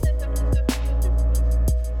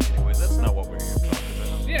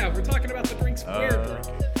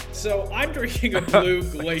So I'm drinking a Blue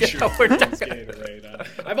Glacier Gatorade.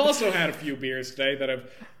 I've also had a few beers today that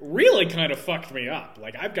have really kind of fucked me up.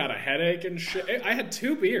 Like, I've got a headache and shit. I had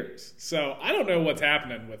 2 beers, so I don't know what's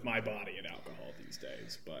happening with my body and alcohol these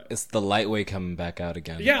days. But it's the lightweight coming back out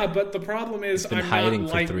again. Yeah, but the problem is I'm hiding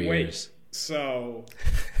not for 3 lightweight, years. so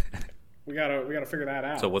we gotta figure that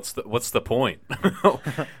out. So what's the point?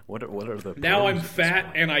 What are the now I'm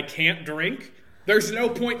fat and I can't drink. There's no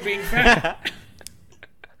point being fat.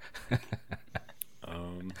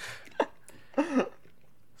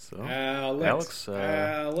 So Alex.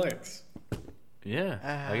 Yeah,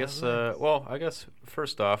 I guess. I guess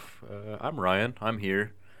first off, I'm Ryan. I'm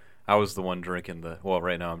here. I was the one drinking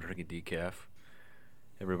right now I'm drinking decaf.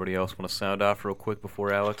 Everybody else want to sound off real quick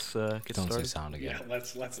before Alex gets Don't started? say sound again. Yeah,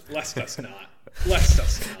 let's us not. Let's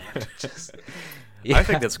us not. Yeah, I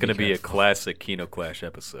think that's going to be a careful. classic Kino Clash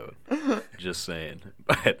episode. Just saying.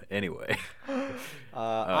 But anyway,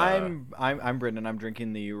 I'm Brendan. I'm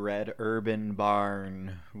drinking the Red Urban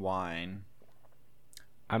Barn wine.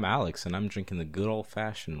 I'm Alex, and I'm drinking the good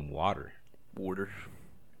old-fashioned water. water.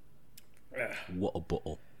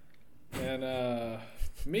 Whoa. And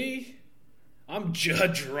me, I'm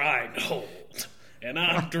Judge Reinhold, and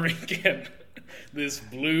I'm drinking this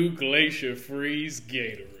Blue Glacier Freeze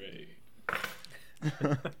Gatorade.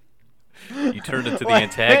 You turned into the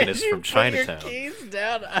antagonist from Chinatown. Put your keys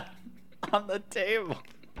down on the table.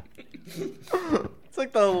 It's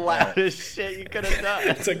like the loudest shit you could have done.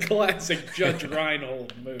 It's a classic Judge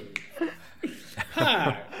Reinhold move.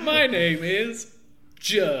 Hi, my name is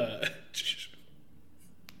Judge.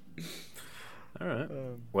 All right.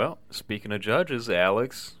 Well, speaking of judges,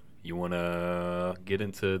 Alex, you want to get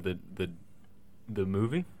into the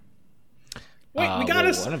movie? Wait, we got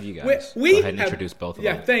one of you guys. We Go ahead and have, introduce both of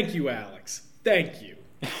yeah, them. thank you, Alex. Thank you.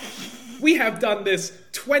 We have done this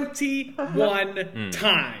 21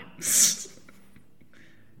 times.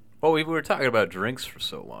 Well, we were talking about drinks for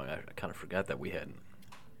so long, I kind of forgot that we hadn't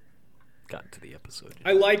gotten to the episode yet.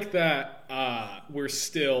 I like that we're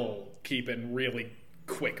still keeping really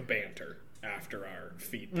quick banter after our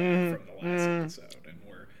feedback from the last episode, and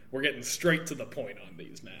we're getting straight to the point on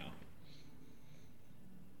these now.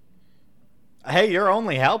 Hey, you're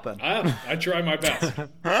only helping. I try my best.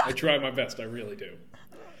 I really do.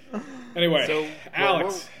 Anyway, So,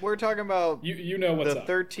 Alex, we're talking about you know what's the up.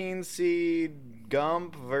 13 seed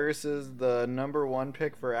Gump versus the number 1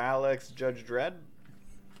 pick for Alex, Judge Dredd.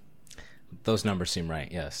 Those numbers seem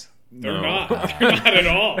right, yes. They're No. not. They're not at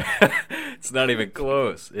all. It's not even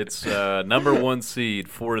close. It's number 1 seed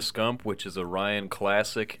Forrest Gump, which is a Ryan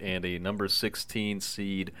classic, and a number 16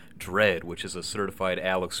 seed Dredd, which is a certified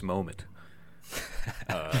Alex moment.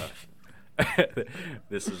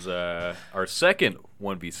 This is our second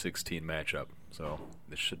 1v16 matchup, so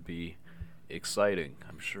this should be exciting,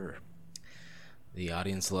 I'm sure. The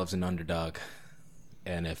audience loves an underdog.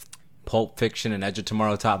 And if Pulp Fiction and Edge of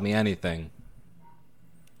Tomorrow taught me anything,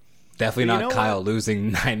 definitely Well, you not know Kyle what?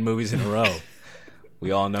 losing 9 movies in a row.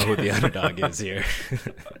 We all know who the underdog is here.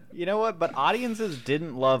 You know what? But audiences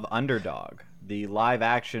didn't love Underdog, the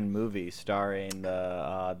live-action movie starring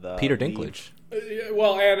the Peter lead- Dinklage.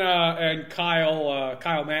 Well, and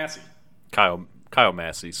Kyle Massey. Kyle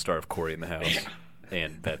Massey, star of Corey in the House,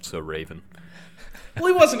 and That's So Raven. Well,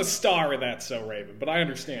 he wasn't a star in That's So Raven, but I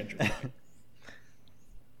understand your point.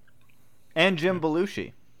 and Jim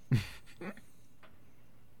Belushi.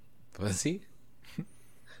 Was he?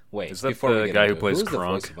 Wait, Is that before we the get guy into who it, plays who's the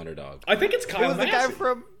Kronk? voice of underdog? I think it's It Kyle was the Massey. guy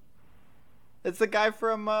from. It's the guy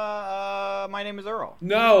from My Name Is Earl.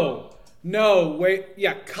 No, wait.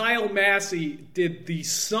 Yeah, Kyle Massey did the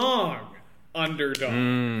song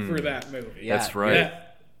Underdog for that movie. Yeah, That's right. Yeah.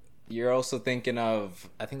 You're also thinking of,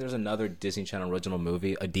 I think there's another Disney Channel original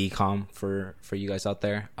movie, a DCOM for you guys out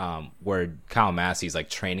there, where Kyle Massey's like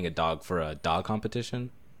training a dog for a dog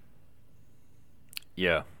competition.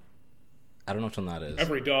 Yeah. I don't know which one that is.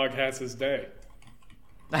 Every dog has his day.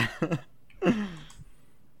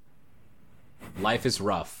 Life is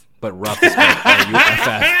rough, but rough is spelled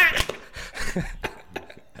R-U-F-F.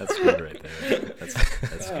 That's good right there.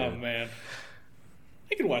 That's Oh good. man,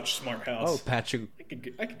 I could watch Smart House. Oh, Patrick.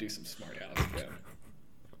 I could do some Smart House again.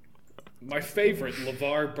 My favorite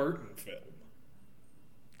LeVar Burton film.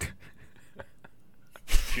 Did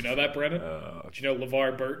you know that, Brennan? Did you know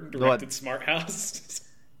LeVar Burton directed Smart House?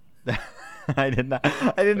 I did not.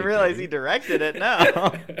 I didn't realize he directed it.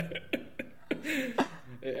 No.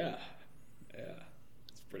 Yeah.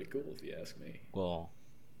 It's pretty cool if you ask me. Well,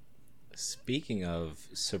 speaking of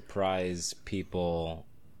surprise people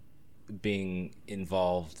being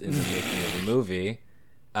involved in the making of the movie,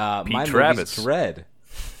 my Travis. movie's Dread.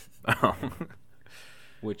 Oh.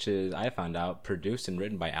 which is, I found out, produced and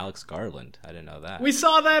written by Alex Garland. I didn't know that. We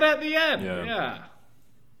saw that at the end. Yeah.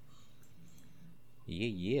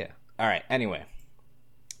 Yeah. All right, anyway.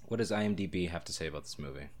 What does IMDb have to say about this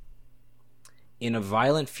movie? In a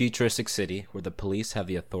violent futuristic city where the police have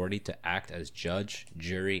the authority to act as judge,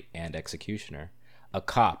 jury, and executioner, a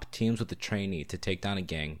cop teams with a trainee to take down a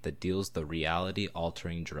gang that deals the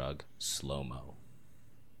reality-altering drug slow-mo.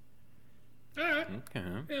 All right. Okay.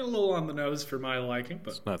 Yeah, a little on the nose for my liking,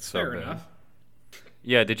 but It's not so fair bad. enough.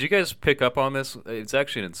 Yeah, did you guys pick up on this? It's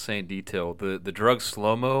actually an insane detail. The drug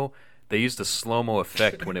slow-mo, they used a slow-mo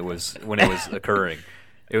effect when it was occurring.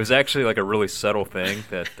 It was actually like a really subtle thing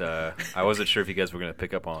that I wasn't sure if you guys were going to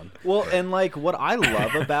pick up on. Well, and like what I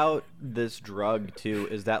love about this drug too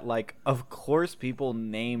is that like of course people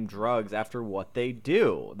name drugs after what they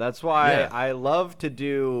do. That's why Yeah. I love to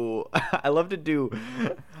do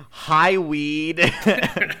high weed,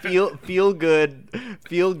 feel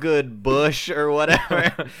good bush or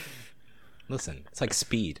whatever. Listen, it's like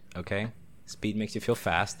speed, okay? Speed makes you feel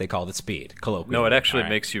fast. They call it speed. Colloquially. No, it actually All right.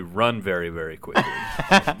 makes you run very, very quickly.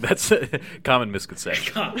 That's a common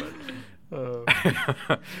misconception.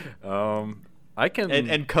 I can.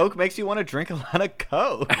 And Coke makes you want to drink a lot of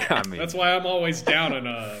Coke. I mean, That's why I'm always down on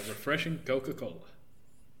a refreshing Coca-Cola.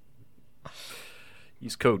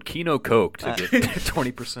 use code Kino Coke to get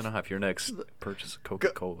 20% off your next purchase of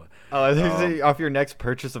Coca-Cola. Oh, I think it's off your next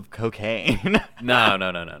purchase of cocaine. No.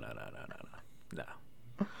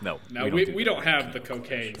 Now, we don't have the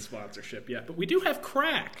cocaine sponsorship yet, but we do have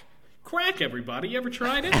crack. Crack, everybody. You ever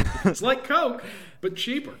tried it? It's like Coke, but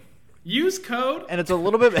cheaper. Use code. And it's a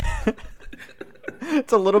little bit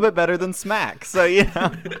better than smack. So, you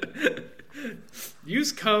know.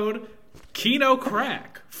 Use code Kino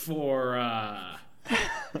Crack for I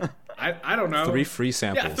don't know. 3 free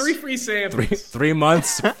samples. Yeah, 3 free samples. 3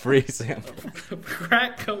 months free sample.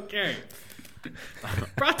 Crack cocaine.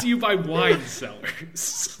 Brought to you by Wine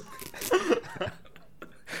Cellars.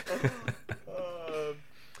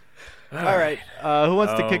 All right. Who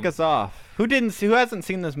wants to kick us off? Who hasn't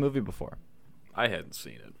seen this movie before? I hadn't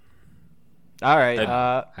seen it. All right.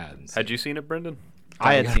 Had you seen it, Brendan?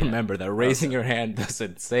 I You had gotta seen it. remember that raising your hand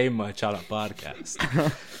doesn't say much on a podcast.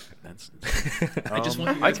 That's. just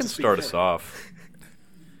want you I guys can to speak start for us it. off.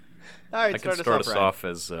 All right. I can start start us Ryan. off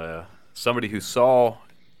as somebody who saw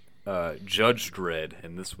Judge Dredd,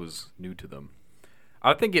 and this was new to them.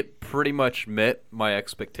 I think it pretty much met my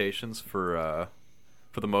expectations for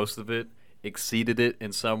the most of it, exceeded it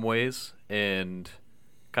in some ways, and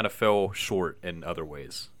kind of fell short in other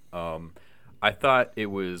ways. I thought it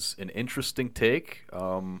was an interesting take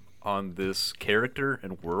on this character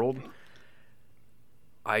and world.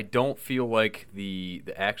 I don't feel like the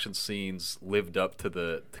action scenes lived up to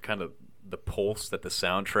the kind of the pulse that the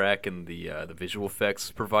soundtrack and the visual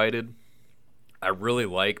effects provided. I really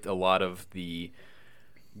liked a lot of the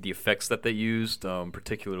effects that they used,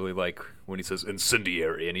 particularly like when he says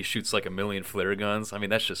incendiary and he shoots like a million flare guns. I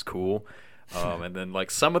mean, that's just cool. And then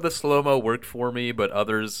like some of the slow-mo worked for me, but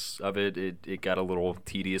others of it got a little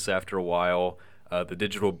tedious after a while. The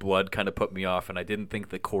digital blood kind of put me off, and I didn't think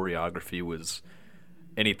the choreography was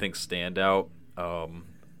anything standout.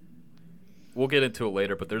 We'll get into it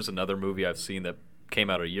later, but there's another movie I've seen that came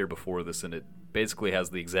out a year before this, and it basically has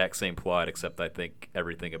the exact same plot, except I think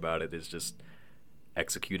everything about it is just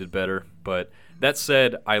executed better. But that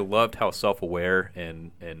said, I loved how self-aware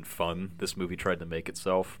and fun this movie tried to make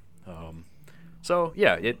itself. So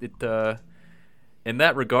yeah, it in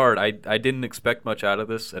that regard, I didn't expect much out of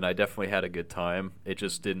this, and I definitely had a good time. It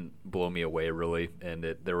just didn't blow me away really, and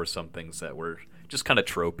there were some things that were just kind of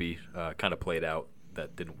tropey, kind of played out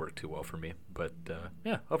that didn't work too well for me. But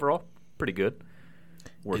yeah, overall, pretty good.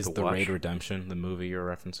 Worth Is a The watch. Raid Redemption the movie you're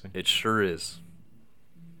referencing? It sure is.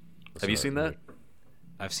 Have you seen that?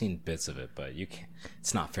 I've seen bits of it, but you can't.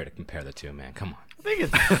 It's not fair to compare the two, man. Come on. I think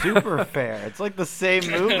it's super fair. It's like the same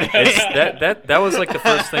movie. That was like the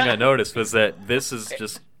first thing I noticed was that this is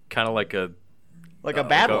just kind of like a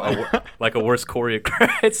bad one. like a worse choreography.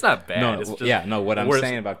 It's not bad. No, it's just yeah, no. What I'm worse-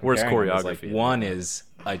 saying about worse comparing them is, choreography. like, one is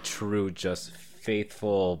a true, just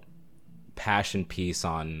faithful passion piece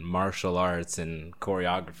on martial arts and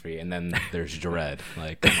choreography, and then there's Dredd.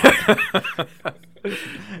 Like, come on.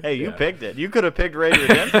 Hey, you picked it. You could have picked Raid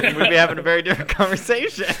Redemption. We'd be having a very different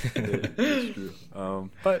conversation.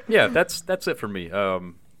 But yeah, that's it for me.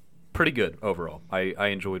 Pretty good overall. I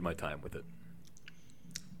enjoyed my time with it.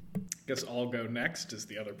 Guess I'll go next as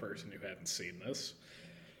the other person who hadn't seen this.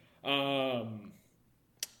 I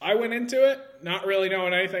went into it not really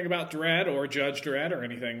knowing anything about Dredd or Judge Dredd or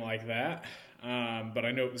anything like that. But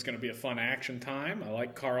I knew it was going to be a fun action time. I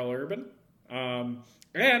like Carl Urban. And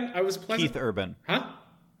I was pleasant. Keith Urban. Huh?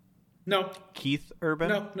 No. Keith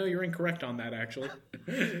Urban? No, you're incorrect on that, actually.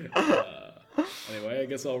 Anyway, I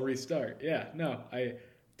guess I'll restart. Yeah, no, I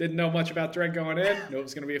didn't know much about Dredd going in. Knew it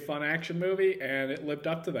was going to be a fun action movie, and it lived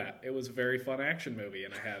up to that. It was a very fun action movie,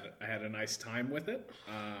 and I had a nice time with it.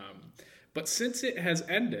 But since it has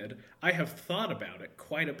ended, I have thought about it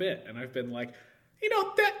quite a bit, and I've been like,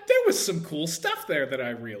 that there was some cool stuff there that I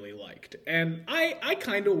really liked. And I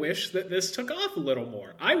kind of wish that this took off a little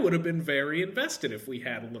more. I would have been very invested if we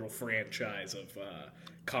had a little franchise of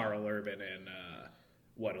Karl Urban and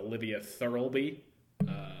Olivia Thirlby.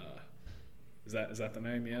 Is that the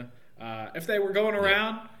name? Yeah. If they were going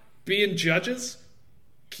around being judges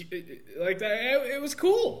like that, it was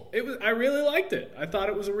cool. I really liked it. I thought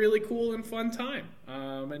it was a really cool and fun time.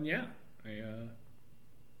 And yeah,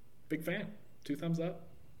 big fan. 2 thumbs up.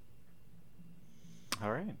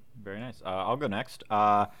 All right, very nice. I'll go next.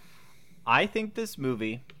 I think this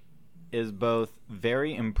movie is both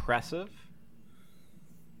very impressive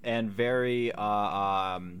and very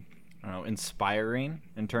inspiring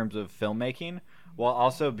in terms of filmmaking, while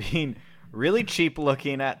also being really cheap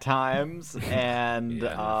looking at times and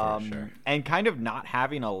and kind of not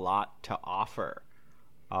having a lot to offer.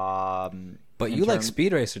 But you like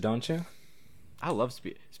Speed Racer, don't you? I love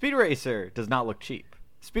Speed Racer does not look cheap.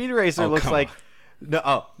 Speed Racer looks like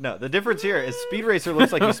no. The difference here is Speed Racer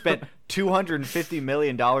looks like you spent $250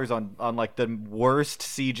 million on like the worst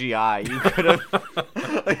CGI you could have.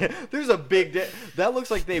 There's a big that looks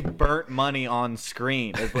like they burnt money on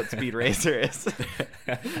screen is what Speed Racer is.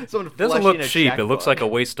 It doesn't look cheap. It looks like a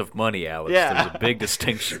waste of money, Alex. Yeah. There's a big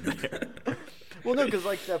distinction there. Well, no, because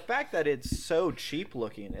like the fact that it's so cheap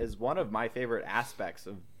looking is one of my favorite aspects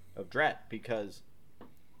of Dredd, because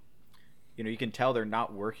you can tell they're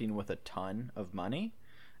not working with a ton of money,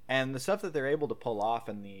 and the stuff that they're able to pull off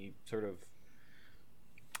and the sort of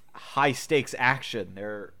high stakes action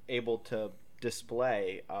they're able to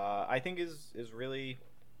display, I think is really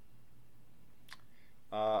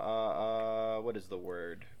what is the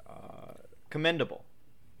word, commendable.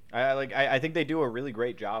 I think they do a really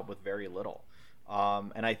great job with very little,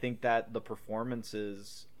 and I think that the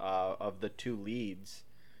performances of the 2 leads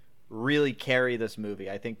really carry this movie.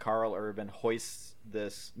 I think Karl Urban hoists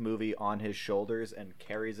this movie on his shoulders and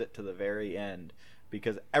carries it to the very end,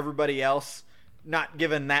 because everybody else not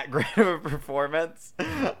given that great of a performance.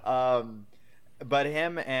 But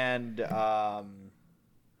him and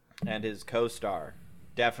his co-star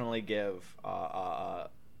definitely give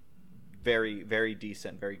very, very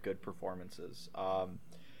decent, very good performances.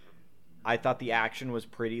 I thought the action was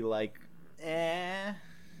pretty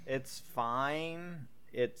it's fine.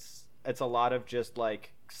 It's a lot of just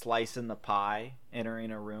like slicing the pie,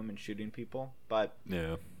 entering a room and shooting people. But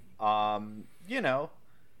yeah,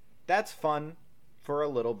 that's fun for a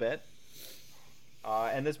little bit.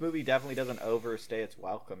 And this movie definitely doesn't overstay its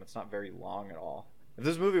welcome. It's not very long at all. If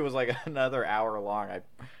this movie was like another hour long, I'd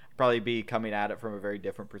probably be coming at it from a very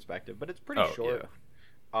different perspective. But it's pretty short.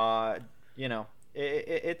 Yeah.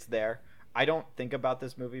 It's there. I don't think about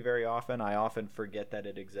this movie very often. I often forget that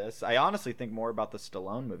it exists. I honestly think more about the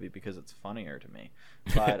Stallone movie because it's funnier to me.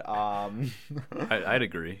 But I'd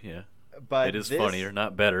agree. Yeah, but it is funnier,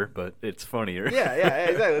 not better, but it's funnier. Yeah,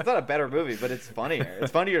 exactly. It's not a better movie, but it's funnier.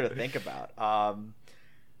 It's funnier to think about.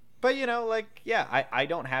 But I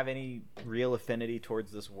don't have any real affinity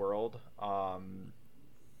towards this world. I'm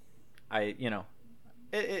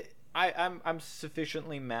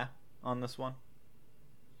sufficiently meh on this one.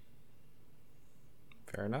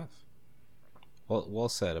 Fair enough. Well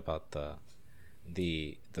said about the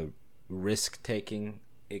risk taking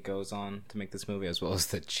it goes on to make this movie, as well as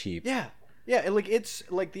the cheap. Yeah. It's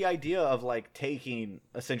like the idea of like taking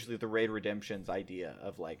essentially the Raid Redemption's idea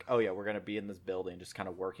of like, oh yeah, we're gonna be in this building, just kind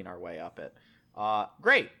of working our way up it.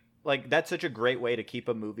 Great. Like that's such a great way to keep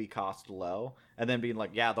a movie cost low, and then being like,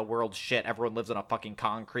 yeah, the world's shit. Everyone lives in a fucking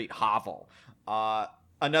concrete hovel.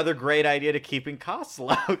 Another great idea to keeping costs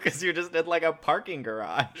low, because you're just in like a parking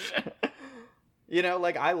garage.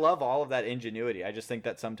 I love all of that ingenuity. I just think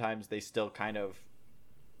that sometimes they still kind of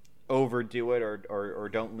overdo it or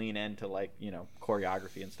don't lean into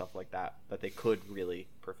choreography and stuff like that they could really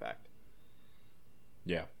perfect.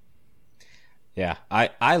 Yeah.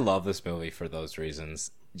 I love this movie for those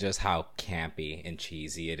reasons. Just how campy and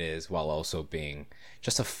cheesy it is, while also being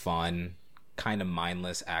just a fun, kind of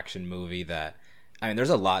mindless action movie that,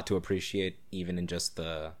 there's a lot to appreciate even in just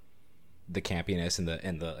the campiness and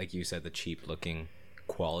the like you said, the cheap looking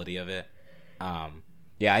quality of it.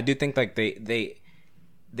 I do think like they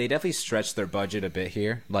definitely stretched their budget a bit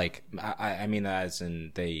here. Like I mean, as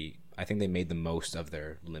in I think they made the most of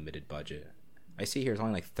their limited budget. I see here it's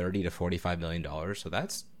only like $30 to $45 million. So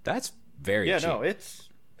that's very cheap. No, it's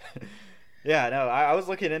yeah, no, I was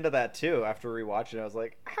looking into that too after rewatching it. I was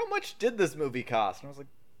like, how much did this movie cost? And I was like,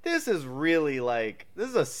 this is really like, this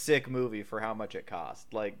is a sick movie for how much it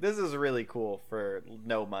cost. Like, this is really cool for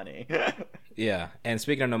no money. Yeah, and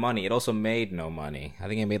speaking of no money, it also made no money. I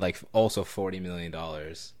think it made like also $40 million,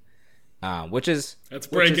 which is a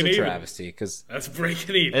travesty because that's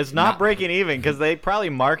breaking even. It's not breaking even because they probably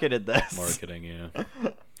marketed this. Marketing, yeah.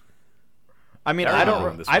 I mean, I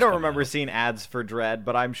don't remember seeing ads for Dredd,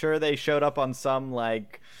 but I'm sure they showed up on some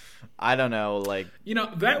like, I don't know, like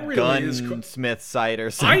that really is gunsmith site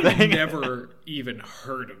or something. I never even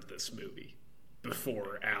heard of this movie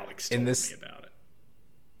before Alex told me about it.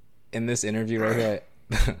 In this interview right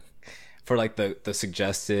here, for like the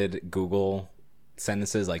suggested Google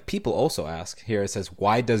sentences, like people also ask here. It says,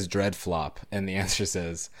 "Why does Dredd flop?" And the answer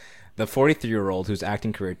says, "The 43-year-old whose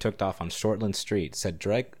acting career took off on Shortland Street said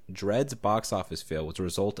Dredd's box office fail was a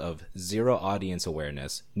result of zero audience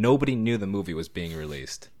awareness. Nobody knew the movie was being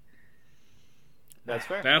released." That's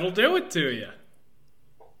fair. That'll do it to you.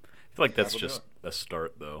 I feel like that's just a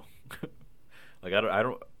start, though. Like I don't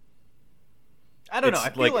know. I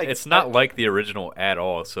feel like it's not like the original at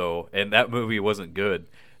all. So, and that movie wasn't good.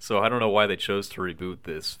 So I don't know why they chose to reboot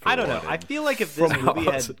this. I don't know. I feel like if this movie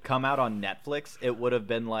had come out on Netflix, it would have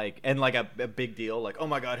been like, and like a big deal, like, oh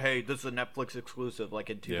my god, hey, this is a Netflix exclusive, like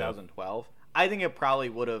in 2012. Yeah. I think it probably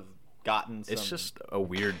would have gotten some... It's just a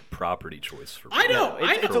weird property choice for me. I know.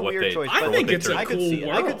 It's a weird choice. I think it's a cool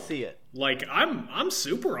world. I could see it. Like, I'm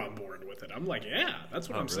super on board with it. I'm like, yeah, that's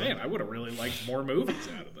what I'm saying. I would have really liked more movies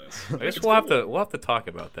out of this. I guess we'll have to talk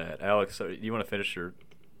about that. Alex, you want to finish your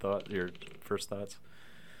first thoughts?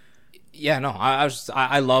 Yeah, no,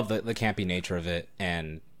 I love the campy nature of it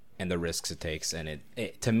and the risks it takes, and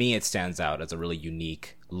it to me it stands out as a really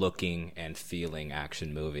unique looking and feeling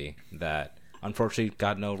action movie that unfortunately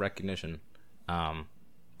got no recognition.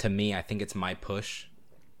 To me, I think it's my push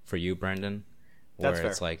for you, Brendan, where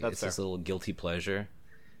it's like it's this little guilty pleasure.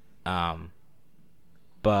 But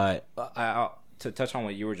to touch on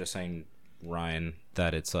what you were just saying, Ryan,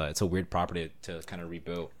 that it's a weird property to kind of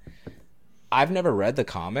reboot. I've never read the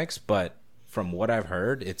comics, but from what I've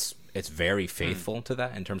heard, it's very faithful to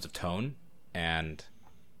that in terms of tone and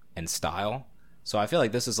style. So I feel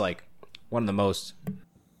like this is like one of the most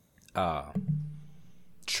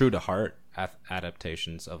true to heart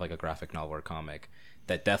adaptations of like a graphic novel or comic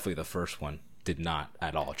that definitely the first one did not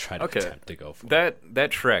at all try to attempt to go for.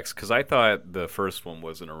 That tracks, because I thought the first one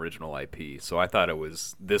was an original IP, so I thought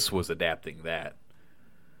this was adapting that.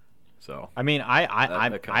 So I mean, I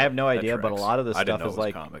have no idea, but a lot of the stuff is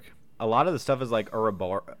like comic. A lot of the stuff is like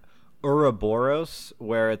Ouroboros,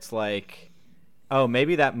 where it's like, oh,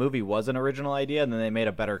 maybe that movie was an original idea, and then they made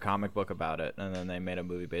a better comic book about it, and then they made a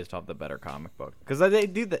movie based off the better comic book. Because they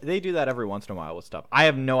do that every once in a while with stuff. I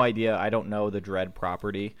have no idea. I don't know the Dredd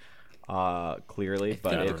property clearly,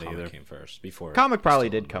 but comic came first. Before comic probably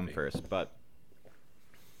did come first, but.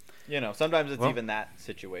 Sometimes it's even that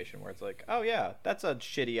situation where it's like, oh yeah, that's a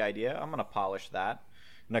shitty idea. I'm gonna polish that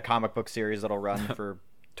in a comic book series that'll run for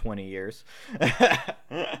 20 years.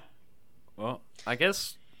 Well, I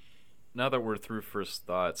guess now that we're through first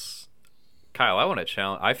thoughts, Kyle, I want to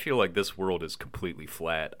challenge. I feel like this world is completely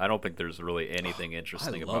flat. I don't think there's really anything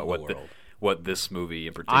interesting about what this movie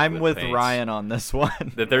in particular. I'm with paints. Ryan on this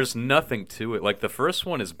one. That there's nothing to it. Like the first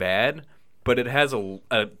one is bad, but it has a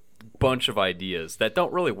bunch of ideas that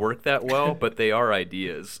don't really work that well, but they are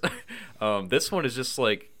ideas. This one is just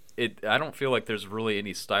like it. I don't feel like there's really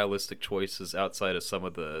any stylistic choices outside of some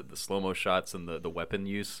of the slow-mo shots and the weapon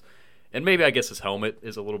use. And maybe I guess his helmet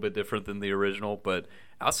is a little bit different than the original, but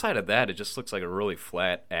outside of that, it just looks like a really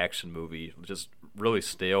flat action movie. Just really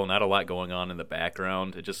stale, not a lot going on in the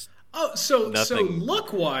background. It just so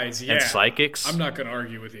look-wise, yeah. And psychics. I'm not going to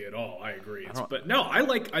argue with you at all. I agree. But no, I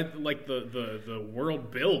like the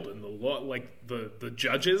world build and the law, like the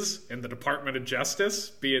judges and the Department of Justice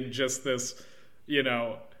being just this,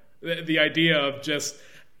 the idea of just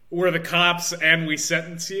we're the cops and we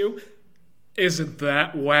sentence you. Isn't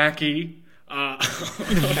that wacky?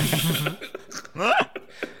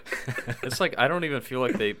 It's like I don't even feel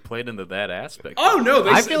like they played into that aspect. Oh no,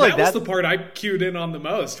 I feel like that was the part I cued in on the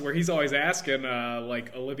most, where he's always asking,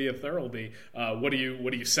 like Olivia Thirlby, what do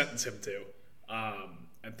you sentence him to,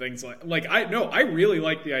 and things like I really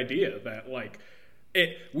like the idea that like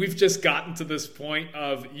we've just gotten to this point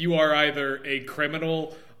of you are either a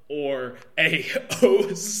criminal or a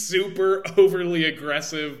super overly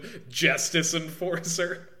aggressive justice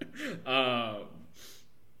enforcer.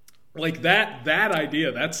 Like that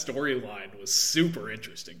idea, that storyline was super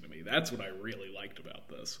interesting to me. That's what I really liked about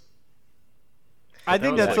this. I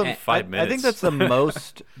think was that's like 5 minutes. I think that's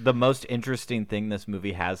the most interesting thing this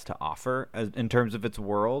movie has to offer in terms of its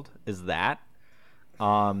world is that.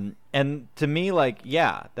 And to me, like,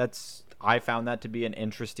 yeah, I found that to be an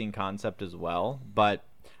interesting concept as well. But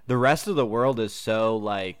the rest of the world is so,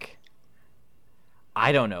 like,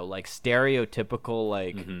 I don't know, like stereotypical,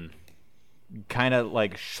 like kind of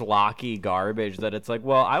like schlocky garbage that it's like,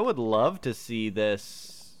 well, I would love to see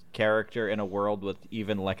this character in a world with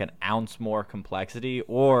even like an ounce more complexity,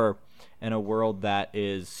 or in a world that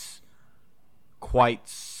is quite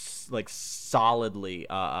like solidly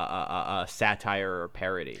a satire or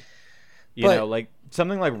parody. You know, like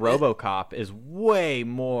something like RoboCop is way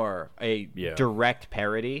more a direct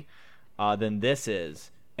parody than this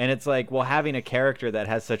is. And it's like, well, having a character that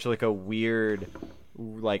has such like a weird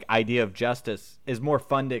like idea of justice is more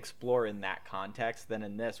fun to explore in that context than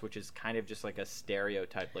in this, which is kind of just like a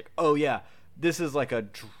stereotype. Like, oh yeah, this is like a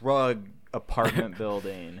drug apartment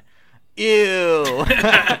building. Ew.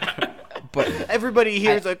 But everybody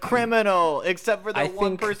here's a criminal except for the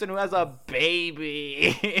one person who has a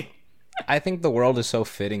baby. I think the world is so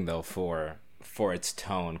fitting though for its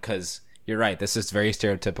tone, because you're right, this is very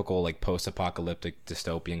stereotypical, like post-apocalyptic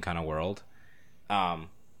dystopian kind of world.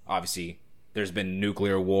 Obviously there's been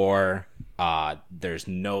nuclear war, there's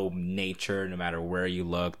no nature no matter where you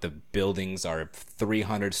look, the buildings are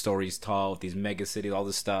 300 stories tall with these mega cities, all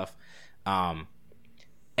this stuff. And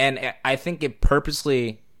I think it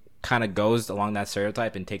purposely kind of goes along that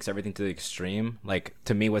stereotype and takes everything to the extreme. Like,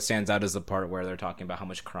 to me, what stands out is the part where they're talking about how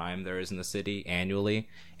much crime there is in the city annually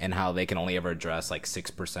and how they can only ever address like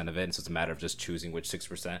 6% of it, and so it's a matter of just choosing which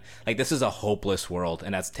 6%. Like, this is a hopeless world,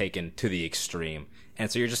 and that's taken to the extreme.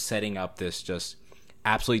 And so you're just setting up this just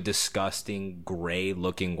absolutely disgusting gray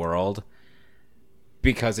looking world,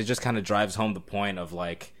 because it just kind of drives home the point of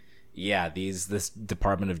like, yeah, this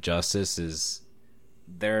Department of Justice is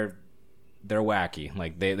they're wacky.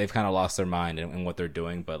 Like they've kind of lost their mind in what they're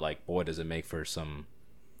doing, but like, boy, does it make for some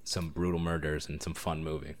brutal murders and some fun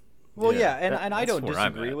movie. Well, yeah, and I don't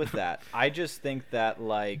disagree with that. I just think that,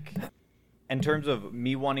 like, in terms of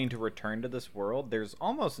me wanting to return to this world, there's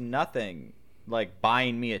almost nothing like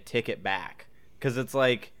buying me a ticket back, because it's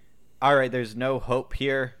like, all right, there's no hope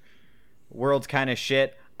here. World's kind of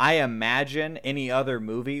shit. I imagine any other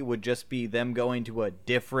movie would just be them going to a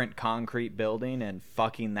different concrete building and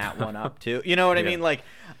fucking that one up too. You know what I mean? Like,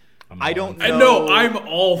 I don't know. I know, I'm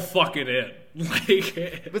all fucking in.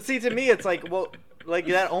 Like, but see, to me, it's like, well, like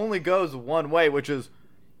that only goes one way, which is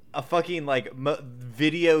a fucking like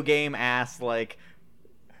video game ass, like,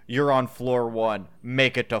 you're on floor 1,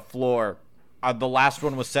 make it to floor. The last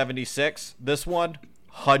one was 76. This one,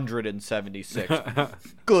 176.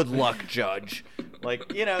 Good luck, Judge.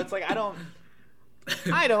 Like, you know, it's like I don't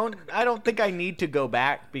think I need to go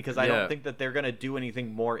back, because I don't think that they're gonna do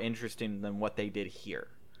anything more interesting than what they did here.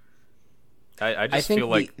 I just feel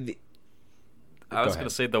like I was Go gonna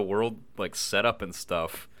ahead. say the world like setup and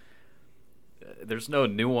stuff. There's no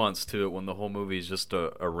nuance to it when the whole movie is just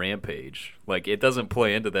a rampage. Like, it doesn't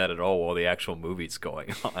play into that at all while the actual movie's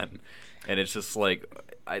going on, and it's just like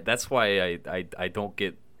that's why I don't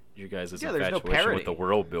get you guys' infatuation with the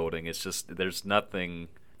world building. It's just there's no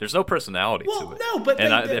personality to it. No, but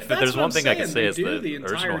if that's there's what one I'm thing I can saying. say They is do the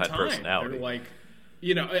original had entire time. personality. They're like,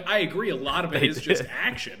 you know, I agree. A lot of it is just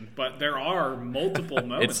action, but there are multiple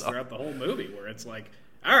moments throughout the whole movie where it's like,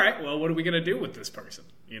 all right, well, what are we gonna do with this person?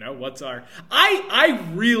 You know, what's our? I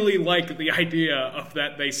really like the idea of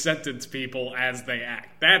that they sentence people as they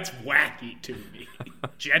act. That's wacky to me,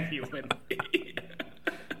 genuinely.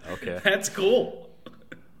 Okay, that's cool.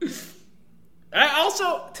 I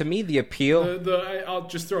also, To me, the appeal. I'll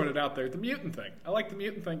just throw it out there. The mutant thing. I like the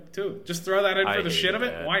mutant thing too. Just throw that in for the shit of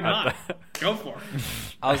it. that. Why not? Go for it.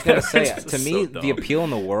 I was gonna say, It's to so me, dumb. the appeal in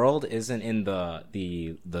the world isn't in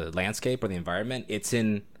the landscape or the environment. It's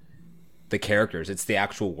in the characters. It's the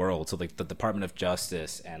actual world. So like the Department of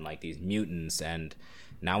Justice and like these mutants, and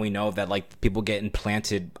now we know that like people get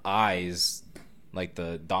implanted eyes, like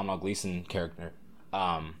the Domhnall Gleeson character.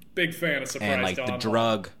 Big fan of Surprise And like the Dawn.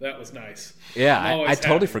 drug. That was nice. Yeah, I'm always I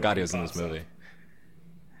totally happy forgot when he was in pops this up. movie.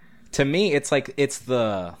 To me, it's like it's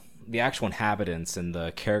the actual inhabitants and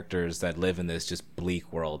the characters that live in this just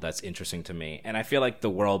bleak world that's interesting to me. And I feel like the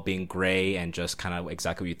world being gray and just kind of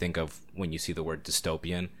exactly what you think of when you see the word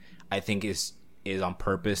dystopian, I think is on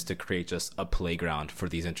purpose to create just a playground for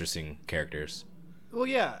these interesting characters. Well,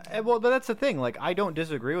 yeah. Well, but that's the thing. Like, I don't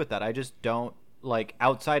disagree with that. I just don't, like,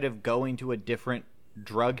 outside of going to a different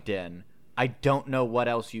drug den, I don't know what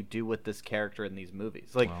else you do with this character in these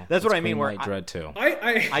movies. Like Well, that's what it's I mean. Where Greenlight Dread too.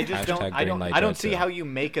 I just don't. Hashtag I don't. Greenlight I don't Dread see too. how you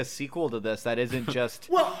make a sequel to this that isn't just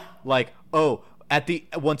Well, like, oh,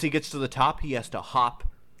 once he gets to the top, he has to hop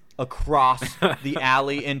across the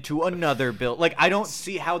alley into another build. Like, I don't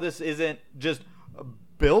see how this isn't just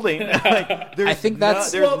building. Like, there's I think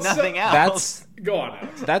that's- there's Well, so nothing else. That's go on,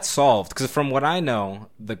 Alex. that's solved because from what I know,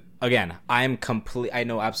 I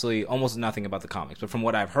know absolutely almost nothing about the comics, but from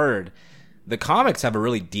what I've heard, the comics have a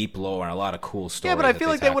really deep lore and a lot of cool stories. Yeah, but I that feel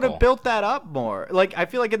like they would have tackle. built that up more. Like, I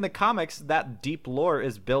feel like in the comics, that deep lore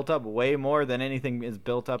is built up way more than anything is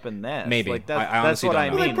built up in this. Maybe. Like, I that's honestly what don't I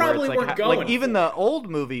know. mean. Well, they where it's probably like, weren't going like even for the old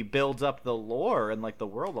movie builds up the lore and like the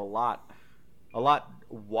world a lot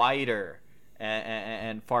wider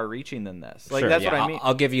and far-reaching than this. Like, Sure, that's yeah, what I mean.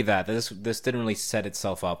 I'll give you that. This didn't really set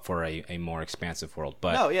itself up for a more expansive world,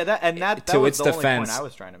 but No, yeah, that to was its the only defense, point I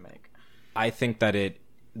was trying to make. I think that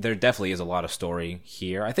there definitely is a lot of story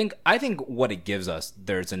here. I think what it gives us,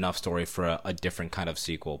 there's enough story for a different kind of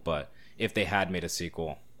sequel. But if they had made a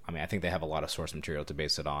sequel, I mean, I think they have a lot of source material to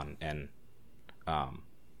base it on, and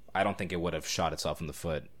I don't think it would have shot itself in the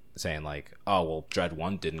foot saying like, oh well, Dread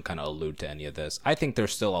 1 didn't kind of allude to any of this. I think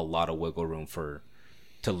there's still a lot of wiggle room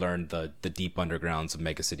to learn the deep undergrounds of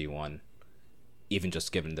Mega City 1, even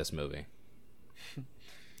just given this movie.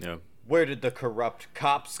 Yeah. Where did the corrupt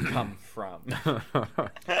cops come from?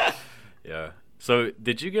 Yeah. So,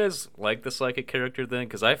 did you guys like the psychic character then?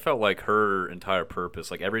 Because I felt like her entire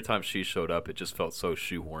purpose, like every time she showed up, it just felt so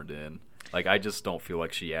shoehorned in. Like, I just don't feel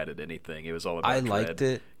like she added anything. It was all about I Dredd liked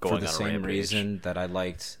it going for the on a same rampage. reason that I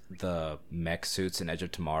liked the mech suits in Edge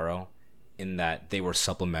of Tomorrow, in that they were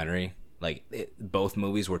supplementary. Like, both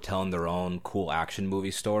movies were telling their own cool action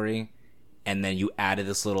movie story, and then you added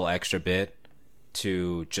this little extra bit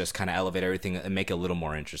to just kind of elevate everything and make it a little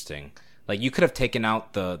more interesting. Like, you could have taken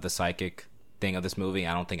out the psychic thing of this movie.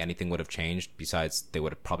 I don't think anything would have changed, besides they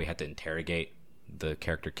would have probably had to interrogate the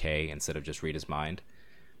character K instead of just read his mind.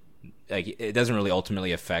 Like, it doesn't really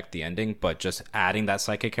ultimately affect the ending, but just adding that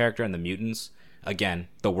psychic character and the mutants, again,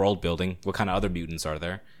 the world building, what kind of other mutants are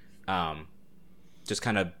there, just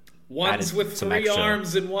kind of Ones added with some 3 extra.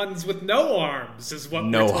 arms and ones with no arms is what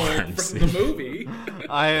No we're told arms. from the movie.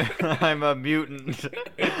 I'm a mutant.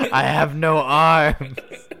 I have no arms.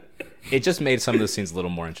 It just made some of the scenes a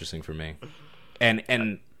little more interesting for me,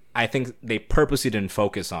 and I think they purposely didn't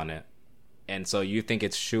focus on it, and so you think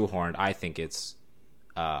it's shoehorned. I think it's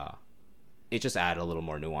it just added a little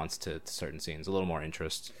more nuance to certain scenes, a little more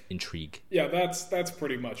intrigue. Yeah, that's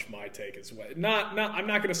pretty much my take as well. Not I'm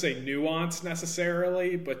not going to say nuance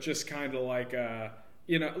necessarily, but just kind of like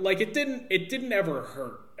like it didn't ever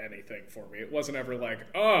hurt anything for me. It wasn't ever like,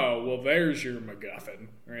 oh, well, there's your MacGuffin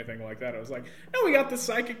or anything like that. It was like, no, we got the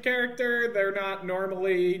psychic character. They're not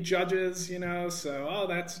normally judges,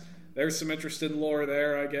 so there's some interesting lore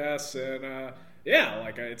there, I guess, and yeah,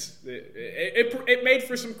 like it made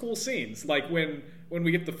for some cool scenes, like when we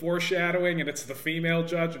get the foreshadowing and it's the female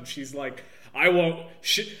judge and she's like, I'll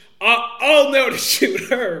know to shoot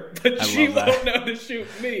her, but she won't know to shoot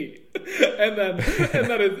me. and then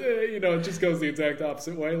it just goes the exact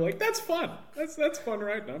opposite way. Like, that's fun. That's fun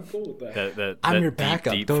writing. I'm cool with that. That I'm your deep,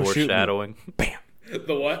 backup. deep Don't shoot me. foreshadowing. Bam.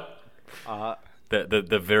 The what?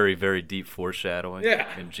 The very, very deep foreshadowing. Yeah.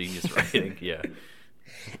 And genius writing. Yeah.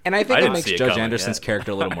 And I I think it didn't makes see it Judge coming Anderson's yet.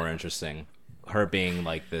 character a little more interesting. Her being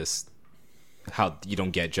like this, how you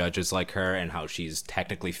don't get judges like her, and how she's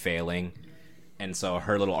technically failing, and so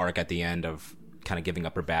her little arc at the end of kind of giving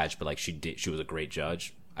up her badge, but like she was a great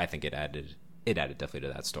judge. I think it added definitely to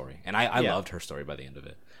that story, and I loved her story by the end of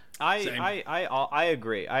it. I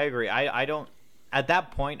agree. I don't. At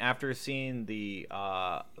that point, after seeing the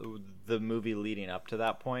movie leading up to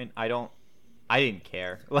that point, I didn't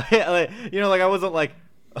care. I wasn't like,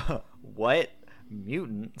 what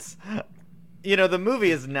mutants? The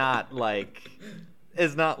movie is not like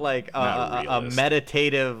Not a realist.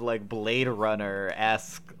 meditative like Blade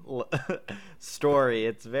Runner-esque story.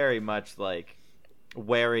 It's very much like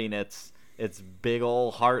wearing its big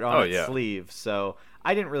old heart on its sleeve. So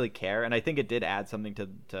I didn't really care, and I think it did add something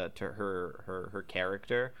to her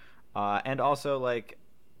character, and also like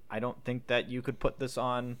I don't think that you could put this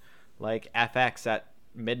on like FX at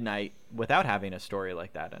midnight without having a story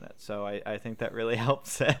like that in it. So I think that really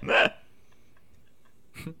helps it.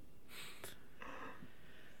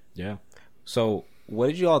 Yeah. So, what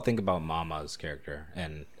did you all think about Mama's character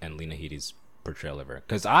and Lena Headey's portrayal of her?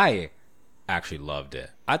 Because I actually loved it.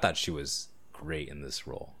 I thought she was great in this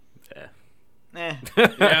role. Yeah.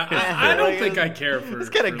 Yeah, I don't think I care for. It's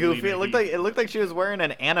kind for of goofy. Lena It looked like she was wearing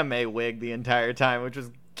an anime wig the entire time, which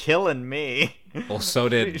was killing me. Well, so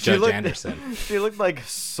did She Judge looked- Anderson. She looked like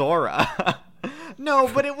Sora. No,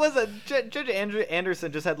 but it wasn't. Judge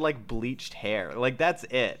Anderson just had like bleached hair. Like that's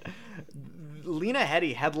it. Lena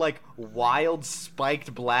Headey had like wild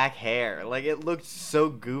spiked black hair. Like it looked so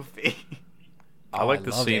goofy. I like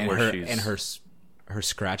the love scene it. where her, she's and her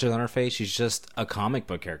scratches on her face. She's just a comic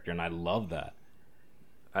book character, and I love that.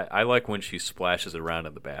 I like when she splashes around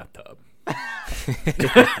in the bathtub.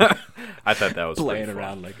 I thought that was Playing pretty fun.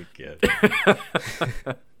 around like a kid.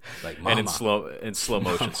 Like, and Mama, in slow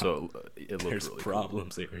motion, so it looks there's really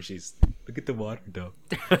problems here. She's look at the water though.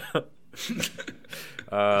 cool.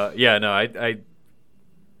 Yeah, no, I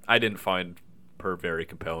didn't find her very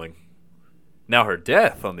compelling. Now her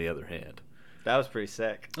death, on the other hand, That was pretty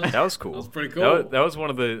sick. that was cool. That was pretty cool. That was one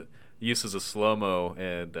of the uses of slow mo,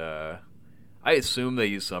 and I assume they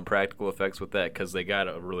used some practical effects with that because they got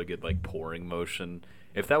a really good like pouring motion.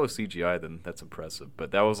 If that was CGI, then that's impressive.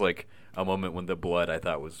 But that was like a moment when the blood I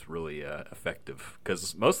thought was really effective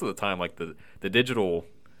because most of the time, like the digital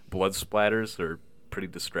blood splatters are pretty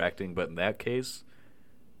distracting, but in that case,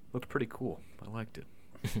 it looked pretty cool. I liked it.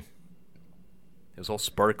 It was all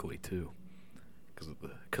sparkly too,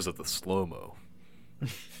 because of the slow mo.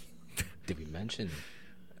 Did we mention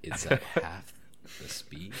it's at half the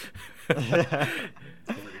speed?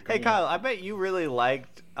 Hey Kyle, I bet you really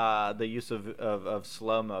liked the use of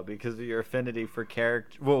slow mo because of your affinity for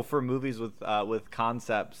for movies with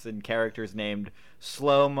concepts and characters named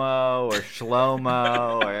slow mo or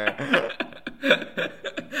shlomo or.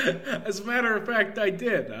 As a matter of fact, I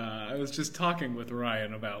did. I was just talking with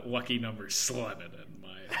Ryan about lucky number Slennon and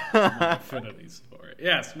my affinities for it.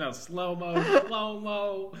 Yes, no,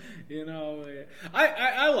 slow-mo, you know.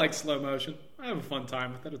 I like slow motion. I have a fun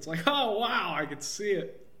time with it. It's like, oh, wow, I could see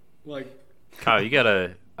it. Like, Kyle,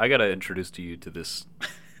 I gotta introduce to you to this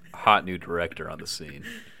hot new director on the scene.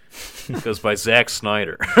 It goes by Zack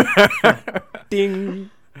Snyder. Ding.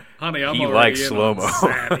 honey, I'm He already likes in slow-mo. on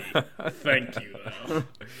Savvy. Thank you, though.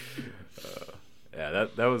 Yeah,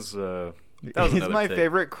 that was He's another my take.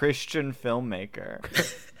 favorite Christian filmmaker.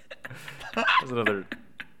 That was another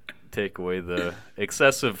takeaway. The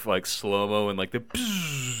excessive like slow mo and like the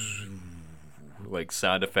like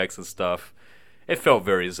sound effects and stuff. It felt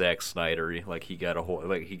very Zack Snyder-y. Like he got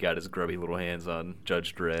his grubby little hands on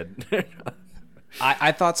Judge Dredd.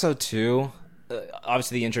 I thought so too.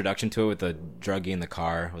 Obviously, the introduction to it with the druggie in the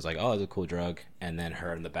car was like, oh, it's a cool drug. And then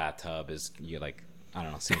her in the bathtub is, you're like, I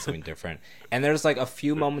don't know, seeing something different. And there's like a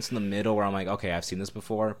few moments in the middle where I'm like, okay, I've seen this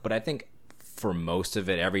before. But I think for most of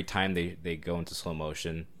it, every time they go into slow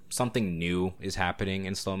motion, something new is happening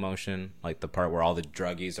in slow motion. Like the part where all the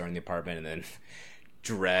druggies are in the apartment and then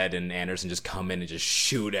Dredd and Anderson just come in and just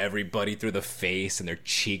shoot everybody through the face and their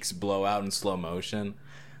cheeks blow out in slow motion.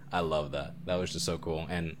 I love that. That was just so cool.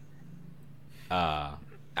 And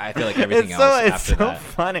I feel like everything else after that.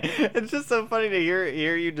 Funny. It's just so funny to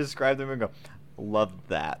hear you describe them and go, loved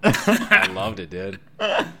that. I loved it, dude.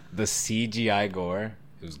 The CGI gore,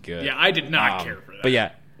 it was good. Yeah, I did not care for that. But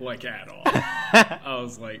yeah, Like, at all. I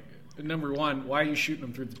was like, number one, why are you shooting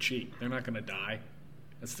them through the cheek? They're not going to die.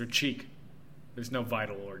 That's their cheek. There's no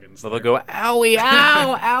vital organs. So there. they'll go, owie,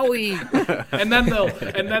 ow, owie. and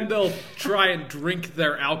then they'll try and drink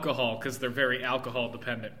their alcohol because they're very alcohol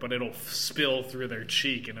dependent, but it'll spill through their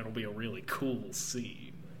cheek and it'll be a really cool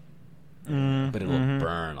scene. but it'll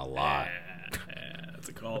burn a lot. Yeah, it's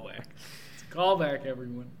a callback. It's a callback,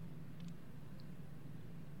 everyone.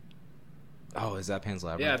 Oh, is that Pan's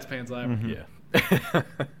Labyrinth? Yeah, it's Pan's Labyrinth. Yeah. I've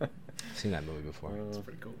seen that movie before. It's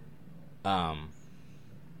pretty cool.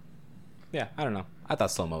 Yeah, I don't know. I thought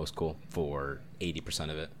slow mo was cool for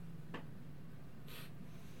 80% of it.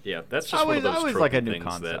 Yeah, that's just one of those I always like a tropey new things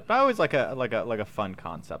concept. that I always like a fun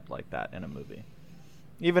concept like that in a movie.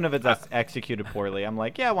 Even if it's executed poorly, I'm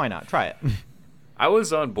like, yeah, why not? Try it. I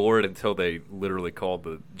was on board until they literally called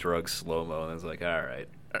the drug slow mo, and I was like, all right,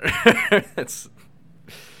 it's.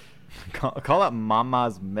 Call it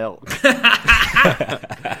Mama's Milk.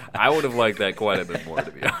 I would have liked that quite a bit more,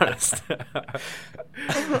 to be honest.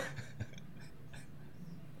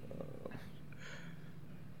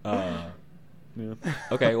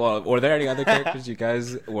 Okay, well, were there any other characters you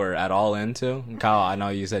guys were at all into? Kyle, I know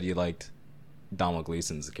you said you liked Donald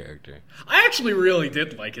Gleason's character. I actually really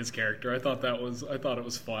did like his character. I thought it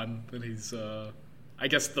was fun that he's I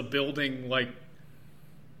guess the building like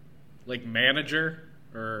manager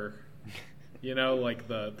or like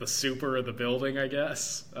the super of the building, I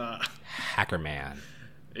guess. Hacker Man.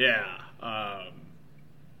 Yeah.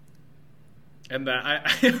 And that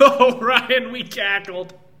oh, Ryan, we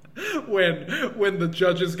cackled when the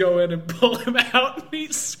judges go in and pull him out and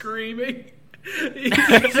he's screaming.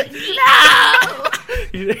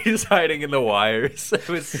 He's hiding in the wires. It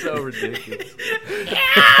was so ridiculous.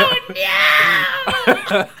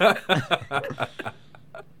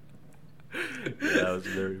 That was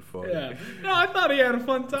very funny. Yeah. No, I thought he had a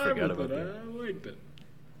fun time Forgot with it. about I liked it.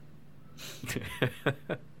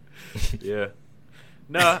 Yeah.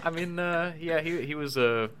 No, I mean, yeah, he was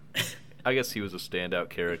I guess he was a standout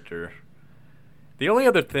character. The only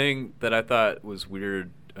other thing that I thought was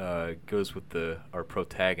weird goes with our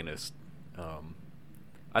protagonist.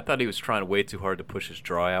 I thought he was trying way too hard to push his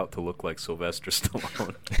jaw out to look like Sylvester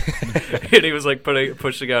Stallone. And he was like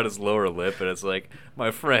pushing out his lower lip, and it's like,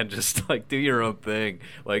 my friend, just like do your own thing.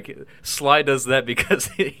 Like Sly does that because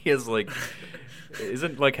he has like,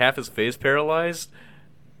 isn't like half his face paralyzed?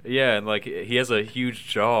 Yeah, and like he has a huge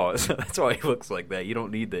jaw, so that's why he looks like that. You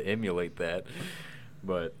don't need to emulate that.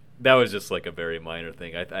 But that was just like a very minor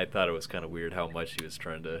thing. I thought it was kind of weird how much he was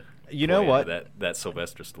trying to. You know what? That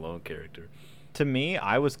Sylvester Stallone character. To me,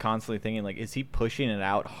 I was constantly thinking, like, is he pushing it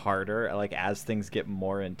out harder, like, as things get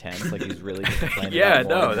more intense? Like, he's really complaining Yeah, about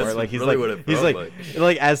more no, and that's more. Like, he's really like, what it he's felt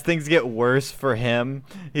like, as things get worse for him,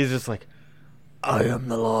 he's just like, I am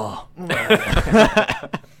the law.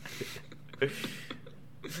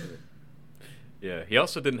 Yeah, he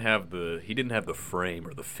also didn't have the frame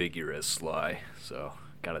or the figure as Sly, so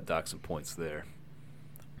gotta dock some points there.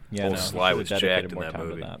 Yeah, Old no, he Sly should've was dedicated jacked in more that time to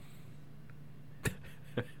movie. that.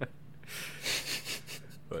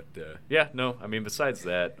 But yeah, no, I mean besides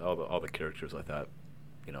that, all the characters I thought,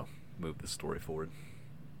 moved the story forward.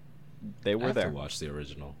 They I were have there. to watch the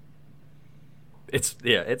original. It's I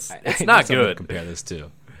not need something to good. compare this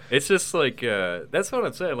to. It's just like that's what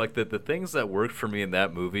I'm saying. Like the things that worked for me in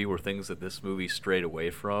that movie were things that this movie strayed away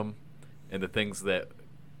from, and the things that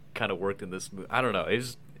kind of worked in this movie. I don't know.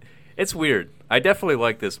 It's weird. I definitely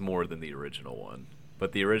like this more than the original one,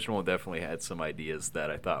 but the original one definitely had some ideas that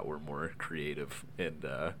I thought were more creative and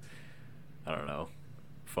I don't know,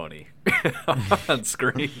 funny on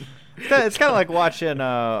screen. It's kind of like watching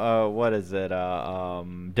what is it,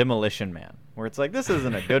 Demolition Man, where it's like, this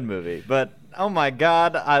isn't a good movie, but oh my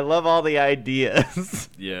god, I love all the ideas.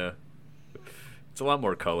 Yeah, it's a lot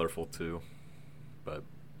more colorful too, but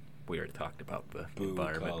we already talked about the Boo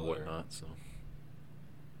environment and color. whatnot. So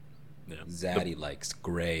yeah, Zaddy likes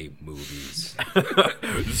gray movies.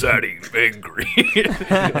 Zaddy angry.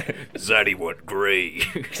 Zaddy went gray.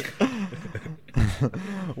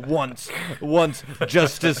 once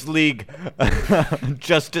Justice League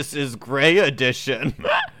Justice is Gray edition.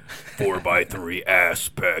 4:3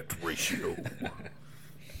 aspect ratio.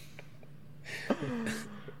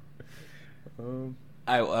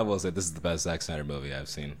 I will say this is the best Zack Snyder movie I've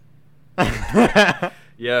seen. Yeah,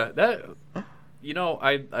 that.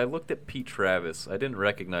 I looked at Pete Travis. I didn't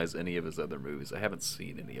recognize any of his other movies. I haven't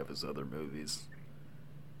seen any of his other movies.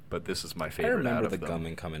 But this is my I favorite remember out of the them.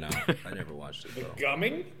 Gunman coming out. I never watched it The though.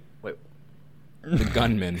 gumming? Wait, The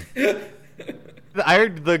Gunman. I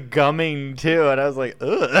heard the gumming too, and I was like,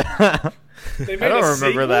 ugh. They made I don't a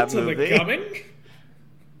remember sequel that to movie. The gumming?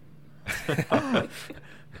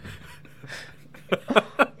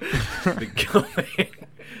 The Gumming.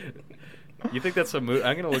 You think that's a movie?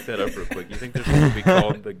 I'm gonna look that up real quick. You think there's a movie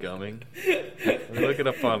called The Gumming? Let me look it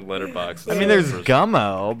up on Letterboxd. I mean, there's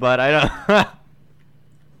Gummo, but I don't.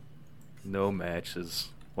 No matches.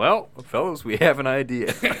 Well, fellas, we have an idea.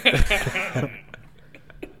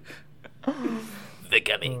 The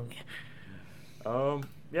Gumming.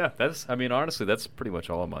 Yeah, honestly, that's pretty much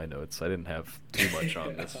all of my notes. I didn't have too much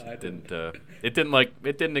on this. I It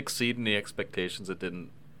didn't exceed any expectations. It didn't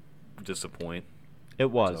disappoint. It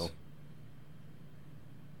was.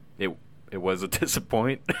 So, it was a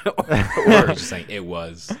disappoint. Or just saying it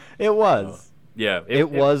was. It was. Yeah, It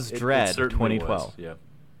was it Dredd certainly 2012. was, yeah.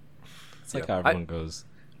 It's like Yeah. how everyone goes.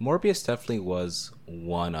 Morbius definitely was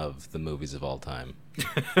one of the movies of all time.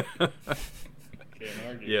 Can't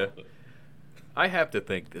argue Yeah. with it. I have to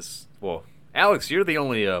think this. Well, Alex, you're the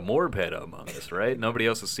only Morb head among us, right? Nobody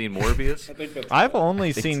else has seen Morbius. I think that's I've fair.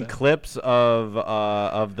 only think seen so. clips of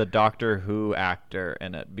the Doctor Who actor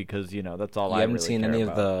in it because that's all You I haven't really seen care any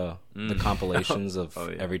about. of the Mm. compilations of Oh,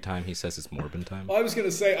 yeah. every time he says it's Morbin time? Well, I was gonna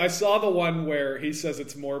say I saw the one where he says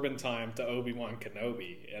it's Morbin time to Obi-Wan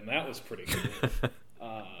Kenobi, and that was pretty cool.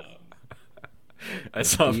 I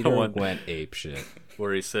saw the Peter one went ape shit.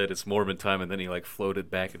 where he said it's Morbin time, and then he floated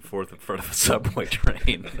back and forth in front of the subway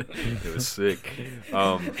train. It was sick.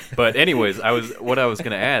 But anyways, what I was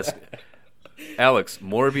gonna ask, Alex,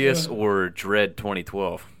 Morbius or Dredd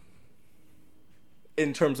 2012?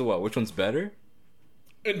 In terms of what? Which one's better?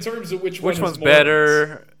 In terms of which Which one one's is Morbin's?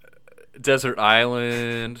 better? Desert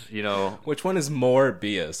Island, Which one is more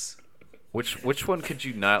BS? Which one could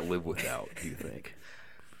you not live without, do you think?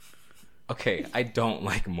 Okay, I don't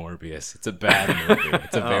like Morbius. It's a bad movie.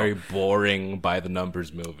 It's a very boring by the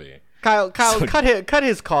numbers movie. Kyle, cut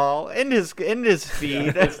his call. End his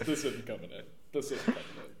feed. This isn't coming in.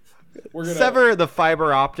 We're gonna Sever the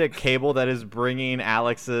fiber optic cable that is bringing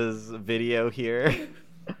Alex's video here.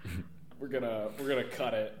 We're gonna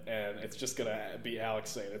cut it, and it's just gonna be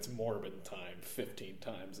Alex saying it's Morbid time 15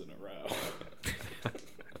 times in a row.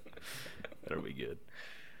 That'll be good.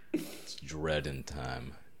 It's dread in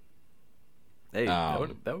time. Hey, that would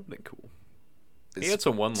have been cool. He had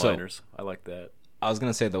some one-liners. I like that. I was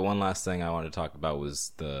gonna say the one last thing I wanted to talk about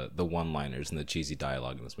was the one-liners and the cheesy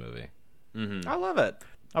dialogue in this movie. Mm-hmm. I love it.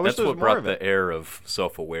 I wish That's there was what more brought of it. the air of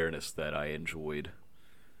self-awareness that I enjoyed.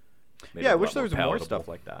 Made it Yeah, I a wish lot there was more palatable. stuff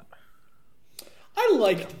like that. I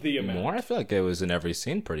liked the amount. More? I feel like it was in every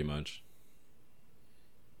scene pretty much.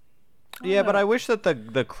 Yeah, but I wish that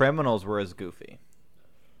the criminals were as goofy.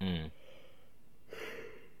 Mm.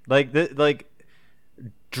 Like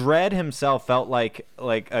Dredd himself felt like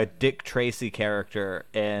a Dick Tracy character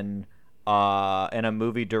in a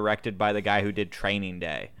movie directed by the guy who did Training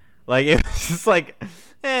Day. Like it was just like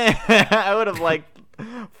I would have liked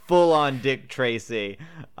full on Dick Tracy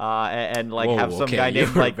and like Whoa, have some okay, guy you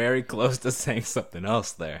named were like very close to saying something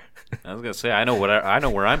else there. I was gonna say I know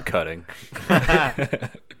where I'm cutting.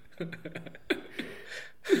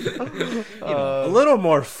 A little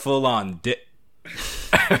more full on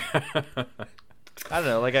I don't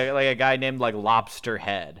know, like a guy named like Lobster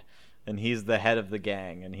Head, and he's the head of the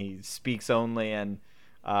gang, and he speaks only in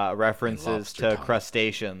references Lobster to tongue.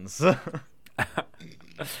 crustaceans.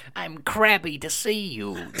 I'm crabby to see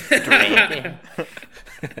you, Dredd.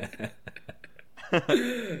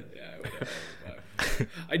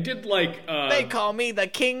 I did like. They call me the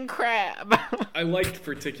King Crab. I liked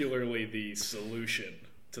particularly the solution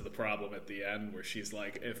to the problem at the end, where she's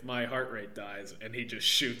like, "If my heart rate dies," and he just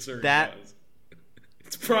shoots her. That- and goes,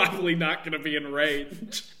 it's probably not going to be in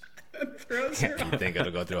range. And throws her You off. think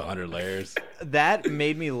it'll go through 100 layers? That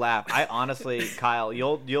made me laugh. I honestly, Kyle,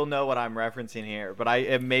 you'll know what I'm referencing here, but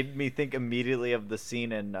it made me think immediately of the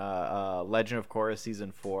scene in Legend of Korra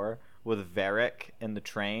season 4 with Varric in the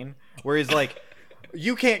train, where he's like,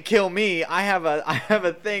 "You can't kill me. I have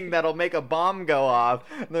a thing that'll make a bomb go off."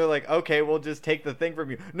 And they're like, "Okay, we'll just take the thing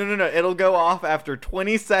from you." No, it'll go off after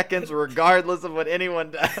 20 seconds, regardless of what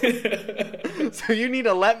anyone does. So you need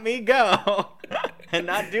to let me go and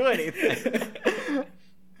not do anything.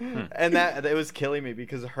 And that it was killing me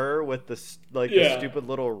because her with the the stupid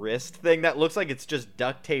little wrist thing that looks like it's just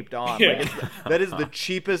duct taped on. Yeah. Like that is the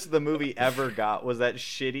cheapest the movie ever got, was that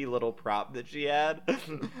shitty little prop that she had.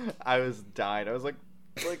 I was dying. I was like,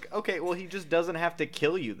 okay, well, he just doesn't have to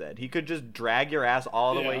kill you then. He could just drag your ass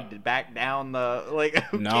all the way back down the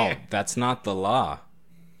who No, cares? that's not the law.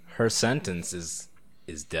 Her sentence is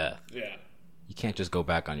death. Yeah. You can't just go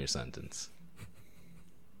back on your sentence.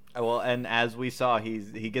 Well, and as we saw,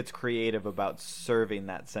 he gets creative about serving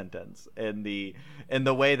that sentence in the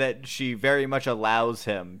way that she very much allows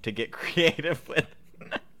him to get creative with.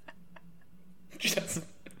 Just-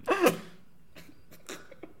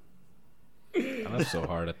 I laugh so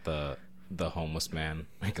hard at the homeless man.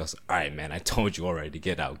 He goes, "All right, man, I told you already to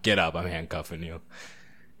get out. Get up, I'm handcuffing you."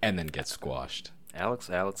 And then gets squashed. Alex,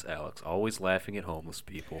 always laughing at homeless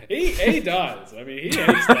people. he does. I mean, he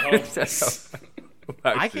hates the homeless.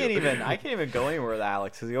 I can't even go anywhere with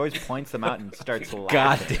Alex because he always points them out and starts laughing.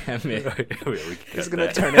 God damn it. It's It's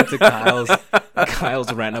gonna turn into Kyle's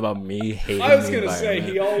rant about me hating I was the gonna say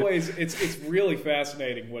environment. it's really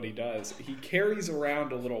fascinating what he does. He carries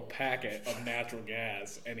around a little packet of natural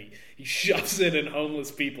gas and he shoves it in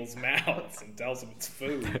homeless people's mouths and tells them it's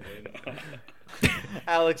food.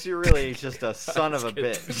 Alex, you're really just a son of a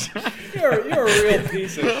bitch. You're a real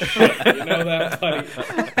piece of shit. You know that, buddy?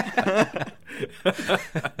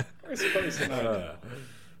 We're supposed to know.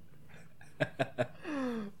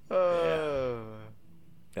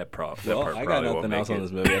 That part Well, probably I got won't nothing make else it. on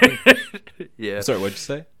this movie. I think. Yeah. Sorry, what'd you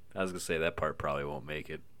say? I was gonna say that part probably won't make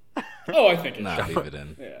it. Oh, I think it Nah, should. leave it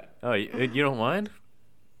in. Yeah. Oh, you don't mind?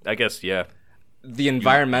 I guess yeah. The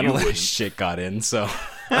environmentalist wouldn't. shit got in, so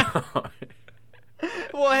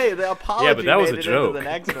Well, hey, the apology Yeah, but that was made a it joke. into the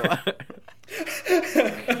next one.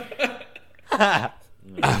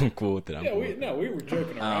 I'm cool with it. I'm Yeah, cool we with it. were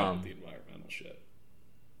joking around with the environmental shit.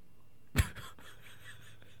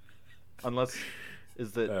 Unless,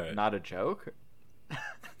 is it All right. not a joke?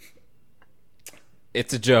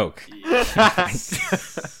 It's a joke.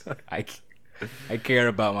 I care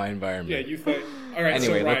about my environment. Yeah, you think. All right,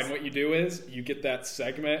 Anyway, so Ryan, let's- what you do is you get that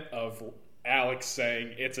segment of Alex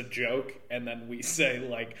saying it's a joke, and then we say,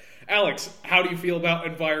 like, Alex, how do you feel about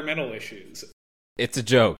environmental issues? It's a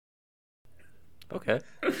joke. Okay.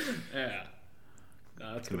 Yeah.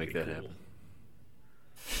 No, that's Can gonna make be that cool.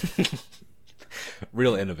 happen.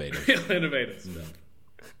 Real innovative. Innovative stuff.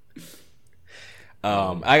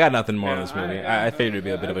 I got nothing more on Yeah, this movie. I figured it'd be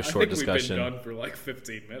a bit of a short discussion. We've been done for like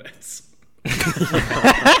 15 minutes.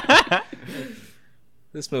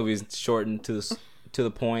 This movie's shortened to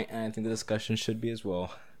the point, and I think the discussion should be as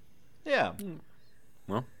well. Yeah.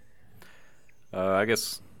 Well, I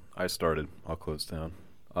guess I started. I'll close down.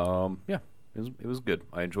 Yeah, it was good.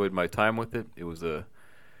 I enjoyed my time with it. It was a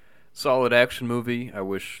solid action movie. I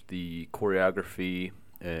wish the choreography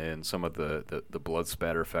and some of the blood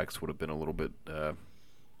spatter effects would have been a little bit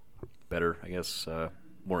better, I guess,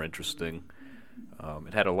 more interesting.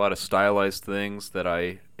 It had a lot of stylized things that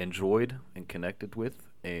I enjoyed and connected with,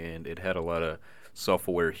 and it had a lot of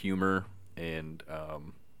self-aware humor and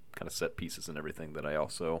kind of set pieces and everything that I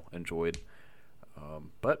also enjoyed.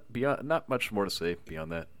 But beyond, not much more to say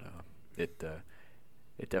beyond that. It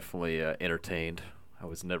definitely entertained. I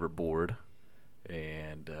was never bored,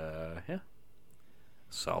 and yeah,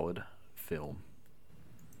 solid film.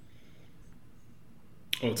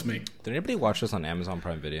 Oh, it's me. Did anybody watch this on Amazon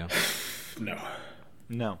Prime Video? No.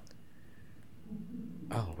 No.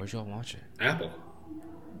 Oh, where'd y'all watch it? Apple.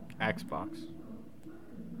 Xbox.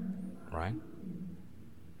 Right?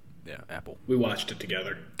 Yeah, Apple. We watched it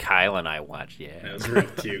together. Kyle and I watched. That Yeah, was real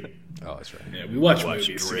cute. Oh, that's right. Yeah, we watch watched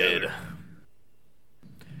movies Dredd. together.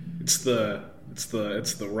 It's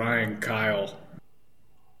the Ryan Kyle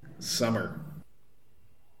summer,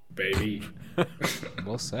 baby.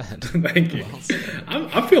 Well said. Thank you.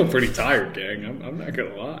 I'm feeling pretty tired, gang. I'm not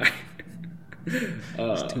gonna lie.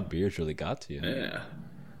 Those 2 beers really got to you. Yeah,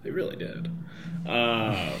 they really did.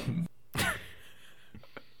 I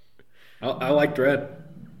like Dredd.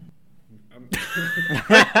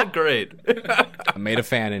 Great. I made a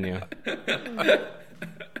fan in you.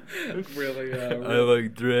 Really, I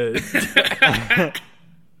like Dredd.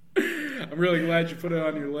 I'm really glad you put it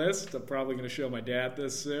on your list. I'm probably going to show my dad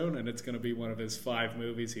this soon, and it's going to be one of his 5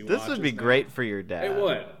 movies he watches. This would be now. great for your dad. It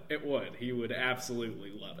would. It would. He would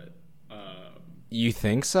absolutely love it. You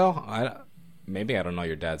think so? Maybe I don't know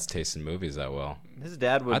your dad's taste in movies that well. His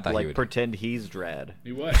dad I would thought he would. pretend he's Dredd,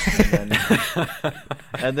 He would.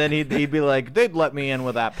 and then he'd be like, "They'd let me in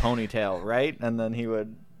with that ponytail, right?" And then he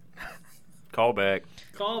would. Call back.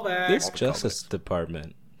 Call back. This Justice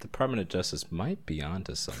Department of Justice might be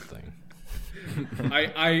onto something.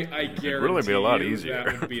 I guarantee really be a lot you easier.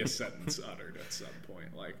 that would be a sentence uttered at some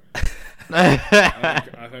point. Like,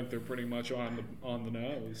 I think they're pretty much on the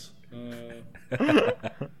nose.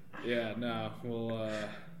 Yeah, no, well,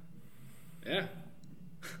 yeah.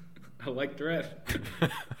 I like Dredd.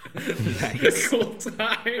 Nice. Cool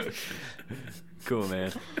time. Cool,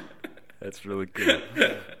 man. That's really cool.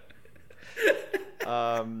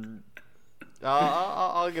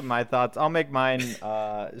 I'll give my thoughts. I'll make mine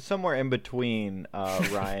somewhere in between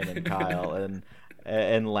Ryan and Kyle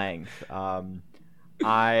and length.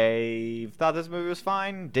 I thought this movie was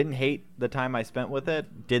fine. Didn't hate the time I spent with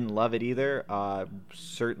it. Didn't love it either.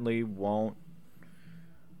 Certainly won't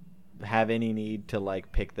have any need to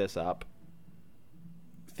like pick this up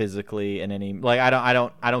physically in any like. I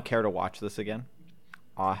don't care to watch this again.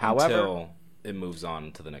 However. Until it moves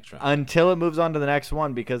on to the next round. Until it moves on to the next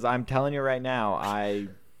one, because I'm telling you right now, I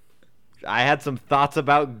had some thoughts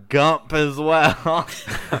about Gump as well.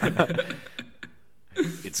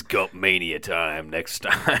 It's Gump Mania time next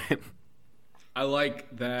time. I like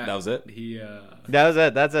that. That was it? He. That was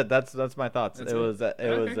it. That's it. That's my thoughts. That's it it? was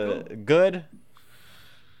Okay, cool. good.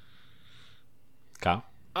 Kyle?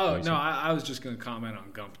 Oh What no, you I was just gonna comment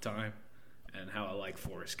on Gump time and how I like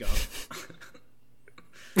Forrest Gump.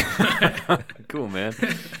 Cool, man.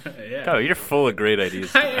 Yeah. Kyle, you're full of great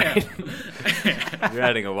ideas. I am. Tonight. You're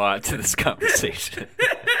adding a lot to this conversation.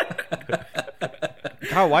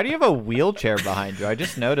 Oh, why do you have a wheelchair behind you? I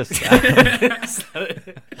just noticed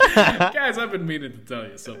that. Guys, I've been meaning to tell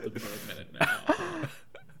you something for a minute now.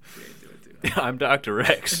 Do it. I'm Dr.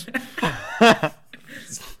 Rex.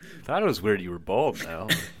 Thought it was weird you were bald now.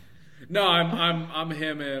 No, I'm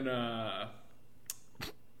him in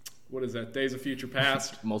what is that? Days of Future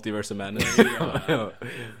Past, Multiverse of Madness.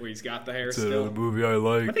 where he's got the hair It's a still. movie I I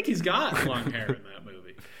like. think he's got long hair in that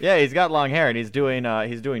movie. Yeah, he's got long hair and he's doing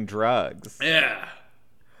drugs, Yeah.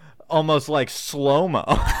 almost like slow mo.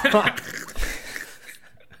 Yeah.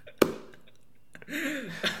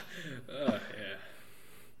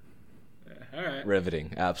 All right.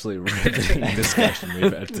 Riveting. Absolutely riveting discussion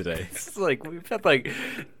we've had today. It's like we've had like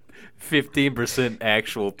 15%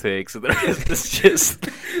 actual takes, and the rest is just.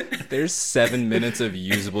 There's 7 minutes of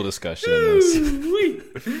usable discussion in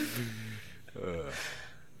this.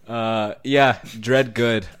 Yeah, Dread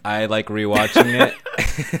good. I like rewatching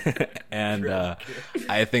it, and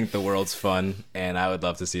I think the world's fun, and I would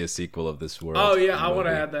love to see a sequel of this world. Oh yeah, I want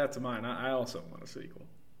to movie. add that to mine. I also want a sequel.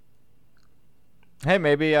 Hey,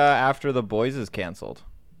 maybe after The Boys is canceled.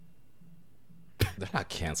 They're not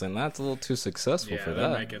canceling that. It's a little too successful Yeah, for they're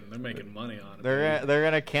that. making money on it. They're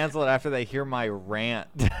gonna cancel it after they hear my rant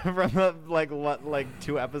from like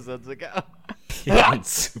 2 episodes ago. Yeah, on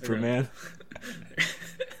Superman.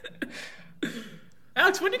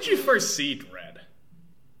 Alex, when did you first see Dread,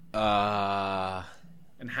 I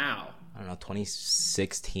and how? don't know,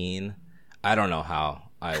 2016. I don't know how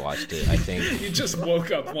I watched it. I think You just woke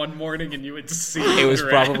up one morning and you had seen it was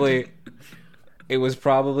Dread.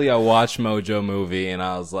 probably a Watch Mojo movie, and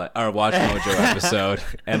I was like, or Watch Mojo episode,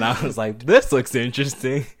 and I was like, this looks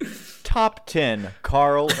interesting. Top 10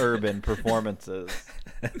 Carl Urban performances.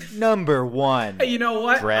 Number 1. Hey, you know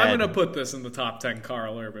what? Dread. I'm gonna put this in the top 10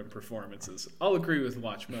 Carl Urban performances. I'll agree with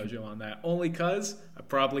Watch Mojo on that, only cause I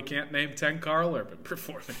probably can't name 10 Carl Urban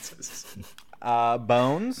performances.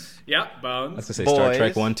 Bones. Yeah, I Bones, was gonna say Star Boys.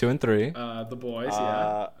 Trek 1, 2, and 3. The Boys,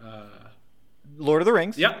 yeah. Lord of the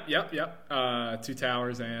Rings. Yep. Two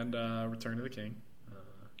Towers and Return of the King.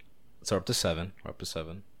 So we're up to 7.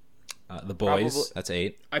 The Boys. Probably- That's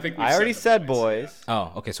 8. I think I already The said Boys.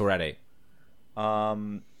 Oh, okay. So we're at 8.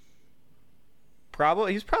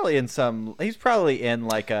 He's probably in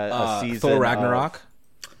like a season. Thor Ragnarok.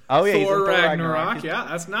 Oh yeah, he's in Thor Thor Ragnarok. He's, Yeah,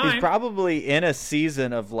 that's 9. he's probably in a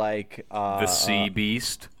season of like The Sea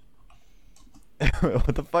Beast.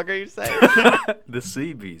 what the fuck are you saying? The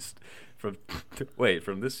Sea Beast. From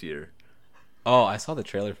this year. Oh, I saw the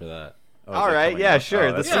trailer for that. Oh, is All that right, coming yeah, up? sure, Oh,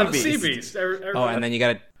 the that's- yeah, Sea the Sea Beast. Beast. Oh, and then you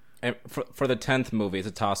got to for the 10th movie. It's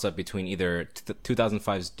a toss up between either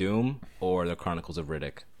 2005's Doom or The Chronicles of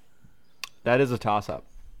Riddick. That is a toss up.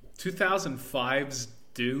 2005's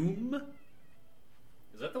Doom.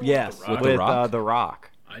 Is that the one Yes, with The Rock? With The with Rock? The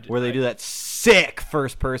Rock, I did- where they I- do that sick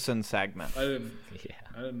first person segment. I didn't. Yeah.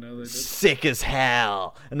 I didn't know they did. Sick as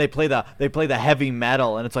hell, and they play the heavy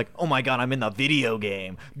metal, and it's like, oh my god, I'm in the video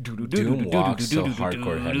game. Doom walks so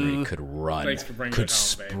hardcore Henry could run, Thanks for bringing could it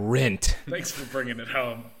home, babe. sprint. Thanks for bringing it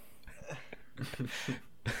home.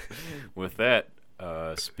 With that,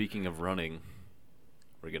 speaking of running,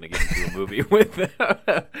 we're gonna get into a movie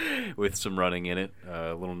with some running in it.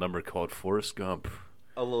 A little number called Forrest Gump.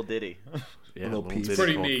 A little ditty. Yeah, little piece. ditty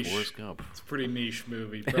Pretty called niche. Forrest Gump. It's a pretty niche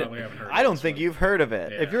movie. You probably haven't heard. I don't this think one. you've heard of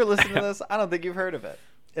it. If Yeah. you're listening to this, I don't think you've heard of it.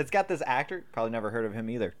 It's got this actor, probably never heard of him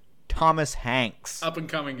either. Thomas Hanks. Up and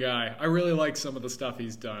coming guy. I really like some of the stuff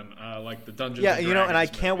he's done, like the Dungeons. Yeah, and you know, and I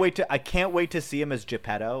Dragons can't movie. wait to see him as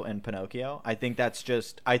Geppetto in Pinocchio. I think that's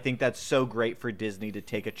so great for Disney to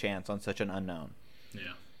take a chance on such an unknown. Yeah,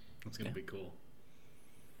 it's gonna be cool.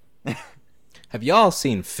 Have y'all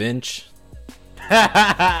seen Finch?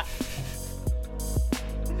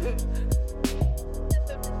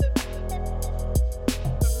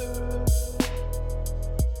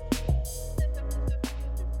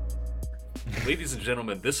 Ladies and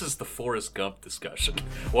gentlemen, this is the Forrest Gump discussion.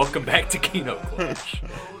 Welcome back to Kino Clutch.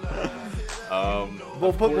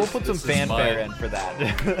 We'll put some this is fanfare my- in for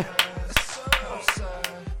that.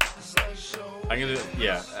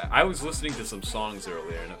 I was listening to some songs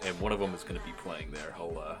earlier, and one of them is gonna be playing there.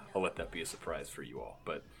 I'll let that be a surprise for you all.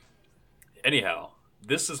 But anyhow,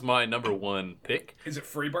 this is my number 1 pick. Is it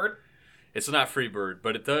Freebird? It's not Freebird,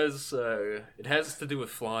 but it does. It has to do with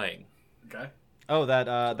flying. Okay. Oh,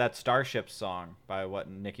 that Starship song by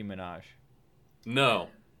Nicki Minaj. No.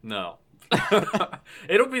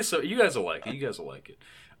 It'll be so. You guys will like it.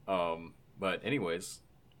 But anyways,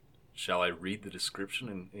 shall I read the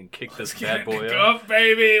description and kick this bad boy up? Gump,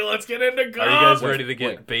 baby. Let's get into Gump. Are you guys ready to get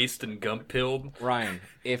Wait. based and gump pilled? Ryan,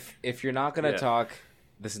 if you're not gonna Yeah. talk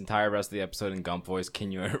this entire rest of the episode in Gump voice,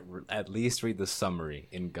 can you at least read the summary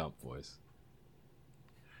in Gump voice?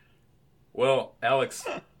 Well, Alex,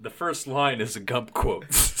 the first line is a Gump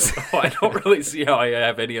quote, so I don't really see how I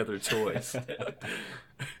have any other choice.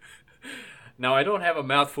 Now, I don't have a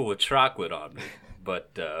mouthful of chocolate on me,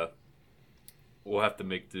 but we'll have to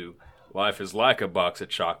make do. Life is like a box of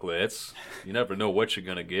chocolates. You never know what you're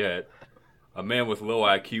going to get. A man with low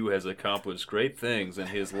IQ has accomplished great things in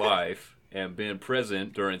his life and been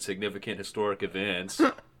present during significant historic events,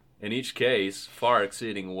 in each case far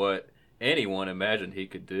exceeding what anyone imagined he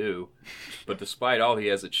could do. But despite all he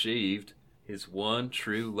has achieved, his one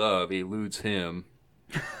true love eludes him.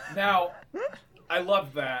 Now, I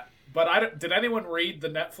love that, but did anyone read the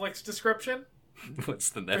Netflix description? What's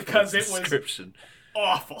the Netflix Because it was- description?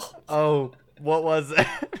 Awful. Oh, what was it?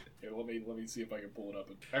 Here, let me see if I can pull it up.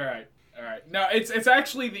 All right. No, it's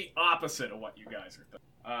actually the opposite of what you guys are thinking.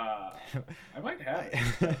 I might have it.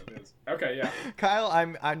 It is. Okay, yeah. Kyle,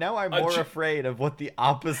 I'm more afraid of what the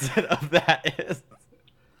opposite of that is.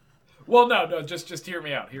 Well, no, just hear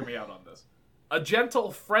me out. Hear me out on this. A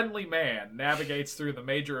gentle, friendly man navigates through the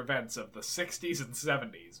major events of the 60s and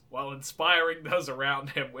 70s while inspiring those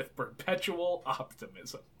around him with perpetual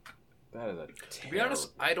optimism. That is a To be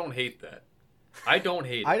honest, I don't hate that. I don't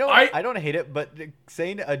hate it. I don't hate it, but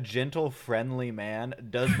saying a gentle, friendly man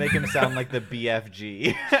does make him sound like the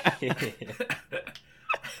BFG.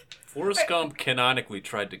 Forrest Gump canonically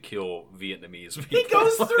tried to kill Vietnamese people. He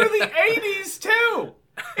goes through the 80s, too!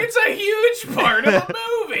 It's a huge part of the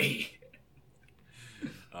movie!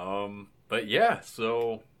 But yeah,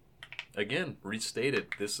 so again, restated.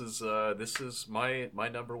 This is my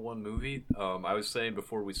number one movie. I was saying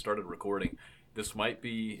before we started recording, this might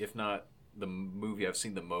be, if not the movie I've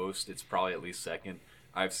seen the most, it's probably at least second.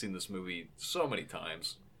 I've seen this movie so many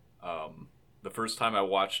times. The first time I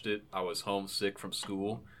watched it, I was homesick from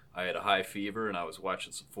school. I had a high fever, and I was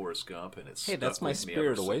watching some Forrest Gump, and it's Hey, that's my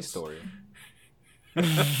Spirited Away story.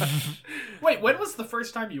 Wait, when was the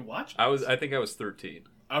first time you watched it? I think I was 13.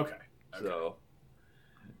 Okay. So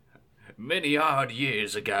many odd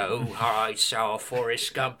years ago, I saw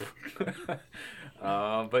Forrest Gump.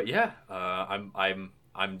 But yeah,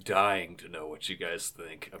 I'm dying to know what you guys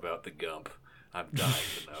think about the Gump. I'm dying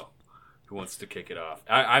to know. Who wants to kick it off?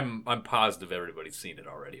 I'm positive everybody's seen it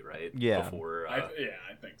already, right? Yeah. Before I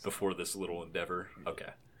think so. before this little endeavor.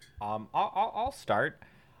 Okay. I'll start.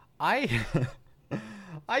 I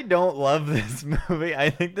don't love this movie. I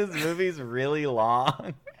think this movie's really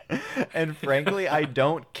long. And frankly, I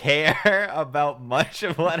don't care about much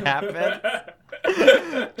of what happens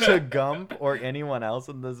to Gump or anyone else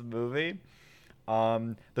in this movie.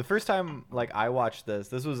 The first time I watched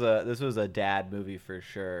this was a dad movie for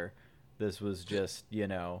sure. This was just,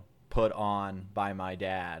 put on by my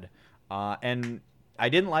dad. And I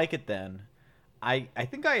didn't like it then. I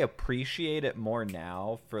think I appreciate it more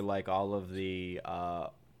now for all of the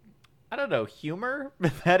humor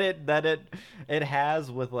that it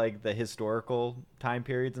has with the historical time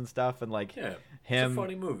periods and stuff, and Yeah, him it's a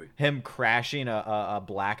funny movie. Him crashing a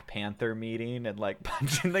Black Panther meeting and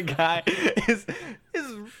punching the guy is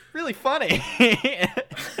really funny.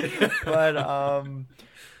 But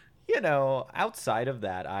outside of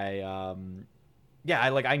that, I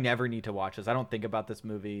never need to watch this. I don't think about this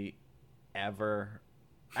movie ever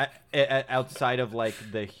outside of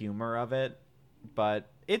the humor of it, but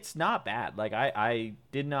it's not bad. I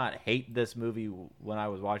did not hate this movie when I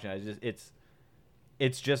was watching it.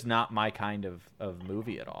 It's just not my kind of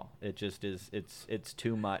movie at all. It just is. It's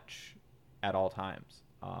too much at all times.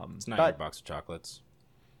 It's not your box of chocolates.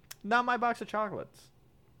 Not my box of chocolates.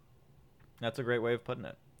 That's a great way of putting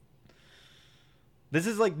it. This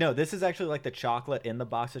is this is actually the chocolate in the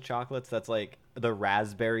box of chocolates. That's the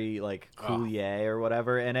raspberry Coulier or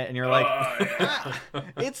whatever in it, and you're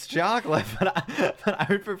it's chocolate, but I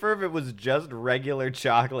would prefer if it was just regular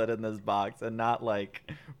chocolate in this box and not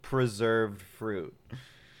preserved fruit.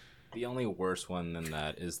 The only worse one than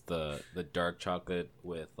that is the dark chocolate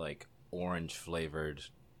with orange flavored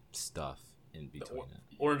stuff in between it.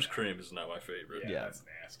 Orange cream is not my favorite. Yeah, that's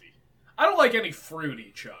nasty. I don't like any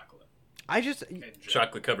fruity chocolate.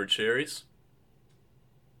 Chocolate covered cherries.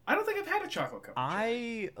 I don't think I've had a chocolate covered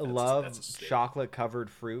cherry. I love chocolate covered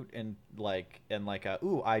fruit and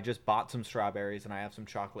I just bought some strawberries and I have some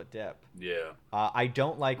chocolate dip. Yeah. I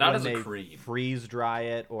don't like not when as they a cream. freeze dry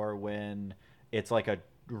it, or when it's a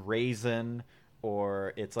raisin,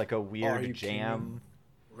 or it's a weird jam.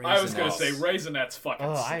 I was gonna say Raisinets fucking.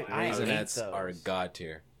 Raisinets are god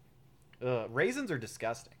tier. Raisins are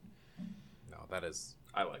disgusting. No, that is.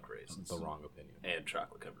 I like raisins. The wrong opinion. And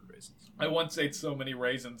chocolate covered raisins. I once ate so many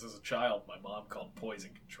raisins as a child, my mom called poison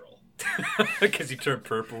control. Because you turned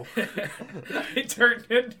purple. I turned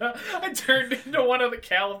into one of the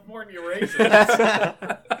California raisins.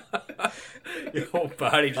 Your whole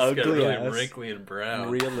body just got really wrinkly and brown.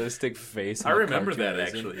 Realistic face. I remember that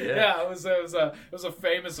actually. Yeah. It was a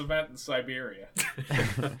famous event in Siberia.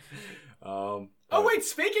 Oh wait,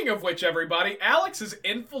 speaking of which, everybody, Alex has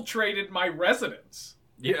infiltrated my residence.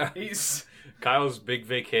 Yeah. Kyle's big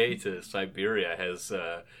vacay to Siberia has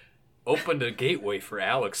opened a gateway for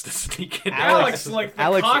Alex to sneak in. Alex, like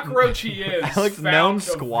the cockroach he is, Alex, known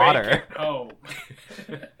squatter. Home.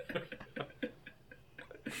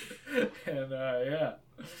 And yeah.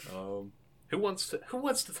 Who wants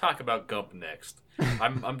to talk about Gump next?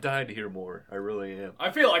 I'm dying to hear more. I really am.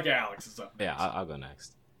 I feel like Alex is up. Yeah, I'll go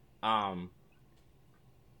next. I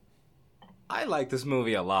like this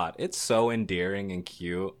movie a lot. It's so endearing and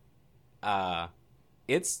cute.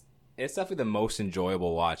 It's definitely the most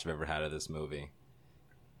enjoyable watch I've ever had of this movie.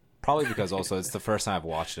 Probably because also it's the first time I've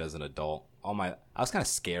watched it as an adult. I was kind of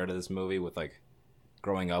scared of this movie with like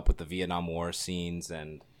growing up with the Vietnam War scenes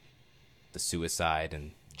and the suicide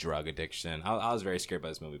and drug addiction. I was very scared by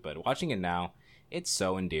this movie, but watching it now, it's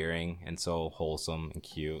so endearing and so wholesome and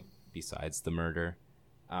cute. Besides the murder,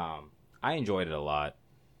 I enjoyed it a lot,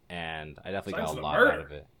 and I definitely got a lot out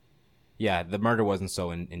of it. Yeah, the murder wasn't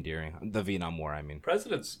so endearing. The Vietnam War, I mean.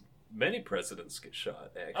 Many presidents get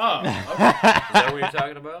shot, actually. Oh, okay. Is that what you're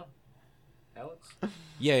talking about, Alex?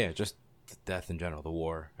 Yeah, just death in general, the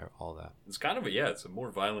war, all that. It's kind of it's a more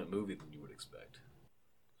violent movie than you would expect.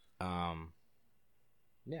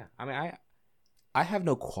 Yeah, I mean, I have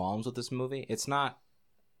no qualms with this movie. It's not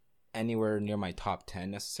anywhere near my top 10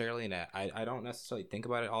 necessarily, and I don't necessarily think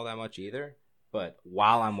about it all that much either. But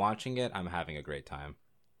while I'm watching it, I'm having a great time,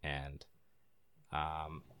 and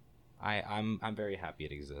I'm very happy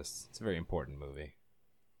it exists. It's a very important movie.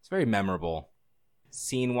 It's very memorable,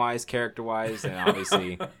 scene-wise, character-wise, and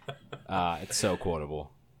obviously, it's so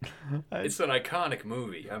quotable. It's an iconic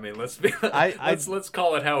movie. I mean, let's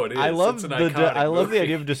call it how it is. I love it's the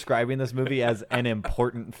idea of describing this movie as an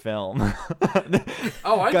important film.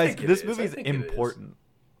 Guys, this movie's important.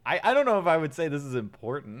 I don't know if I would say this is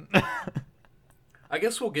important. I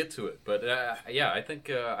guess we'll get to it, but I think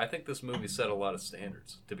this movie set a lot of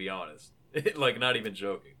standards. To be honest, like not even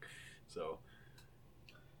joking. So,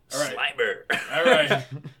 all right, Slimer. All right,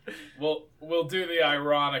 we'll do the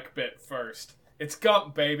ironic bit first. It's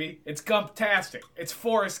Gump, baby. It's Gump-tastic. It's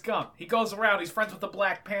Forrest Gump. He goes around. He's friends with the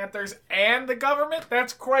Black Panthers and the government.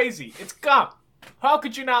 That's crazy. It's Gump. How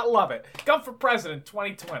could you not love it? Gump for president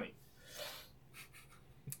 2020.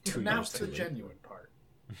 Now to the genuine part.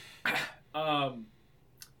 All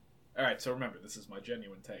right, so remember, this is my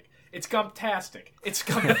genuine take. It's Gump-tastic. It's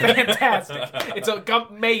Gump-fantastic. It's a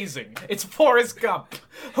Gump-mazing. It's Forrest Gump.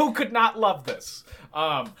 Who could not love this?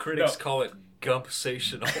 Critics call it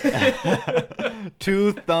Gump-sational.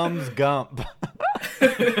 2 thumbs Gump.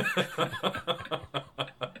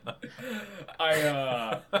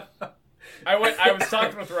 I was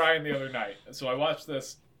talking with Ryan the other night, so I watched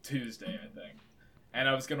this Tuesday, I think, and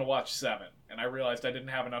I was going to watch 7, and I realized I didn't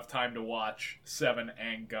have enough time to watch 7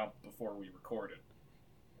 and Gump before we recorded.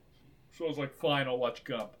 So I was like, fine, I'll watch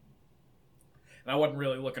Gump. And I wasn't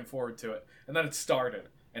really looking forward to it. And then it started,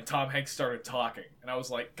 and Tom Hanks started talking, and I was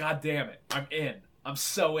like, God damn it, I'm in. I'm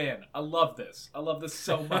so in. I love this. I love this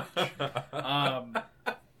so much.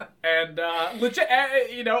 Legit,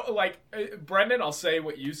 Brendan, I'll say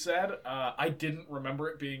what you said. I didn't remember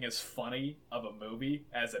it being as funny of a movie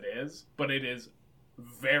as it is, but it is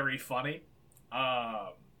very funny.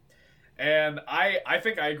 And I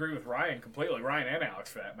think I agree with Ryan completely, Ryan and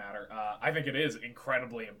Alex for that matter. I think it is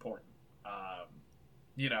incredibly important.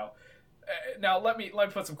 Now let me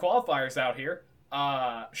put some qualifiers out here.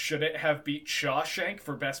 Should it have beat Shawshank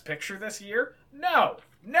for Best Picture this year? No,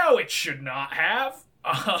 it should not have.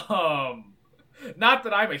 Not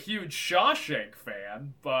that I'm a huge Shawshank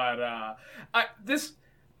fan, but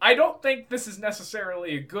I don't think this is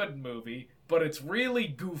necessarily a good movie, but it's really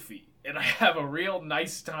goofy, and I have a real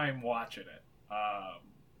nice time watching it.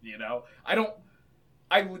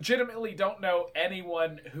 I legitimately don't know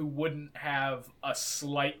anyone who wouldn't have a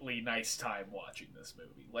slightly nice time watching this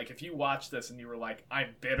movie. Like, if you watch this and you were like, I'm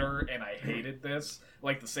bitter and I hated this,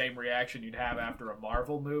 like the same reaction you'd have after a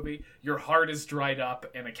Marvel movie, your heart is dried up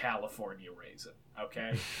in a California raisin,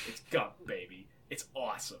 okay? It's Gump, baby. It's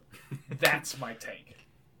awesome. That's my take.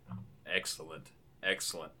 Excellent.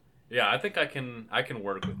 Yeah, I think I can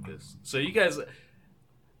work with this. So you guys,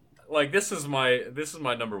 like, this is my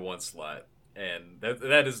number 1 slot. And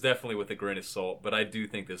that is definitely with a grain of salt, but I do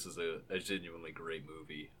think this is a genuinely great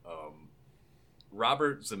movie.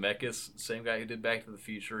 Robert Zemeckis, same guy who did Back to the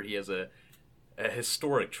Future, he has a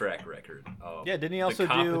historic track record. Didn't he also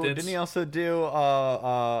do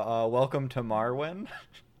Welcome to Marwen?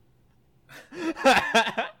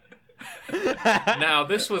 Now,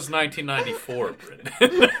 this was 1994,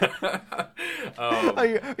 Brendan. Are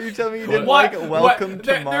you telling me you didn't like Welcome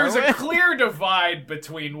to Marwen? There's a clear divide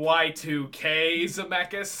between Y2K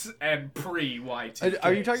Zemeckis and pre-Y2K.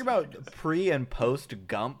 Are you talking about pre and post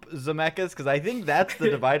Gump Zemeckis? Because I think that's the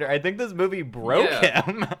divider. I think this movie broke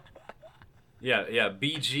him. Yeah,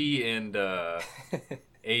 BG and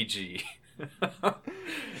AG.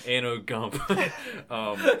 Anno Gump.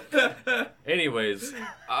 Anyways,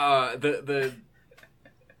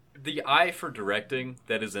 the eye for directing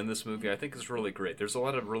that is in this movie, I think, is really great. There's a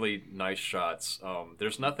lot of really nice shots.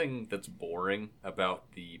 There's nothing that's boring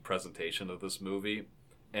about the presentation of this movie,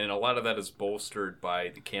 and a lot of that is bolstered by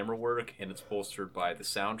the camera work, and it's bolstered by the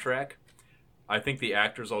soundtrack. I think the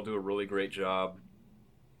actors all do a really great job.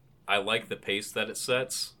 I like the pace that it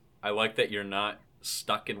sets. I like that you're not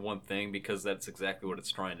stuck in one thing, because that's exactly what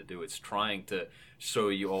it's trying to do. It's trying to show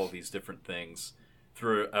you all these different things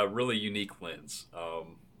through a really unique lens,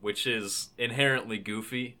 which is inherently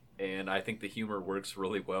goofy, and I think the humor works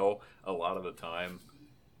really well a lot of the time.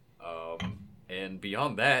 And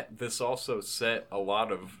beyond that, this also set a lot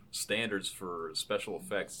of standards for special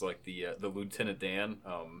effects, like the Lieutenant Dan.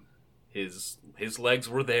 His legs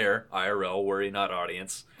were there, IRL, worry not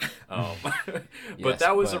audience. But Yes,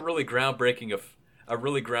 that was but- a really groundbreaking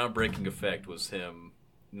effect, was him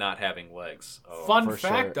not having legs. Fun For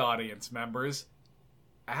fact, sure. audience members: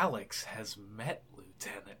 Alex has met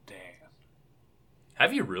Lieutenant Dan.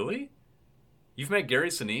 Have you really? You've met Gary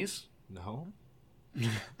Sinise? No.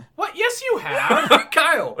 What? Yes, you have.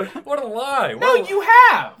 Kyle, what a lie! No, What a- you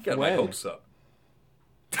have. got my When? hopes up.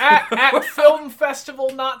 At film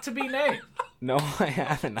festival not to be named. No, I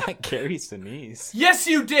haven't. Not Gary Sinise. Yes,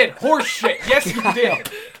 you did. Horse shit. Yes, you did.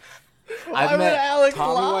 I've Why would met Alex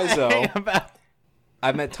Tommy lie Wiseau. about-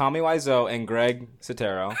 I've met Tommy Wiseau and Greg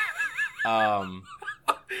Sotero.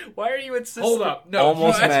 Why are you insisting? Hold up. No,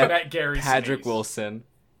 Almost you met Gary Patrick Sinise. Wilson.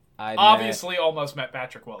 I Obviously, almost met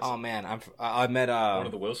Patrick Wilson. Met, oh man, I met One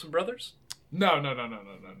of the Wilson brothers? No.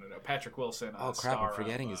 Patrick Wilson. oh crap, star I'm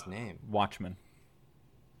forgetting of, his name. Watchmen.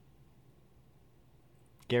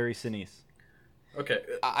 Gary Sinise. Okay.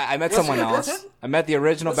 I met Let's- someone let's- else. I met the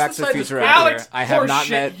original let's Back to the decide this Future quick. actor. Alex, I have not horseshit,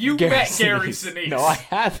 met you Gary met Gary Sinise. Sinise. No, I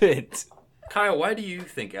haven't. Kyle, why do you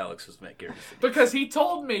think Alex has met Gary Sinise? Because he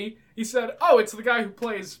told me, he said, "Oh, it's the guy who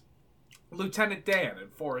plays Lieutenant Dan in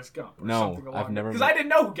Forrest Gump." Or No, something along I've never Because met- I didn't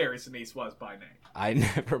know who Gary Sinise was by name. I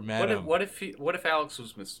never met him. What if Alex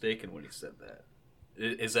was mistaken when he said that?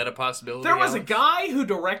 Is that a possibility? There was a Alex? guy who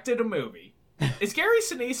directed a movie. Is Gary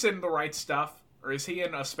Sinise in The Right Stuff, or is he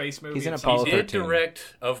in a space movie? He's in of Apollo some He sort? did 13.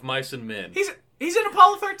 direct Of Mice and Men. He's in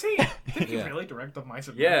Apollo 13. Did he Yeah. really direct The Mice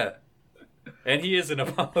and Men? Yeah. And he is in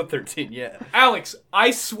Apollo 13, yeah. Alex, I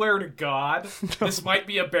swear to God, this might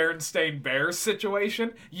be a Berenstain Bears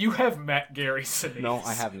situation. You have met Gary Sinise. No,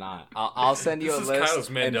 I have not. I'll send you This a is list. Kyle's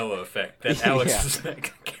and Mandela effect that Alex Yeah. has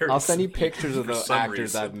met Gary I'll send you Sinise pictures of for the some actors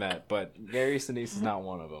reason. I've met, but Gary Sinise is not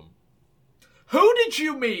one of them. Who did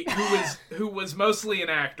you meet who was mostly an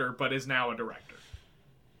actor but is now a director?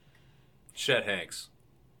 Chet Hanks.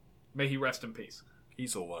 May he rest in peace.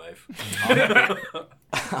 He's alive. I'll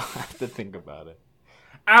have to think about it.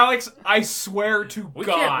 Alex, I swear to We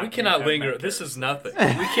God. cannot you have linger. met This Gary. is nothing.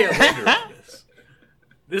 We can't linger on this.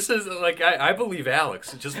 This is like I believe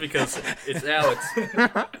Alex just because it's Alex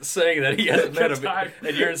saying that he hasn't met him,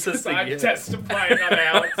 and you're insisting. I'm Yeah, testifying on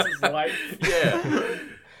Alex's life. yeah.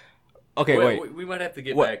 Okay, wait. We might have to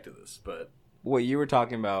get What? back to this, but What you were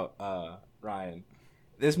talking about, Ryan.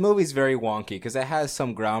 This movie's very wonky because it has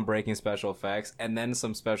some groundbreaking special effects and then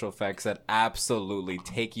some special effects that absolutely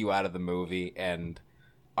take you out of the movie and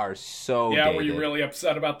are so Yeah, dated. were you really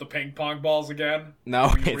upset about the ping pong balls again? No,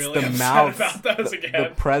 Were you it's really the upset mouths. about those the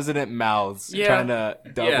again? president mouths Yeah. trying to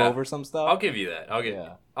dub Yeah. over some stuff. I'll give you that. I'll give you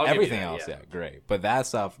Everything that, else, yeah. yeah, great. But that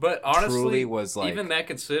stuff But honestly, truly was like even that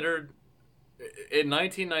considered, in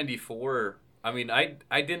 1994. I mean, I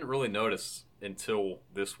didn't really notice until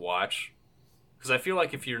this watch, because I feel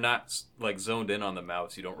like if you're not like zoned in on the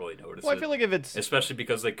mouths, you don't really notice Well, it. I feel like if it's Especially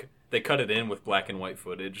because they cut it in with black and white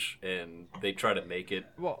footage and they try to make it.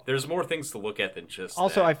 Well- There's more things to look at than just.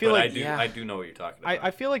 Also, that. I feel But like- yeah. I do know what you're talking about. I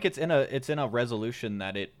feel like it's in a resolution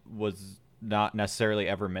that it was not necessarily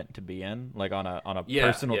ever meant to be in, like on a Yeah,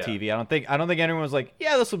 personal yeah. TV. I don't think anyone was like,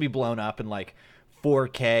 yeah, this will be blown up in like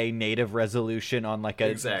 4K native resolution on like a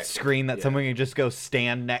Exactly, screen that yeah. someone can just go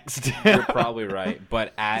stand next to. you're probably right.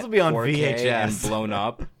 But at This'll be on 4K and VHS. blown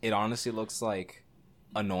up, it honestly looks like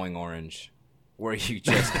Annoying Orange, where you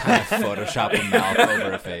just kind of Photoshop a mouth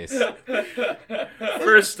over a face.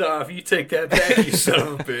 First off, you take that back, you son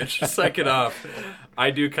of a bitch. Second off,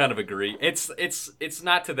 I do kind of agree. It's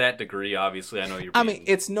not to that degree, obviously. I know you're. I being mean,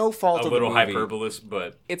 it's no fault a of little the movie. hyperbolous,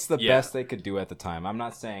 but It's the yeah. best they could do at the time. I'm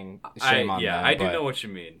not saying shame on them. I do but- know what you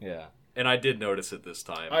mean. Yeah. And I did notice it this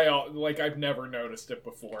time. I've never noticed it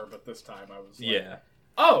before, but this time I was like, yeah.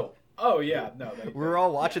 Oh yeah, no. We're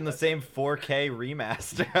all watching the same 4K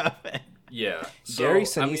remaster of it. Yeah. So, Gary I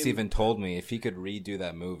Sinise mean, even told me if he could redo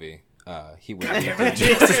that movie, he would.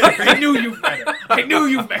 I knew you met him. I knew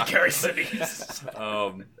you met Gary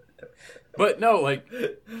Sinise. But no,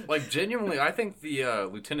 like genuinely, I think the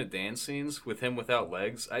Lieutenant Dan scenes with him without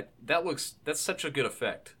legs, that's such a good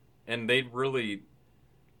effect, and they really.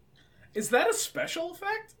 Is that a special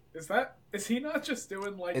effect? Is he not just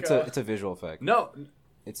doing like it's a visual effect. No,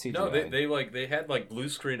 it's CGI. no, they had like blue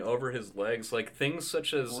screen over his legs, like things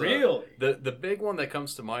such as Really? The big one that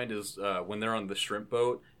comes to mind is when they're on the shrimp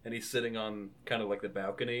boat and he's sitting on kind of like the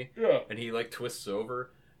balcony, and he like twists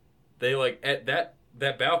over. They like at that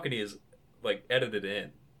balcony is like edited in,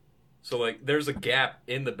 so like there's a gap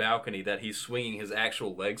in the balcony that he's swinging his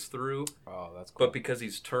actual legs through. Oh, that's cool. But because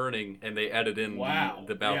he's turning and they edit in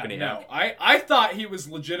the balcony out. I thought he was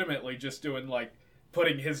legitimately just doing like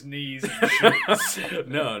putting his knees in shoes.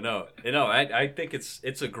 No. I think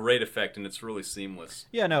it's a great effect and it's really seamless.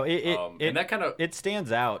 Yeah, no, and that kind of it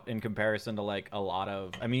stands out in comparison to like a lot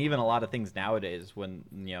of, I mean, even a lot of things nowadays when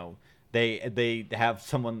they have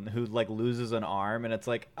someone who like loses an arm and it's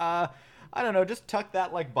like I don't know, just tuck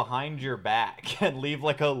that like behind your back and leave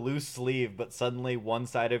like a loose sleeve, but suddenly one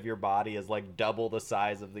side of your body is like double the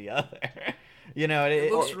size of the other.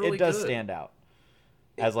 It does good. Stand out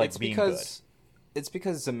as like being good. It's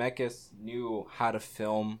because Zemeckis knew how to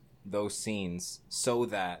film those scenes so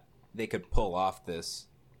that they could pull off this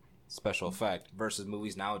special effect versus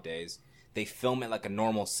movies nowadays. They film it like a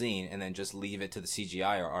normal scene and then just leave it to the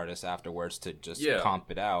CGI or artists afterwards to just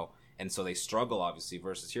comp it out. And so they struggle, obviously,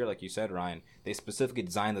 versus here, like you said, Ryan, they specifically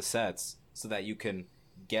design the sets so that you can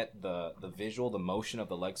get the visual, the motion of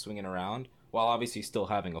the leg swinging around, while obviously still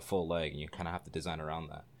having a full leg, and you kind of have to design around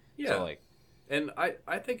that. Yeah, so, and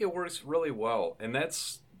I think it works really well. And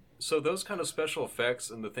so those kind of special effects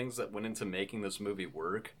and the things that went into making this movie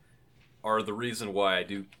work are the reason why I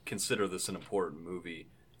do consider this an important movie.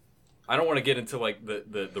 I don't want to get into like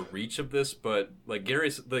the reach of this, but like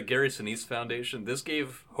the Gary Sinise Foundation, this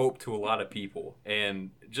gave hope to a lot of people. And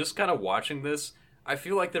just kind of watching this, I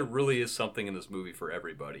feel like there really is something in this movie for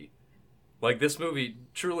everybody. Like this movie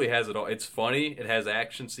truly has it all. It's funny, it has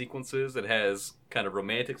action sequences, it has kind of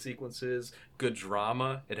romantic sequences, good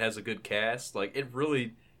drama, it has a good cast. Like it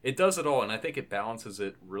does it all, and I think it balances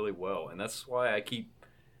it really well. And that's why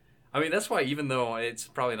that's why even though it's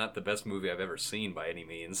probably not the best movie I've ever seen by any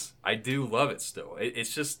means, I do love it still.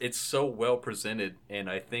 It's so well presented, and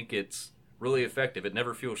I think it's really effective. It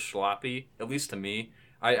never feels sloppy, at least to me.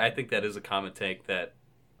 I think that is a common take that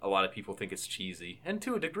a lot of people think it's cheesy. And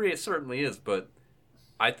to a degree, it certainly is, but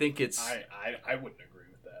I think it's... I wouldn't agree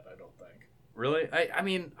with that, I don't think. Really? I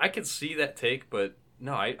mean, I could see that take, but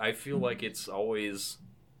no, I feel like it's always...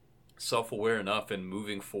 self-aware enough and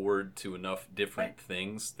moving forward to enough different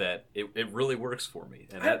things that it really works for me,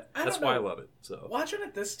 and that's why I love it. So watching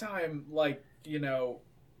it this time, like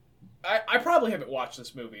I probably haven't watched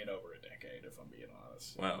this movie in over a decade, if I'm being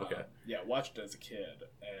honest. Wow. Okay. Watched it as a kid,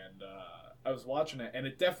 and I was watching it, and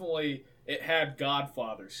it had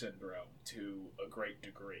Godfather syndrome to a great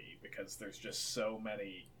degree because there's just so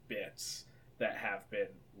many bits that have been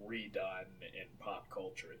redone in pop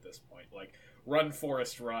culture at this point, like Run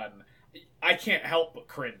Forrest Run. I can't help but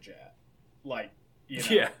cringe at,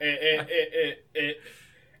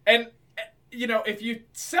 and if you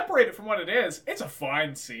separate it from what it is, it's a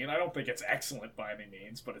fine scene. I don't think it's excellent by any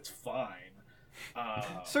means, but it's fine.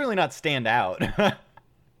 Certainly not stand out.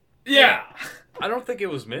 Yeah. I don't think it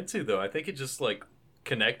was meant to, though. I think it just like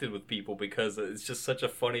connected with people because it's just such a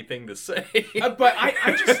funny thing to say. But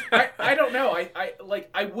I don't know.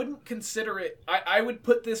 I wouldn't consider it. I would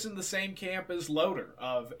put this in the same camp as Loader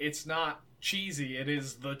of it's not cheesy, it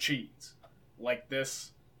is the cheese. Like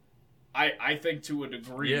this, I think to a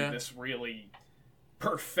degree this really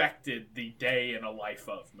perfected the day in a life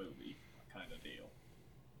of movie kind of deal.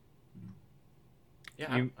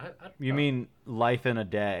 Yeah, you mean life in a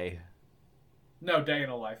day? No, day in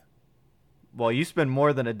a life. Well, you spend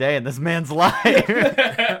more than a day in this man's life.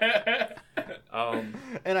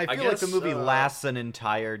 And I feel like the movie lasts an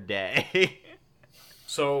entire day.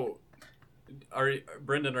 So,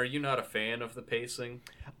 Brendan, are you not a fan of the pacing?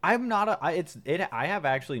 I'm not. I have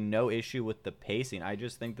actually no issue with the pacing. I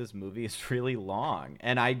just think this movie is really long,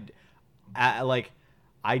 and I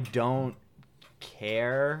don't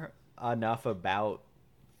care enough about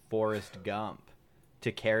Forrest Gump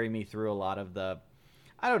to carry me through a lot of the,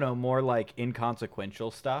 I don't know, more like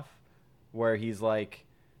inconsequential stuff where he's like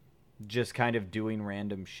just kind of doing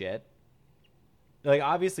random shit. Like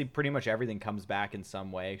obviously pretty much everything comes back in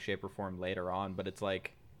some way, shape or form later on, but it's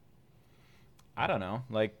like, I don't know,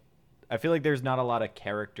 like I feel like there's not a lot of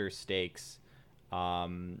character stakes.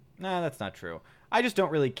 Nah, that's not true. I just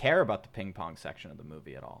don't really care about the ping pong section of the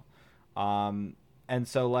movie at all. And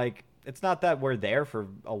so like it's not that we're there for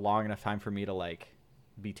a long enough time for me to like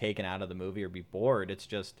be taken out of the movie or be bored. It's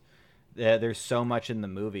just there's so much in the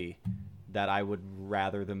movie that I would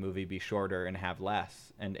rather the movie be shorter and have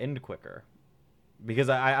less and end quicker. Because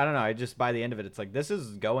I don't know, I just by the end of it, it's like this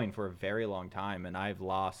is going for a very long time, and I've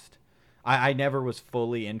lost. I never was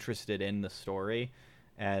fully interested in the story,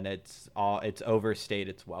 and it's overstayed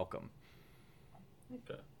its welcome.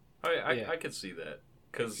 Okay. Yeah. I could see that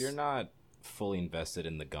because If you're not fully invested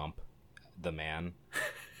in the Gump, the man,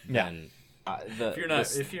 Yeah. then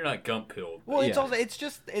if you're not Gump pilled. Well, it's Yeah. also it's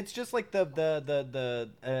just like the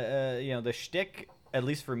the shtick, at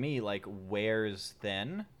least for me, like wears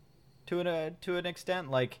thin to an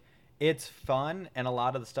extent. Like it's fun and a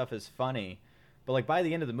lot of the stuff is funny, but like by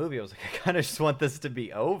the end of the movie, I was like, I kind of just want this to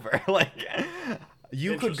be over. Like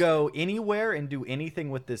you could go anywhere and do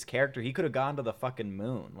anything with this character. He could have gone to the fucking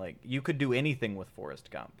moon. Like you could do anything with Forrest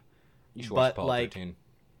Gump. you should watch but, Apollo like, 13.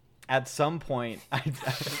 At some point,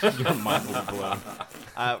 Your mind will be blown.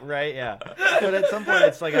 right, yeah. But at some point,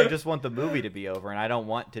 it's like I just want the movie to be over, and I don't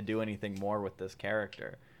want to do anything more with this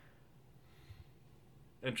character.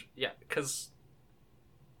 And yeah, because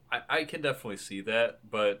I can definitely see that,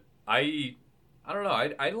 but I don't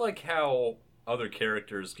know. I like how other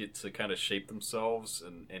characters get to kind of shape themselves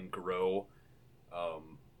and grow,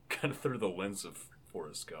 kind of through the lens of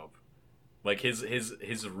Forrest Gump. Like his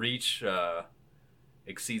reach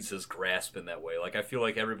exceeds his grasp in that way. Like I feel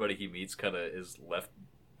like everybody he meets kind of is left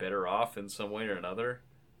better off in some way or another.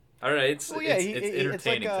 I don't know. It's Well, yeah, it's it's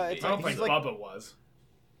entertaining like, to I me. don't He's think like- Bubba was.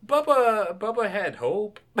 Bubba had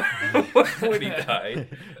hope when he died.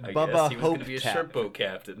 I Bubba guess he was going to be a Hope-tap. shrimp boat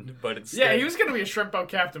captain, but instead, Yeah, he was going to be a shrimp boat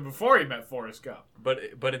captain before he met Forrest Gump.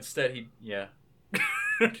 But instead, he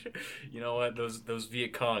you know what? Those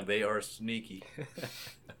Viet Cong, they are sneaky.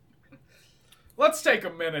 Let's take a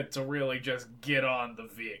minute to really just get on the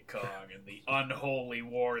Viet Cong and the unholy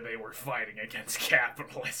war they were fighting against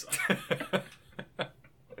capitalism.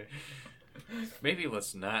 Maybe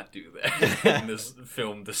let's not do that in this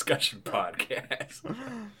film discussion podcast.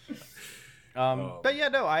 But yeah,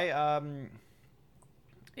 no, I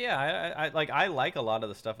like a lot of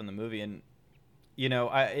the stuff in the movie, and you know,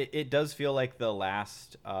 it does feel like the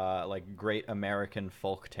last like great American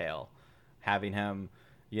folk tale, having him,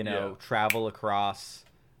 you know, Yeah. travel across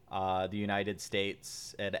the United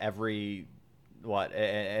States at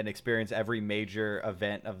and experience every major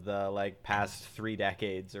event of the like past 3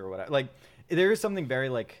 decades or whatever. Like there is something very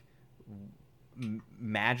like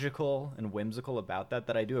magical and whimsical about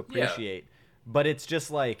that I do appreciate. But it's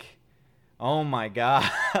just like, oh my god!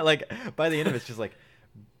 Like by the end of it, it's just like,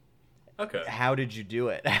 Okay. how did you do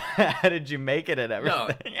it? How did you make it and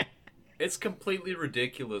everything? It's completely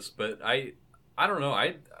ridiculous, but I don't know.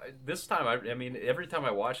 I this time I mean every time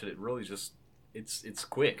I watch it, it really just it's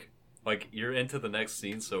quick. Like you're into the next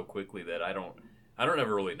scene so quickly that I don't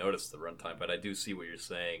ever really notice the runtime, but I do see what you're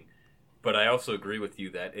saying. But I also agree with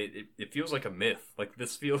you that it feels like a myth. Like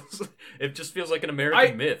this feels, it just feels like an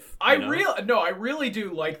American myth. I you know? I really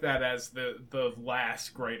do like that as the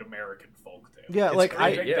last great American folktale. Yeah, It's like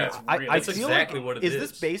great. I- yeah, that's I really That's feel exactly like, what it is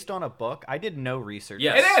is. this based on a book? I did no research.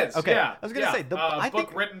 Yes. It is. Okay, Yeah. I was gonna yeah. say, I book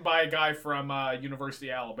think- written by a guy from University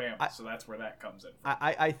of Alabama, so that's where that comes in.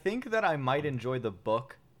 I think that I might enjoy the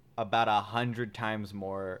book about 100 times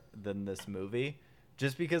more than this movie,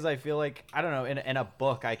 just because I feel like I don't know. In a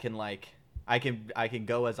book, I can like. I can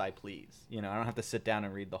go as I please. You know, I don't have to sit down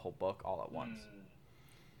and read the whole book all at once.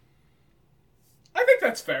 I think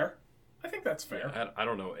that's fair. I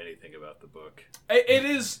don't know anything about the book. It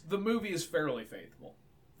is. The movie is fairly faithful,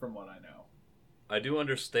 from what I know. I do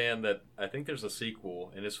understand that. I think there's a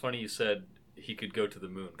sequel, and it's funny you said he could go to the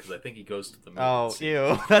moon because I think he goes to the moon. Oh,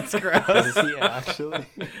 ew, that's gross. Does he actually?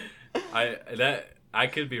 I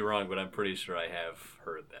could be wrong, but I'm pretty sure I have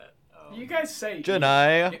heard that. You guys say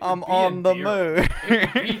Janai, it would I'm be on the endearing. moon.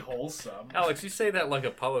 It would be wholesome. Alex, you say that like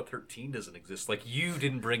Apollo 13 doesn't exist. Like you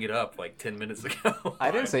didn't bring it up like 10 minutes ago.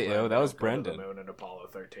 I didn't say ew. That was Go to Brendan. the moon in Apollo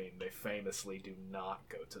 13. They famously do not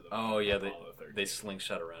go to the moon. Oh yeah, in Apollo 13. they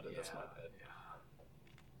slingshot around it. That's my bad.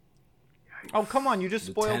 Oh, come on, you just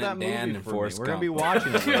spoiled that Lieutenant Dan movie and for me. Forrest We're gonna be Gump.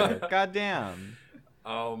 watching it later. God damn.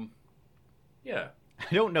 Yeah.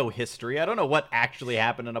 I don't know history. I don't know what actually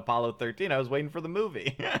happened in Apollo 13. I was waiting for the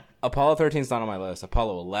movie. Apollo 13 is not on my list.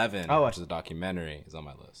 Apollo 11, Oh, which is a documentary, is on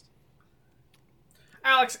my list.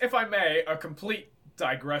 Alex, if I may, a complete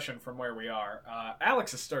digression from where we are.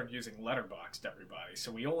 Alex has started using Letterboxd, everybody,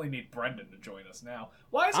 so we only need Brendan to join us now.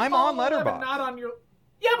 Why is I'm Apollo on 11 Letterboxd. not on your?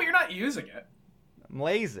 Yeah, but you're not using it. I'm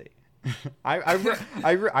lazy. I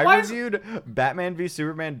reviewed Batman v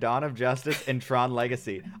Superman: Dawn of Justice and Tron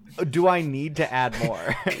Legacy. Do I need to add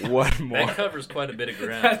more? What more? That covers quite a bit of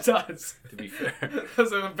ground. That does. To be fair.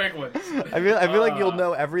 Those are the big ones. I feel like you'll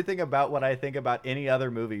know everything about what I think about any other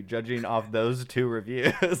movie, judging off those 2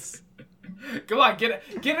 reviews. Come on, get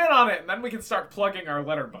in on it, and then we can start plugging our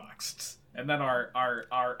letterboxed. And then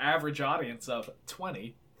our average audience of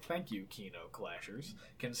 20, thank you, Kino Clashers,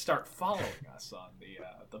 can start following us on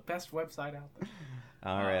the best website out there.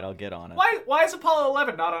 All right, I'll get on it. Why is Apollo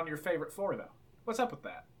 11 not on your favorite 4 though? What's up with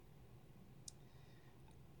that?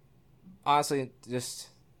 Honestly, just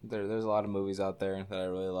there's a lot of movies out there that I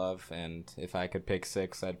really love, and if I could pick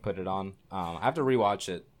 6, I'd put it on. I have to rewatch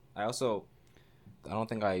it. I don't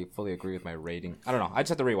think I fully agree with my rating. I don't know. I just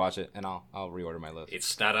have to rewatch it, and I'll reorder my list.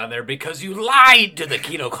 It's not on there because you lied to the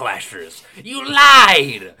Kino Clashers. You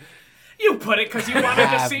lied. You put it because you wanted to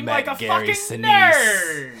Have seem met like a Gary fucking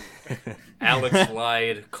Sinise. nerd. Alex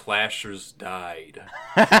lied. Clashers died.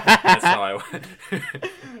 That's how I went.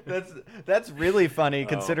 That's really funny,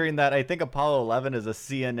 considering that I think Apollo 11 is a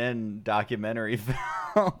CNN documentary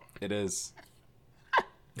film. It is.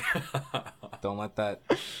 Don't let that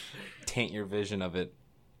taint your vision of it.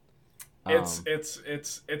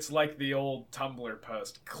 It's like the old Tumblr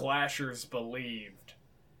post. Clashers believed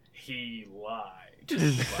I lied.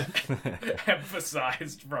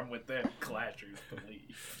 Emphasized from within. Clashers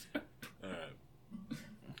believed.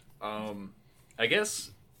 I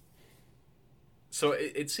guess. So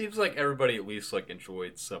it seems like everybody at least like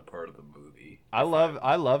enjoyed some part of the movie. I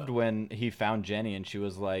loved when he found Jenny and she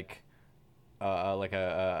was like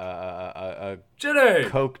a Jenny!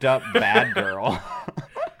 coked up bad girl.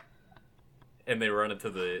 And they run into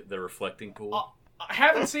the reflecting pool. I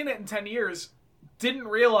haven't seen it in 10 years. Didn't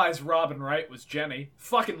realize Robin Wright was Jenny.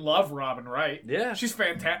 Fucking love Robin Wright. Yeah. She's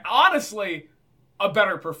fantastic. Honestly, a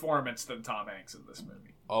better performance than Tom Hanks in this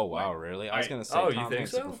movie. Oh wow, really? I was gonna say you Tom think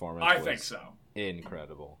Hanks' so? performance. I was think so.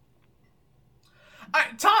 Incredible.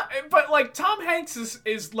 Tom Hanks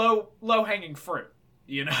is low hanging fruit.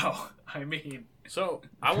 You know, I mean. So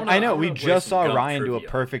I know we just saw Ryan do a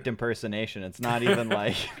perfect impersonation. It's not even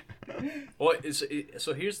like. Well,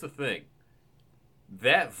 so here's the thing.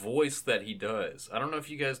 That voice that he does, I don't know if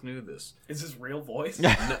you guys knew this. Is his real voice?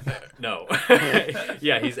 No.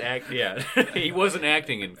 Yeah, he's Yeah, he wasn't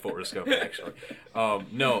acting in Forrest Gump actually.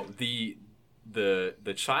 No, the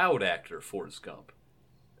child actor Forrest Gump.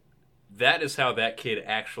 That is how that kid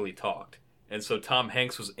actually talked, and so Tom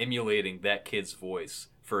Hanks was emulating that kid's voice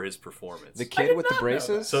for his performance. The kid with the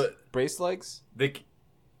braces, brace legs.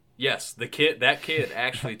 Yes, that kid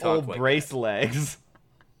actually talked old like brace that. legs.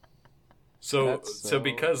 So so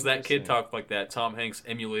because that kid interesting. talked like that, Tom Hanks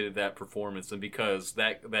emulated that performance, and because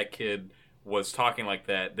that kid was talking like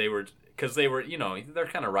that, they were they're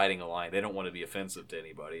kind of writing a line. They don't want to be offensive to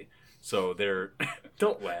anybody, so they're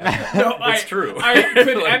don't laugh. No, it's true.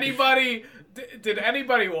 Did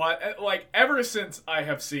anybody want, like, ever since I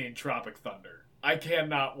have seen Tropic Thunder, I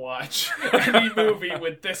cannot watch any movie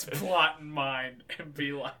with this plot in mind and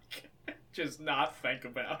be like, just not think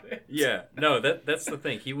about it. Yeah, no, that's the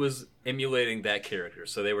thing. He was emulating that character,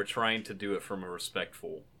 so they were trying to do it from a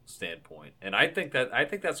respectful standpoint, and I think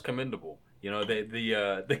that's commendable. You know,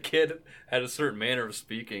 the kid had a certain manner of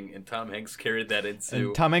speaking, and Tom Hanks carried that into.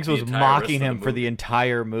 And Tom Hanks the was entire mocking rest of him for the movie.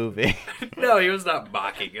 entire movie. No, he was not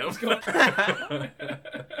mocking him.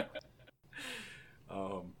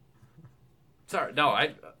 Sorry, no.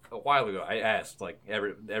 A while ago I asked, like,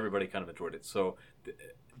 everybody kind of enjoyed it. So,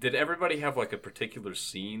 did everybody have like a particular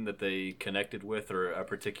scene that they connected with, or a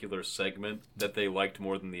particular segment that they liked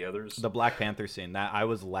more than the others? The Black Panther scene, that I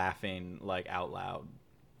was laughing like out loud.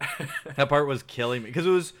 That part was killing me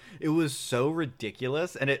because it was so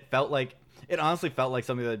ridiculous, and it honestly felt like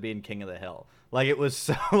something that would be in King of the Hill. Like, it was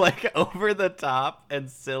so like over the top and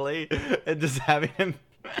silly, and just having him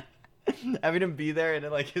be there in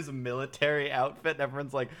like his military outfit, and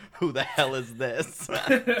everyone's like, "Who the hell is this?"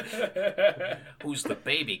 Who's the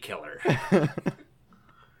baby killer?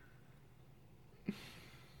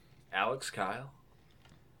 Alex, Kyle,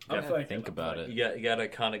 I'm Think about it. you got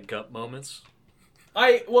iconic Gump moments.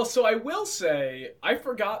 I will say I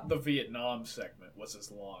forgot the Vietnam segment was as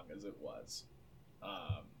long as it was.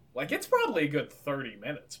 Like, it's probably a good 30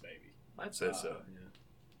 minutes, maybe. I'd say so. Yeah.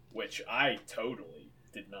 Which I totally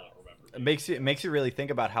did not remember. It makes you really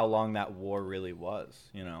think about how long that war really was.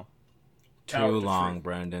 You know, Power Too to long, truth.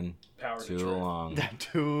 Brandon. Power to Too truth. long.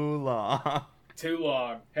 too long. Too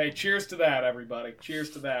long. Hey, cheers to that, everybody.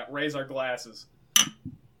 Cheers to that. Raise our glasses.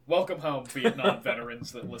 Welcome home, Vietnam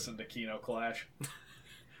veterans that listen to Kino Clash.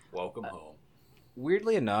 Welcome home.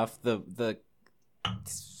 Weirdly enough, the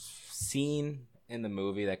scene in the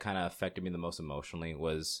movie that kind of affected me the most emotionally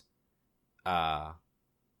was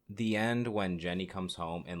the end when Jenny comes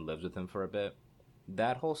home and lives with him for a bit.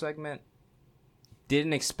 That whole segment,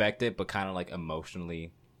 didn't expect it, but kind of like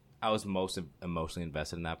emotionally, I was most emotionally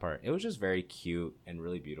invested in that part. It was just very cute and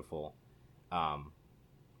really beautiful.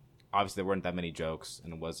 Obviously there weren't that many jokes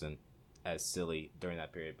and it wasn't as silly during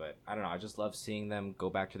that period, but I don't know, I just love seeing them go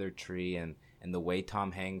back to their tree and the way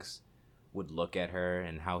Tom Hanks would look at her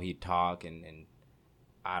and how he'd talk, and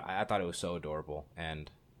I thought it was so adorable, and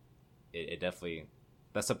it definitely,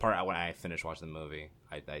 that's the part when I finished watching the movie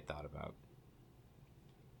I thought about.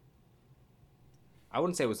 I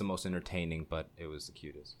wouldn't say it was the most entertaining, but it was the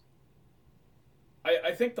cutest.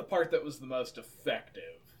 I think the part that was the most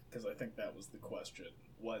effective, because I think that was the question,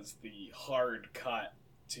 was the hard cut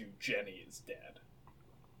to Jenny is dead.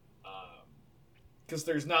 Because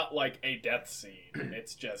there's not like a death scene.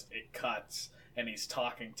 It's just, it cuts and he's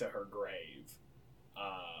talking to her grave.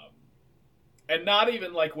 And not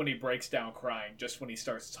even like when he breaks down crying, just when he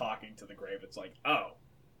starts talking to the grave, it's like, oh,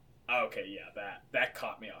 okay, yeah, that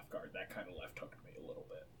caught me off guard. That kind of left hooked me a little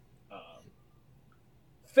bit.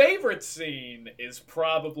 Favorite scene is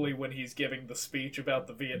probably when he's giving the speech about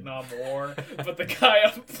the Vietnam War, but the guy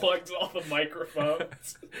unplugs all the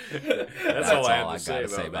microphones. That's all I have to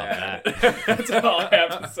say about that. That's all I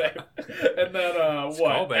have to say. And then,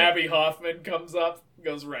 Abby Hoffman comes up,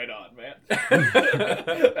 goes right on, man.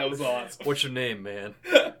 That was awesome. What's your name, man?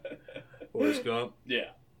 Forrest Gump?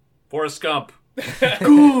 Yeah. Forrest Gump.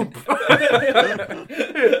 Goop!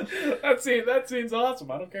 That scene's awesome.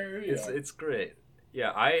 I don't care who you are. It's great.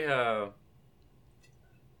 Yeah,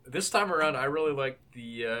 this time around, I really like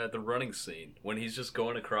the running scene when he's just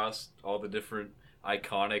going across all the different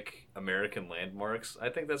iconic American landmarks. I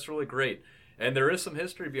think that's really great, and there is some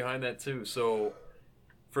history behind that too. So,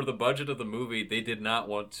 for the budget of the movie, they did not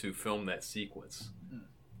want to film that sequence.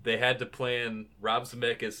 They had to plan, Rob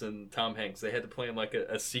Zemeckis and Tom Hanks, they had to plan like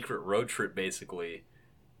a secret road trip basically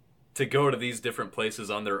to go to these different places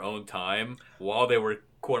on their own time while they were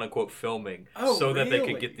quote unquote filming, so that they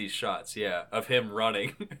could get these shots, of him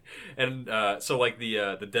running. And so like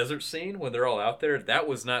the desert scene when they're all out there, that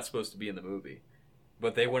was not supposed to be in the movie,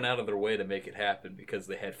 but they went out of their way to make it happen because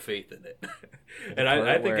they had faith in it. And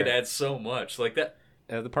I think it adds so much, like that.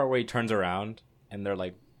 The part where he turns around and they're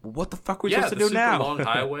like, what the fuck are we supposed to do now? The super long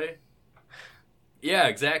highway. Yeah,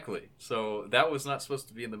 exactly. So that was not supposed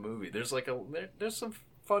to be in the movie. There's some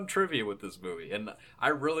fun trivia with this movie, and I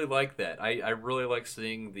really like that. I really like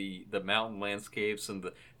seeing the mountain landscapes and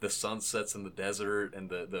the sunsets in the desert and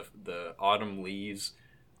the autumn leaves.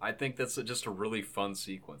 I think that's just a really fun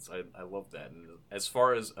sequence. I love that. And as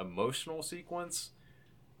far as emotional sequence,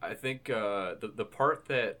 I think the part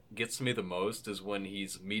that gets me the most is when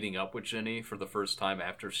he's meeting up with Jenny for the first time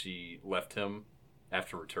after she left him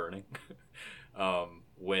after returning.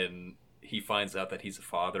 When he finds out that he's a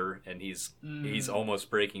father and he's almost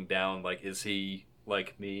breaking down, like, is he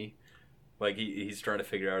like me? Like he's trying to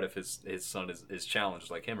figure out if his son is challenged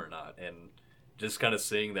like him or not, and just kind of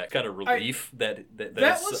seeing that kind of relief that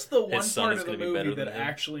was the one part of the movie that him.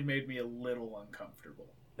 Actually made me a little uncomfortable.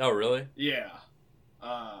 Oh, really? Yeah.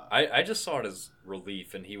 I just saw it as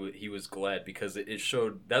relief, and he was glad because it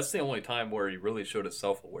showed. That's the only time where he really showed his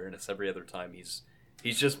self-awareness. Every other time he's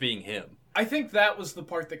just being him. I think that was the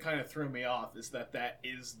part that kind of threw me off, is that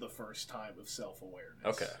is the first time of self-awareness.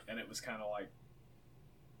 Okay. And it was kind of like,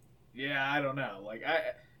 yeah, I don't know. Like,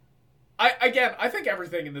 I think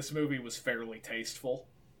everything in this movie was fairly tasteful.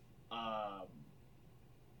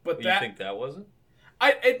 But you think that wasn't?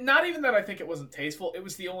 Not even that I think it wasn't tasteful. It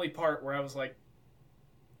was the only part where I was like,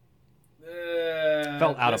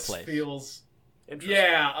 felt out of place. Feels,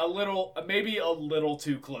 yeah, maybe a little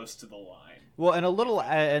too close to the line. Well, and a little,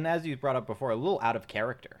 and as you brought up before, a little out of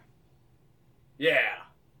character. Yeah.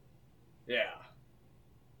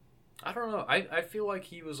 I don't know. I feel like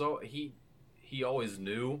he always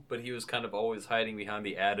knew, but he was kind of always hiding behind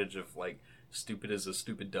the adage of like, stupid as a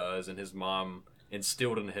stupid does, and his mom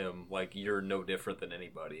instilled in him like, you're no different than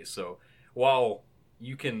anybody. So while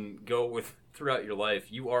you can go with throughout your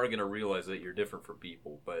life, you are going to realize that you're different from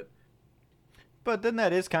people, But then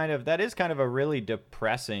that is kind of a really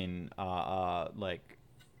depressing like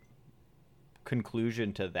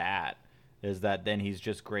conclusion to that, is that then he's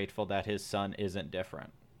just grateful that his son isn't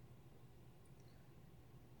different.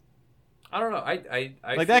 I don't know. I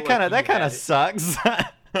like that kind of sucks.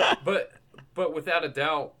 but without a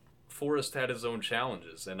doubt, Forrest had his own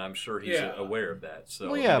challenges, and I'm sure he's aware of that.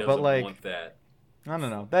 So he doesn't want that. I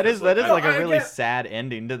don't know. That is like a really sad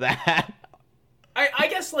ending to that. I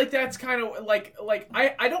guess like that's kind of like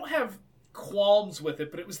I don't have qualms with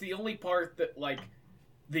it, but it was the only part that like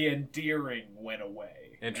the endearing went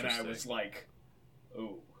away, and I was like,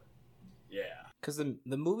 "Oh, yeah." Because the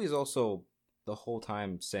movie's also the whole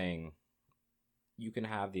time saying you can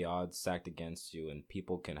have the odds stacked against you, and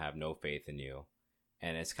people can have no faith in you,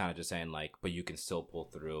 and it's kind of just saying like, but you can still pull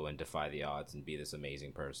through and defy the odds and be this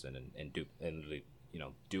amazing person and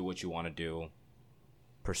do what you want to do,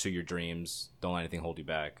 pursue your dreams, don't let anything hold you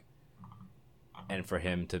back. And for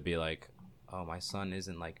him to be like, oh, my son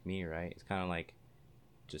isn't like me, right? It's kind of like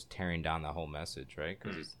just tearing down that whole message, right?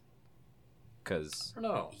 Because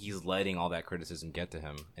he's letting all that criticism get to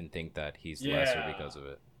him and think that he's lesser because of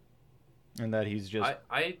it. And that he's just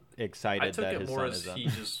excited that his son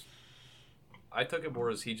is I took it more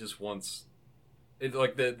as he just wants... It's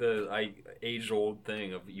like the age-old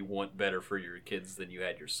thing of you want better for your kids than you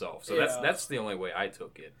had yourself. So that's the only way I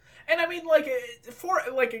took it. And I mean, like,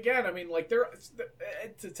 again, I mean, like,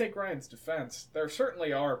 to take Ryan's defense, there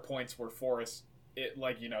certainly are points where Forrest,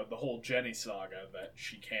 the whole Jenny saga, that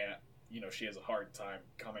she can't, she has a hard time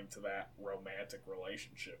coming to that romantic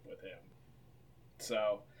relationship with him.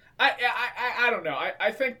 So, I don't know.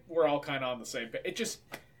 I think we're all kind of on the same page.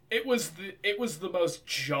 It was the most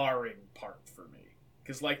jarring part for me.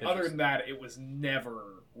 Because, like, other than that, it was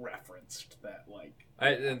never referenced that, like...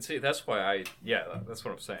 that's why that's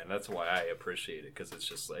what I'm saying. That's why I appreciate it, because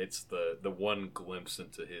it's the one glimpse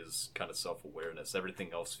into his kind of self-awareness. Everything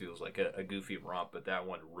else feels like a goofy romp, but that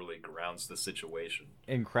one really grounds the situation.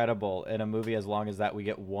 Incredible. In a movie as long as that, we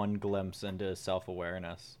get one glimpse into his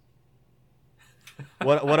self-awareness.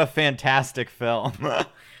 What a fantastic film.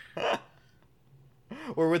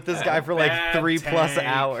 We're with this guy for like 3+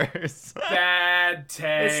 hours. Bad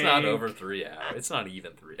take. It's not over 3 hours. It's not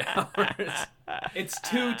even 3 hours. It's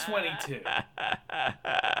 2:22.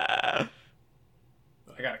 I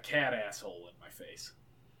got a cat asshole in my face.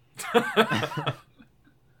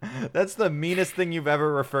 That's the meanest thing you've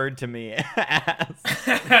ever referred to me as.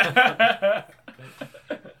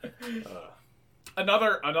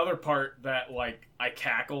 Another part that like I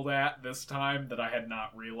cackled at this time that I had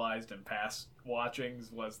not realized in past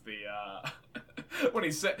watchings was the when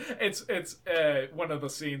he said it's one of the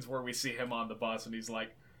scenes where we see him on the bus and he's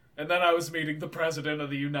like, and then I was meeting the President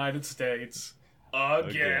of the United States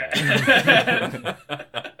again.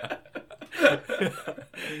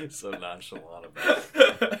 So nonchalant about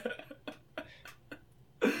it.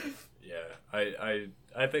 Yeah,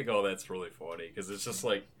 I think all that's really funny because it's just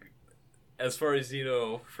like, as far as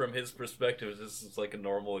from his perspective, this is like a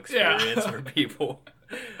normal experience for people.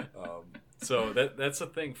 So that's a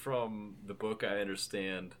thing from the book I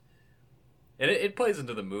understand, and it plays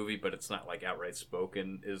into the movie, but it's not like outright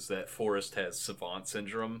spoken. Is that Forrest has savant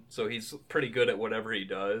syndrome, so he's pretty good at whatever he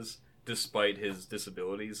does, despite his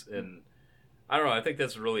disabilities. And I don't know. I think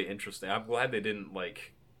that's really interesting. I'm glad they didn't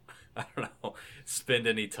spend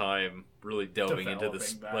any time really delving into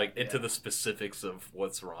this, into the specifics of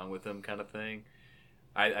what's wrong with him, kind of thing.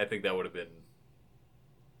 I think that would have been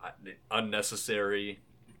unnecessary,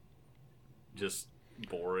 just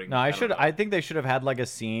boring. No, I think they should have had like a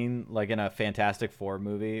scene like in a Fantastic Four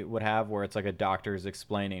movie would have, where it's like a doctor's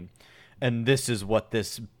explaining, and this is what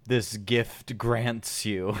this gift grants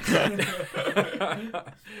you.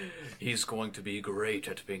 He's going to be great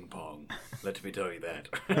at ping pong. Let me tell you that.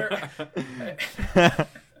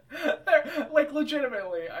 Like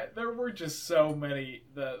legitimately, there were just so many.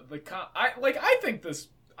 I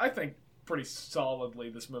think pretty solidly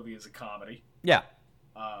this movie is a comedy. Yeah.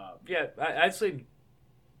 I'd say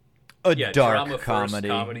dark drama comedy.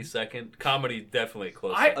 First, comedy second. Comedy definitely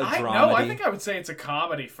close. I think I would say it's a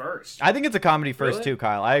comedy first. I think it's a comedy first too,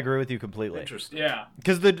 Kyle. I agree with you completely. Interesting. Yeah.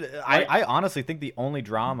 Because I honestly think the only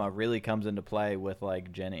drama really comes into play with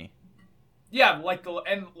like Jenny. Yeah, like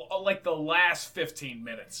the last 15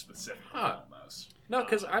 minutes specifically, almost. No,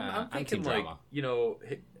 because I'm thinking like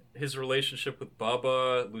his relationship with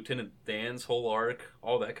Bubba, Lieutenant Dan's whole arc,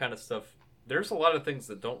 all that kind of stuff. There's a lot of things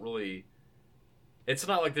that don't really. It's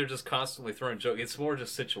not like they're just constantly throwing jokes. It's more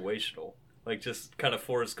just situational, like just kind of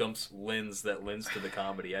Forrest Gump's lens to the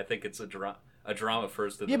comedy. I think it's a drama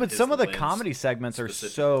first. Yeah, but some of the comedy segments are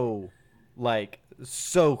so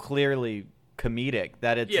clearly comedic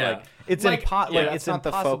that it's it's it's not the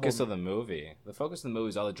impossible. focus of the movie. The focus of the movie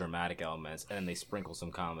is all the dramatic elements, and then they sprinkle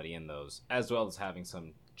some comedy in those, as well as having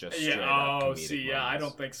some just straight up comedic moments. I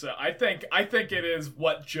don't think so. I think it is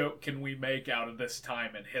what joke can we make out of this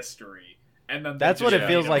time in history. And then that's what it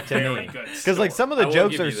feels like to me. Because like some of the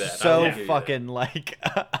jokes are so fucking like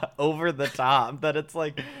over the top that it's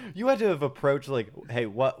like you had to have approached like, hey,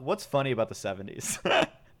 what's funny about the 70s?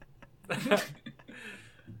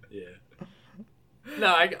 Yeah. No,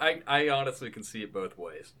 I honestly can see it both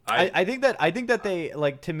ways. I think that they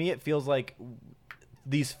like, to me it feels like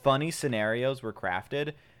these funny scenarios were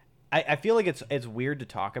crafted. I feel like it's weird to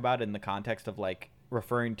talk about in the context of like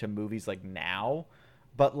referring to movies like now,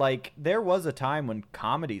 but like there was a time when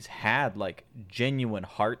comedies had like genuine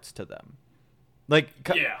hearts to them. Like,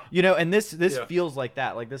 you know, and this feels like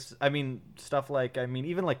that. Like this, I mean, stuff like, I mean,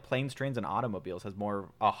 even like Planes, Trains, and Automobiles has more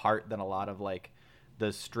a heart than a lot of like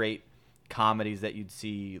the straight comedies that you'd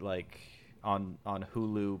see like on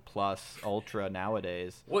Hulu Plus Ultra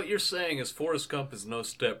nowadays. What you're saying is Forrest Gump is no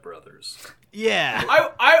Step Brothers. Yeah.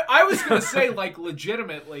 I was gonna say, like,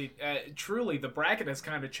 legitimately, truly, the bracket has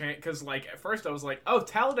kind of changed, because like at first I was like, oh,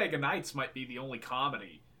 Talladega Nights might be the only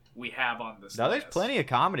comedy we have on this Now list. there's plenty of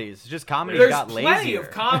comedies. It's just comedies There's got lazier. plenty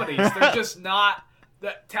of comedies. They're just not.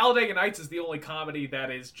 Talladega Nights is the only comedy that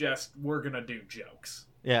is just, we're gonna do jokes.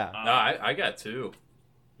 Yeah. No, I got two.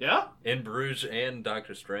 Yeah? In Bruges and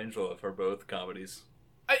Dr. Strangelove are both comedies.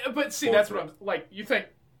 But see, that's what I'm like. You think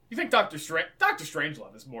Doctor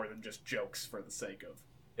Strangelove is more than just jokes for the sake of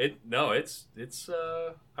it? No, it's.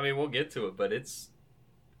 I mean, we'll get to it, but it's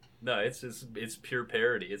pure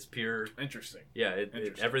parody. It's pure. Interesting. Yeah,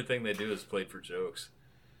 everything they do is played for jokes.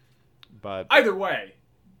 But either way,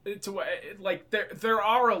 like there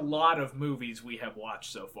are a lot of movies we have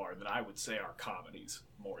watched so far that I would say are comedies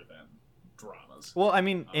more than dramas. well, I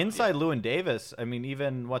mean, Inside Llewyn Davis, I mean,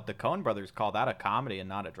 even what the Coen brothers call that a comedy and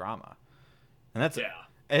not a drama. And that's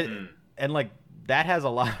and like that has a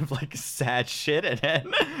lot of like sad shit in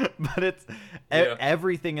it. But it's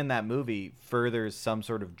everything in that movie furthers some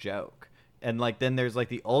sort of joke. And like then there's like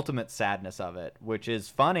the ultimate sadness of it, which is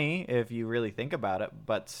funny if you really think about it,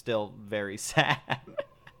 but still very sad.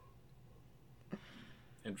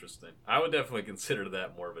 Interesting. I would definitely consider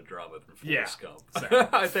that more of a drama than Forrest Gump.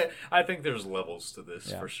 I think there's levels to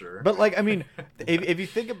this for sure. But like, I mean, if you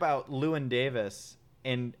think about Llewyn Davis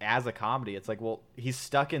as a comedy, it's like, well, he's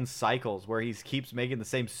stuck in cycles where he keeps making the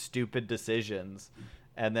same stupid decisions,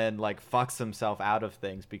 and then like fucks himself out of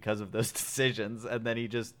things because of those decisions, and then he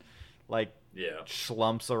just like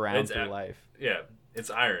schlumps around through life. Yeah,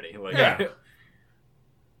 it's irony. Like,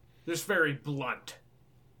 just very blunt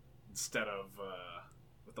instead of.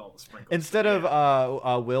 With all the sprinkles. Instead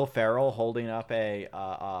of Will Ferrell holding up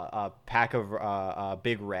a pack of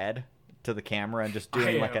Big Red to the camera and just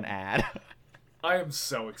doing like an ad. I am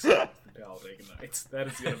so excited for Talladega Nights. That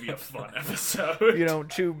is going to be a fun episode. You don't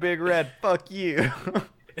chew Big Red, fuck you.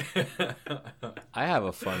 I have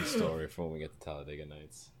a fun story for when we get to Talladega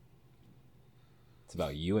Nights. It's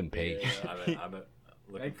about you and Paige.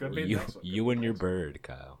 You and your bird,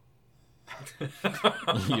 Kyle.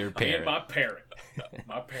 Your parent. My parent.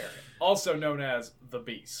 Also known as the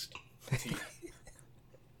Beast.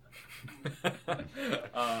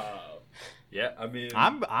 Yeah, I mean,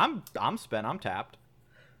 I'm spent. I'm tapped.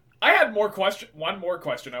 I had one more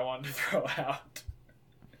question I wanted to throw out.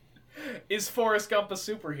 Is Forrest Gump a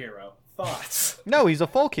superhero? Thoughts? No, he's a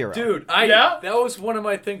folk hero. Dude, that was one of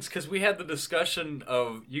my things, because we had the discussion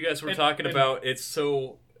of, you guys were talking about it's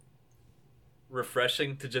so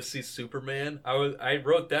refreshing to just see Superman. I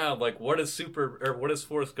wrote down like, what is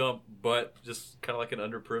Forrest Gump but just kind of like an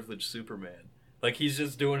underprivileged Superman? Like, he's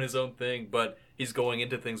just doing his own thing, but he's going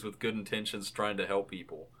into things with good intentions, trying to help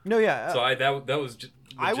people. No, yeah. So that was just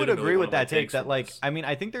I would agree with that take. That like, I mean,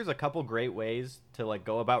 I think there's a couple great ways to like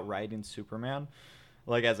go about writing Superman,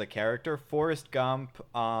 like as a character. Forrest Gump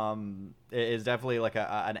is definitely like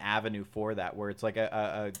an avenue for that, where it's like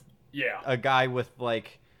a guy with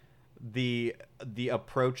like the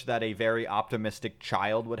approach that a very optimistic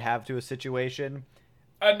child would have to a situation.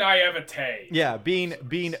 A naivete. Yeah, being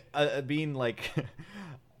like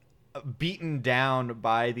beaten down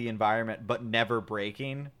by the environment, but never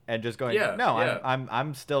breaking, and just going,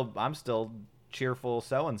 I'm still cheerful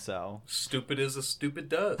so and so. Stupid as a stupid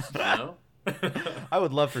does, you know. I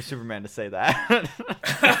would love for Superman to say that.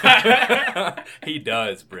 He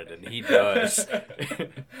does, Brendan. He does.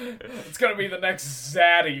 It's gonna be the next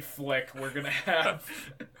Zaddy flick we're gonna have.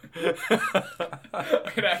 We're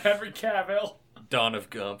gonna have Henry Cavill. Dawn of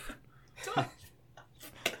Gump.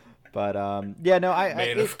 But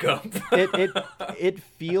of Gump. it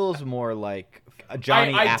feels more like a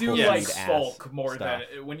Johnny Appleseed. I do like folk more stuff.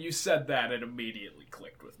 than when you said that. It immediately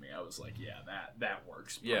clicked with me. I was like, yeah, that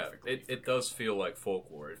works perfectly. Yeah, it does feel like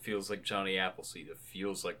folklore. It feels like Johnny Appleseed. It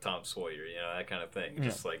feels like Tom Sawyer. You know, that kind of thing. Yeah.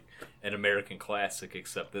 Just like an American classic,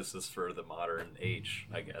 except this is for the modern age.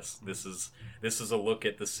 I guess this is a look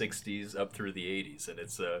at the '60s up through the '80s, and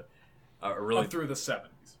it's a really up through the '70s.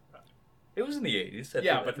 It was in the '80s.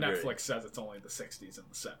 Yeah, but Netflix says it's only the '60s and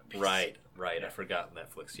the '70s. Right. I forgot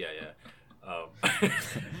Netflix. Yeah.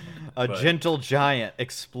 A But- gentle giant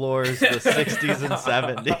explores the 60s and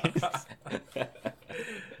 70s.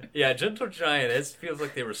 Yeah, Gentle Giant. It feels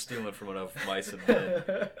like they were stealing from Of Mice and Men.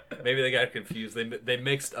 Maybe they got confused. They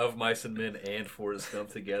mixed Of Mice and Men and Forrest Gump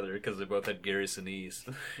together because they both had Gary Sinise.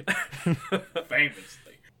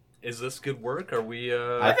 Famously. Is this good work? Are we?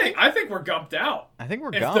 I think we're gumped out. I think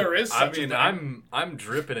we're If gone. there is I such a mean, thing. I'm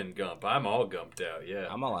dripping in gump. I'm all gumped out. Yeah,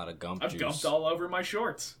 I'm all out of gump I've juice. gumped all over my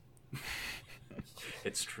shorts.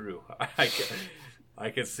 it's true. I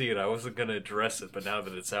can see it. I wasn't gonna address it, but now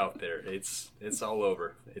that it's out there, it's all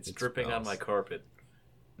over. It's dripping on smells. my carpet.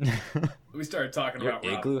 We started talking Your about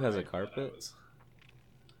igloo Robin has a Wright when I carpet? was-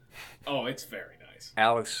 Oh, it's very nice.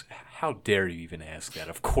 Alex, how dare you even ask that?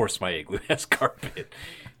 Of course, my igloo has carpet.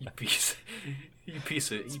 You piece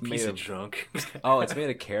made of of- junk. Oh, it's made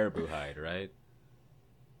of caribou hide, right?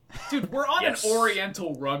 Dude, we're on Yes. an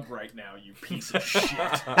Oriental rug right now, you piece of shit.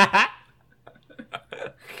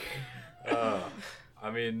 I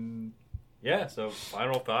mean, yeah. So,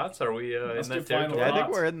 final thoughts? Are we Let's in do that final territory? Yeah, I think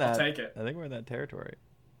thoughts. we're in that. I'll take it. I think we're in that territory.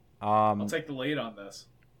 I'll take the lead on this.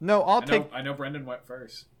 No, I'll take. I know Brendan went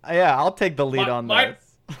first. Yeah, I'll take the lead Mi- on mine-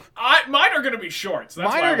 this. Mine are going to be short. So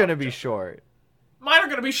that's Mine why I are going to wanna be jump. short. Mine are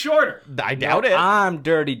going to be shorter. I doubt it. I'm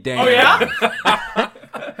Dirty Dan. Oh, yeah?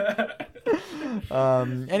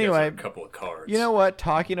 Anyway, a couple of cards. you know what?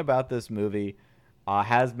 Talking about this movie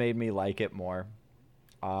has made me like it more.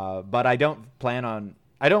 But I don't plan on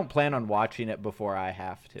watching it before I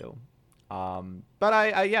have to. But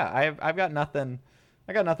I've got nothing.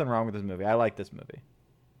 I got nothing wrong with this movie. I like this movie.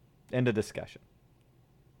 End of discussion.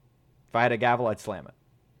 If I had a gavel, I'd slam it.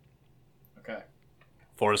 Okay.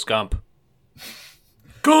 Forrest Gump.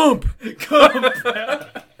 Gump.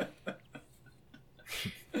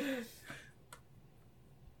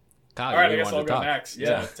 God, All right, I you guess wanted I'll to go talk. next.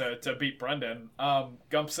 Yeah, to beat Brendan.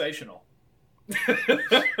 Gumpsational.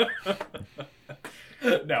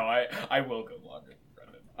 No, I will go longer than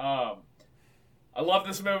Brendan. I love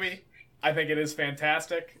this movie. I think it is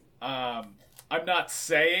fantastic. I'm not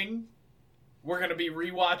saying we're going to be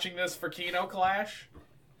rewatching this for Kino Clash.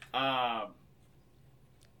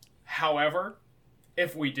 However,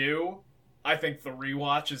 if we do, I think the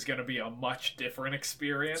rewatch is going to be a much different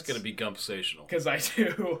experience. It's gonna be Gumpsational. Because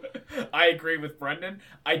I agree with Brendan.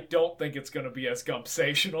 I don't think it's going to be as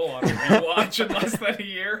Gumpsational on a rewatch in less than a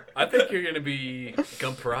year. I think you're gonna be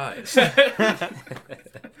Gumprized.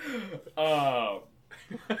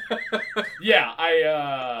 Yeah,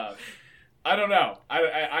 I don't know.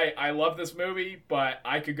 I love this movie, but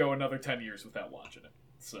I could go another 10 years without watching it.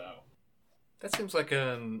 So That seems like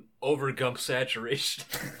an over Gump saturation.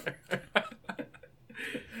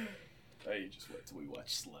 you just wait till we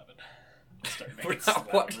watch Slevin. Start We're making not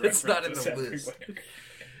Slevin watching- it's not in the references list. everywhere.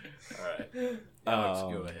 All right, Alex,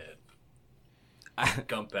 go ahead.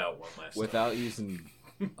 Gump out one last time. Without using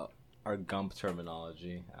our Gump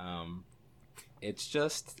terminology, it's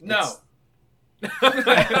just No.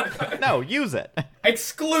 No, use it.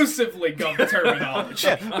 Exclusively Gump terminology.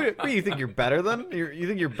 What, you think you're better than? You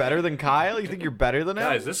think you're better than Kyle? You think you're better than him?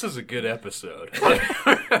 Guys, this is a good episode.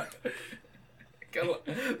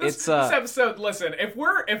 This episode. Listen, if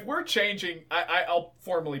we're changing, I'll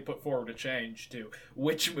formally put forward a change to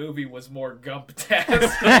which movie was more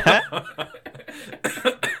Gump-tastic.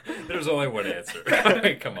 There's only one answer.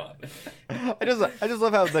 Come on. I just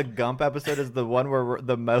love how the Gump episode is the one where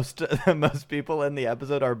the most people in the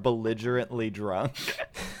episode are belligerently drunk.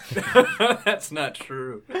 That's not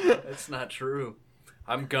true. That's not true.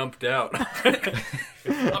 I'm gumped out.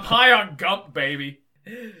 I'm high on Gump, baby.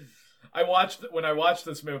 When I watched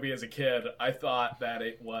this movie as a kid, I thought that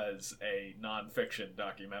it was a nonfiction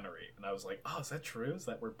documentary, and I was like, "Oh, is that true? Is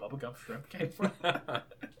that where Bubba Gump Shrimp came from?"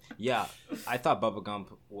 yeah. I thought Bubba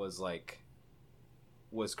Gump was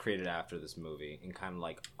created after this movie and kind of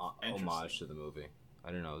like homage to the movie. I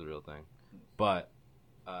didn't know it was a real thing, but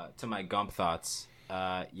to my Gump thoughts,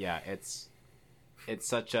 yeah, it's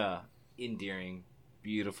such a endearing,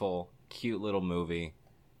 beautiful, cute little movie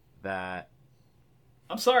that.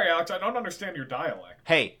 I'm sorry, Alex. I don't understand your dialect.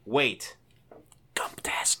 Hey, wait.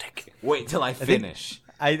 Gumptastic. Wait till I finish.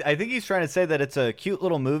 I think he's trying to say that it's a cute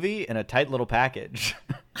little movie in a tight little package.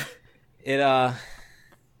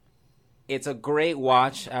 It's a great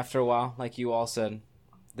watch after a while, like you all said.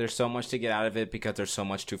 There's so much to get out of it because there's so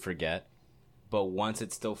much to forget. But once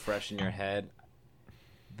it's still fresh in your head,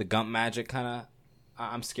 the Gump magic kind of...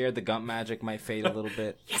 I'm scared the Gump magic might fade a little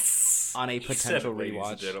bit on a potential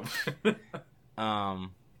rewatch.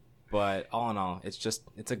 But all in all,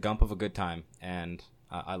 it's a Gump of a good time, and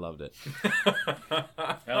I loved it. Hell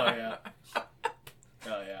yeah.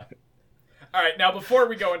 Hell yeah. All right, now before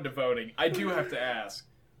we go into voting, I do have to ask,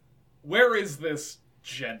 where is this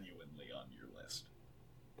genuinely on your list?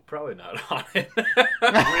 Probably not on it.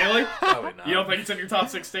 Really? Probably not. You don't think it's in your top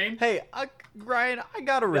 16? Hey, Ryan, I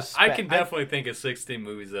gotta respect. I can definitely think of 16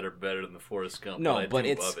 movies that are better than the Forrest Gump. No, I but do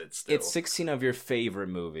it's love it still. it's 16 of your favorite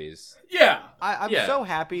movies. Yeah. I'm Yeah. so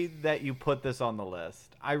happy that you put this on the list.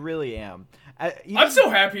 I really am. I'm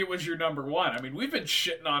so happy it was your number one. I mean, we've been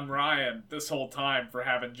shitting on Ryan this whole time for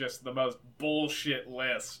having just the most bullshit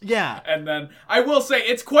list. Yeah. And then, I will say,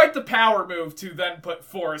 it's quite the power move to then put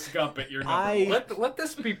Forrest Gump at your number one. Let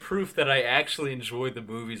this be proof that I actually enjoy the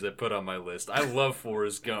movies I put on my list. I love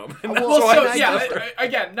Forrest Gump. Well, so, yeah,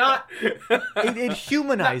 again, not... It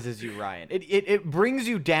humanizes you, Ryan. It brings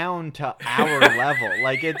you down to our level.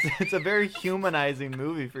 Like it's a very humanizing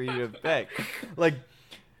movie for you to pick. Like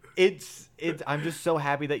it's I'm just so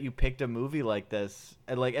happy that you picked a movie like this,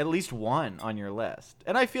 and like at least one on your list.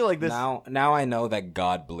 And I feel like this Now I know that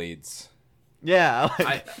God bleeds. yeah,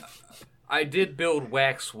 like, I did build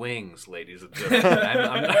wax wings, ladies and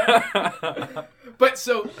gentlemen. But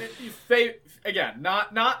so, again,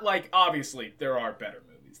 not like, obviously, there are better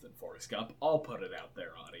movies than Forrest Gump. I'll put it out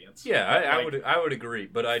there, audience. Yeah, But, I would agree,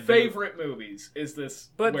 but I do. favorite movies is this.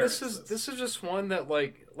 But where this is just one that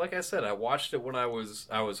like I said, I watched it when I was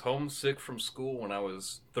homesick from school when I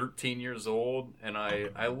was 13 years old, and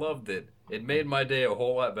I loved it. It made my day a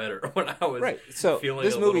whole lot better when I was So feeling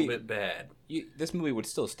this a movie, little bit bad. This movie would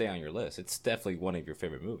still stay on your list. It's definitely one of your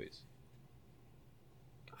favorite movies.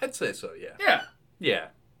 I'd say so, yeah. Yeah. Yeah.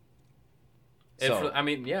 So, I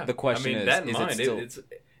mean, yeah. the question is, that in is mind, it still it's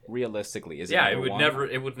realistically? Is yeah, it it would number one? never.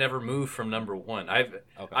 It would never move from number one.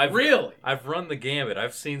 Okay. Really? I've run the gamut.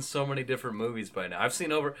 I've seen so many different movies by now.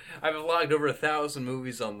 I've logged over 1,000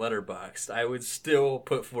 movies on Letterboxd. I would still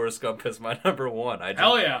put Forrest Gump as my number one.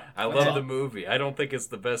 Hell yeah. I love the movie. I don't think it's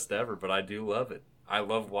the best ever, but I do love it. I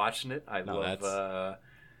love watching it. guys,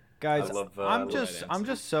 I love, I'm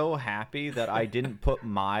just so happy that I didn't put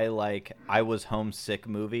my like I was homesick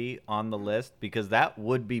movie on the list, because that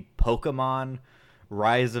would be Pokemon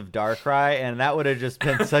Rise of Darkrai, and that would have just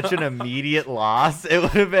been such an immediate loss. It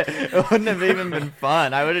wouldn't have even been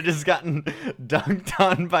fun. I would have just gotten dunked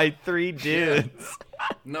on by 3 dudes.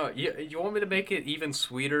 No, you want me to make it even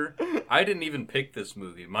sweeter? I didn't even pick this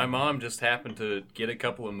movie. My mom just happened to get a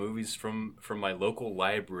couple of movies from my local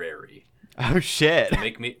library Oh shit. to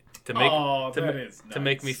make me that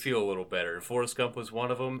make is me nice. feel a little better. Forrest Gump was one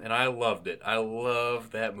of them, and I loved it. I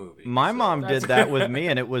love that movie. My mom that's did that with me,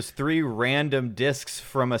 and it was 3 random discs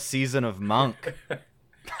from a season of Monk.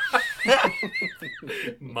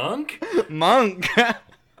 Monk? Monk.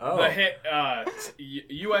 Oh, The hit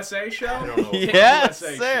USA show? I don't know. Yes,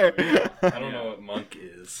 USA sir. show. I don't know what Monk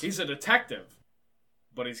is. He's a detective,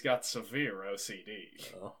 but he's got severe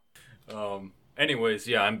OCD. Anyways,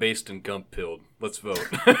 yeah, I'm based in Gump-pilled. Let's vote.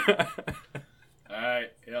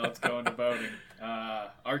 Alright, yeah, let's go into voting.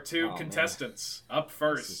 Our 2 contestants up This is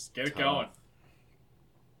first. Get it tough. going.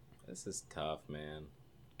 This is tough, man.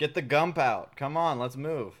 Get the gump out. Come on, let's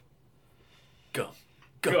move. Gump.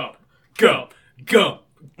 Gump. Gump. Gump.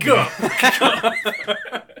 Gump.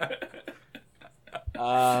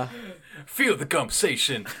 Feel the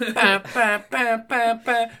gumpsation. Ba, ba, ba, ba,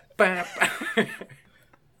 ba, ba, ba.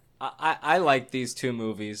 I like these 2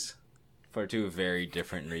 movies for 2 very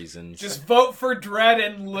different reasons. Just vote for Dread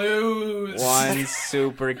and lose. One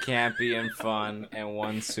super campy and fun, and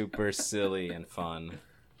one super silly and fun.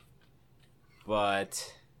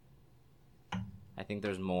 But I think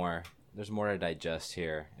there's more. There's more to digest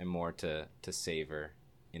here, and more to savor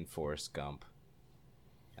in Forrest Gump.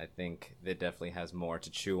 I think it definitely has more to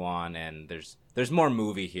chew on, and there's more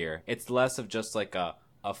movie here. It's less of just like a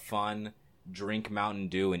fun drink Mountain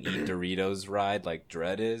Dew and eat Doritos ride like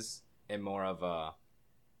Dread is, and more of a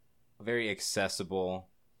very accessible,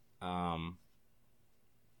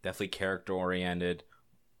 definitely character oriented,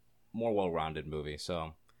 more well rounded movie.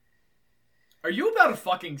 So Are you about to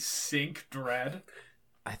fucking sink Dread?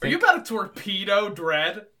 I Are you think about to torpedo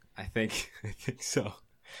Dread? I think so.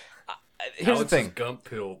 Here's the Alex thing. is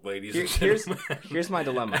Gump-pilled, ladies Here- and here's gentlemen. here's my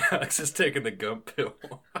dilemma. Alex is taking the Gump pill.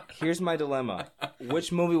 Here's my dilemma.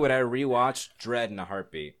 Which movie would I rewatch? Dread in a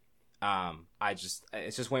heartbeat.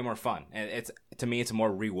 It's just way more fun, and to me it's a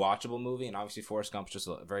more rewatchable movie. And obviously Forrest Gump's just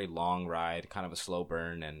a very long ride, kind of a slow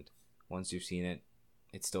burn, and once you've seen it,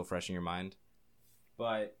 it's still fresh in your mind.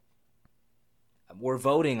 But we're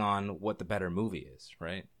voting on what the better movie is,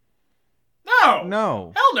 right? No.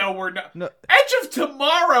 No. Hell no, we're not. No. Edge of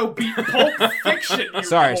Tomorrow beat Pulp Fiction, you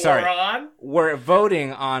Sorry. moron. We're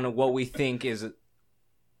voting on what we think is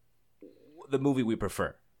the movie we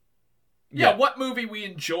prefer. Yeah, what movie we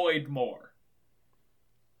enjoyed more?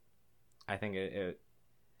 I think it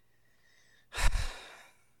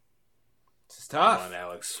it's Come tough. on,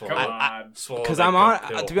 Alex. Come Swallow, on. swallow Because that I'm on. gum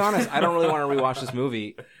pill. To be honest, I don't really want to rewatch this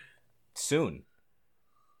movie soon.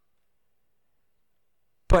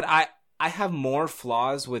 But I have more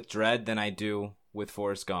flaws with Dredd than I do with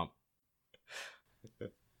Forrest Gump.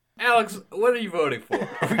 Alex, what are you voting for?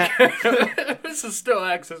 This is still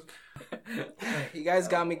Access. You guys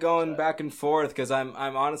got me going back and forth because I'm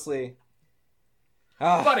honestly.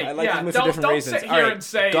 Oh, Buddy, I like yeah, these movies for don't different reasons. sit here and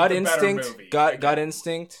say Gut the better instinct. movie. Gut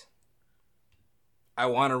instinct. I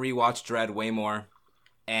want to rewatch Dredd way more,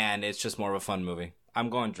 and it's just more of a fun movie. I'm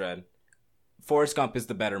going Dredd. Forrest Gump is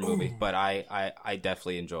the better movie, but I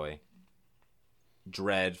definitely enjoy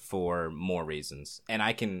Dredd for more reasons, and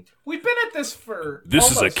I can. We've been at this for This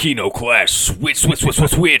almost... is a Kino class.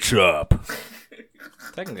 Switch up.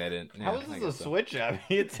 Technically, I didn't. Yeah, How is I this guess a so. switch up?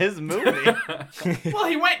 It's his movie. Well,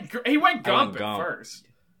 he went Gump at Gump. first.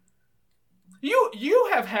 You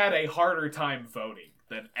have had a harder time voting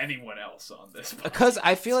than anyone else on this. Because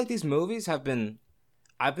I feel like these movies I've been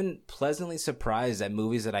pleasantly surprised at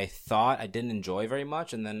movies that I thought I didn't enjoy very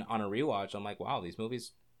much, and then on a rewatch, I'm like, wow, these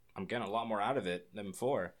movies, I'm getting a lot more out of it than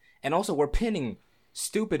before. And also, we're pinning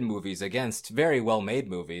stupid movies against very well-made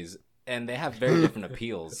movies, and they have very different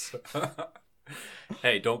appeals.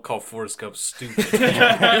 Hey, don't call Forrest Gump stupid.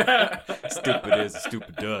 Stupid is,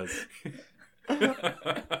 stupid does.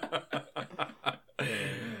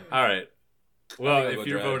 All right. Well, think I'll if go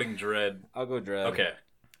you're Dredd. voting Dredd, I'll go Dredd. okay.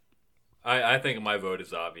 I think my vote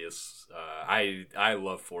is obvious. I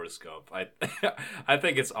love Forrest Gump. I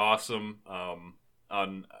think it's awesome.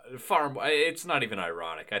 It's not even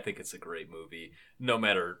ironic. I think it's a great movie, no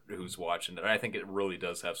matter who's watching it. I think it really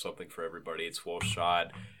does have something for everybody. It's well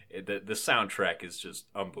shot. The soundtrack is just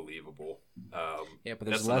unbelievable. Yeah, but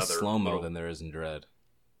there's that's less another slow-mo little- than there is in Dredd.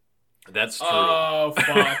 That's true. Oh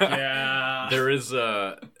fuck yeah! There is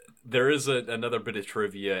another bit of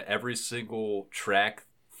trivia. Every single track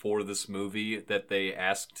for this movie that they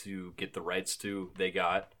asked to get the rights to, they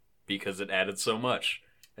got because it added so much.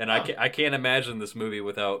 And I can't imagine this movie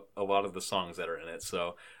without a lot of the songs that are in it.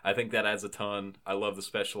 So I think that adds a ton. I love the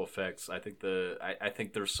special effects. I think I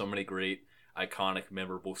think there's so many great, iconic,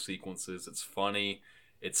 memorable sequences. It's funny,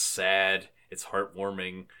 it's sad, it's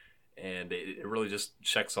heartwarming, and it really just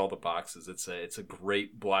checks all the boxes. It's a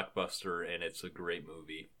great blockbuster, and it's a great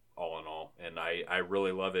movie all in all. And I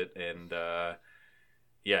really love it. And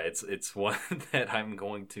yeah, it's one that I'm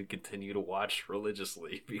going to continue to watch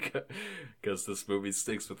religiously because this movie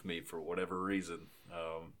sticks with me for whatever reason.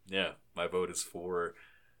 Yeah, my vote is for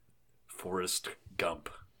Forrest Gump.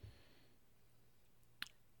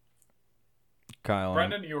 Kyle,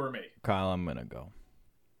 Brendan, you or me? Kyle, I'm gonna go.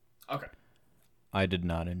 Okay. I did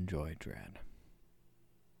not enjoy Dredd.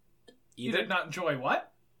 You did not enjoy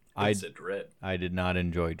what? It's a Dredd. I did not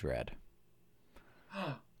enjoy Dredd.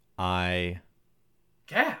 I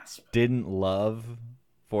Gasp! didn't love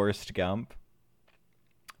Forrest Gump,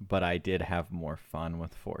 but I did have more fun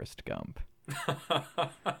with Forrest Gump.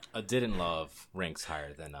 A didn't love ranks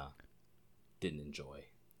higher than didn't enjoy.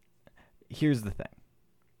 Here's the thing.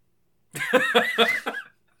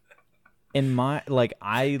 In my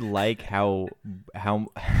I like how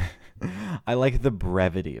I like the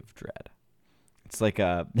brevity of Dredd. It's like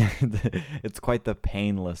it's quite the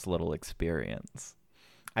painless little experience.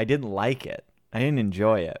 I didn't like it. I didn't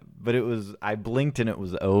enjoy it, but I blinked and it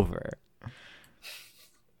was over.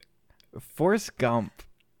 Forrest Gump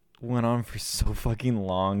went on for so fucking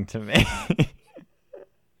long to me.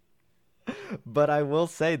 But I will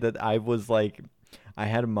say that I was I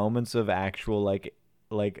had moments of actual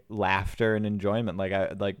like laughter and enjoyment.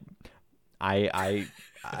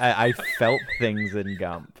 I felt things in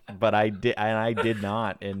Gump, but I did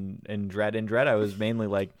not in Dredd. In Dredd, I was mainly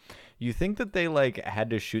like, you think that they had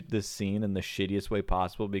to shoot this scene in the shittiest way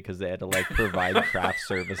possible because they had to provide craft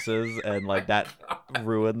services and that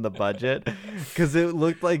ruined the budget because it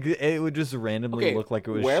looked like it would just randomly look like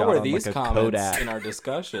it was where shot were on these a comments Kodak. in our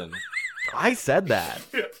discussion? I said that.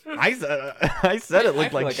 I said it looked I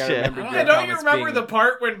feel like like I shit. remember Hey, don't you comments remember being- the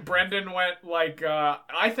part when Brendan went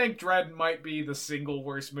I think Dredd might be the single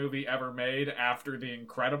worst movie ever made after The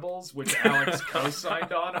Incredibles, which Alex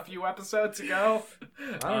co-signed on a few episodes ago? I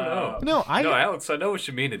don't know. No, No, Alex, I know what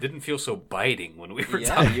you mean. It didn't feel so biting when we were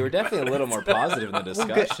Yeah, talking. you were definitely a little more positive in the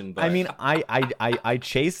discussion. But I mean, I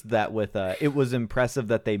chased that with it was impressive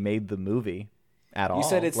that they made the movie at all. You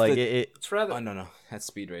said it's like the- it. It's rather. oh no, that's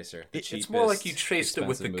Speed Racer. The It's more like you cheapest, chased it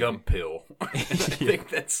with the expensive gum movie. pill. I think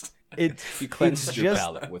that's. It You cleansed it's your just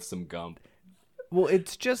palate with some gum. Well,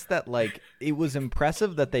 it's just that, like, it was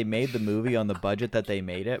impressive that they made the movie on the budget that they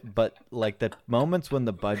made it, but, like, the moments when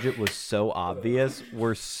the budget was so obvious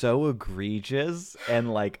were so egregious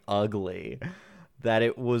and, like, ugly that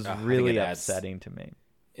it was really upsetting to me.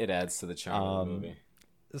 It adds to the charm of the movie.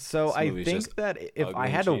 So This I movie's think just that if ugly I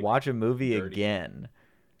and had to cheap. watch a movie Dirty. again,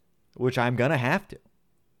 which I'm gonna have to,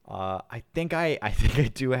 I think I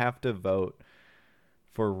do have to vote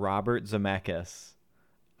for Robert Zemeckis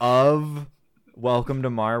of Welcome to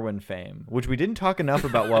Marwen fame, which we didn't talk enough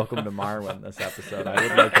about Welcome to Marwen this episode. I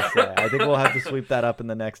would like to say. I think we'll have to sweep that up in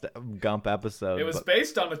the next Gump episode. It was but-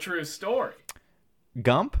 based on a true story.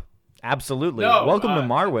 Gump? Absolutely. No, Welcome to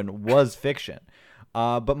Marwen was fiction.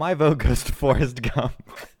 But my vote goes to Forrest Gump.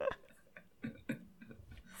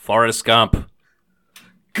 Forrest Gump.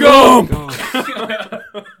 Gump!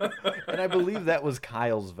 And I believe that was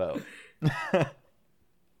Kyle's vote. Yeah,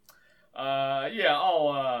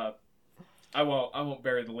 I won't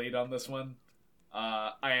bury the lead on this one.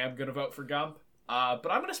 I am gonna vote for Gump. But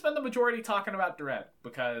I'm gonna spend the majority talking about Dredd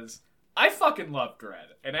because I fucking love Dredd.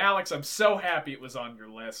 And Alex, I'm so happy it was on your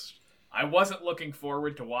list. I wasn't looking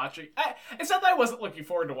forward to watching. It's not that I wasn't looking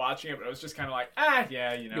forward to watching it, but I was just kind of like,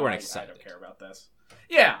 yeah, you know, You weren't I excited. don't care about this.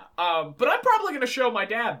 Yeah, but I'm probably gonna show my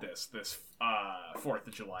dad this 4th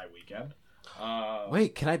of July weekend.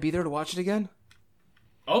 Wait, can I be there to watch it again?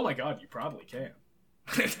 Oh my god, you probably can.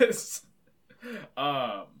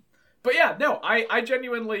 But yeah, no, I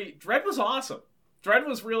genuinely, Dredd was awesome. Dredd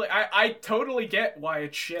was really, I totally get why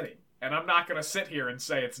it's shitty, and I'm not gonna sit here and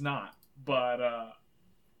say it's not, but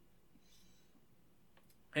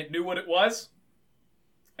it knew what it was,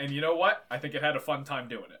 and you know what? I think it had a fun time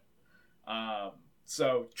doing it.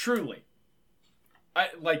 So truly,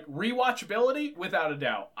 rewatchability, without a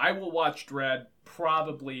doubt. I will watch Dredd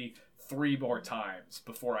probably 3 more times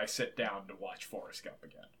before I sit down to watch Forrest Gump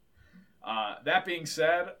again. That being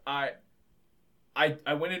said, I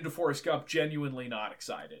went into Forrest Gump genuinely not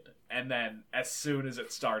excited, and then as soon as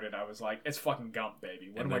it started, I was like, "It's fucking Gump, baby.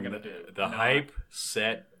 What am I gonna do?" The hype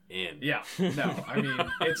set in. Yeah, no, I mean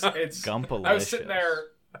it's Gumpalicious. I was sitting there.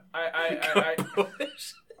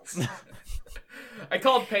 I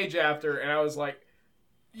called Paige after, and I was like,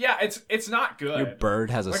 "Yeah, it's not good." Your bird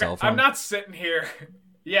has a cell phone. I'm not sitting here.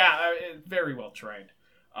 Yeah, very well trained.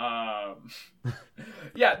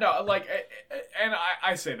 Yeah, no, like, and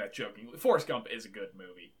I say that jokingly. Forrest Gump is a good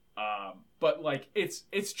movie. But like, it's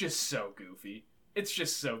just so goofy. It's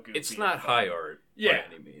just so goofy. It's not high art Yeah.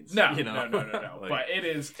 by any means. No, you know? no. Like, But it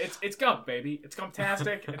is. It's Gump, baby. It's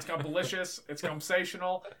Gumptastic. It's Gumpalicious. It's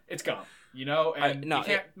Gumpsational. It's Gump. You know, and no, you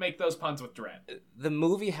can't make those puns with Dredd. The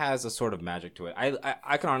movie has a sort of magic to it.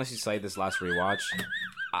 I can honestly say this last rewatch,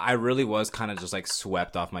 I really was kind of just like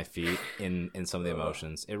swept off my feet in some of the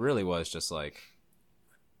emotions. It really was just like,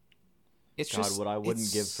 it's God, just what I wouldn't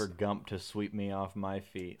it's- give for Gump to sweep me off my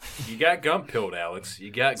feet. you got gump pilled, Alex.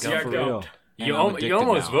 You got gump Yeah, pilled. Gump. And You, I'm you addicted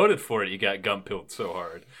almost now. voted for it. You got gump pilled so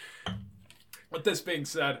hard. With this being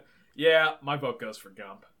said, yeah, my vote goes for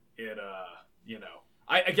Gump. It, you know,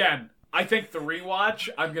 I think the rewatch,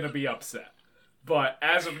 I'm gonna be upset, but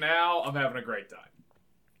as of now, I'm having a great time.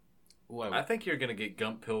 Ooh, I think you're gonna get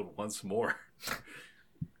gump pilled once more.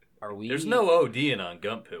 are we? There's no ODing on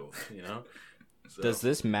gump pills, you know. So, Does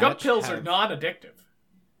this match? Gump pills are have- non-addictive.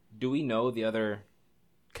 Do we know the other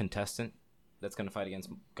contestant that's going to fight against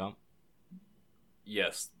Gump?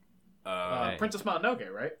 yes. Hey. Princess Mononoke,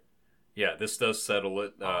 right? Yeah, this does settle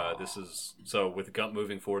it. This is so with Gump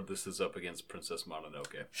moving forward. This is up against Princess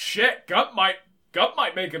Mononoke. Shit, Gump might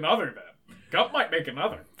make another then. Gump might make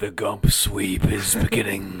another. The Gump sweep is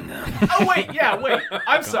beginning. Oh wait.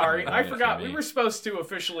 I'm sorry, I win it for forgot. me. We were supposed to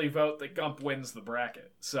officially vote that Gump wins the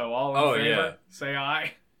bracket. So all in Oh, favor, yeah. say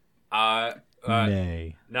aye.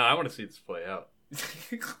 Nay. No, I want to see this play out.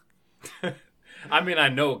 I mean, I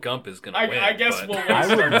know Gump is gonna win. I guess but- we'll I waste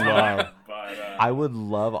would our time. love- But I would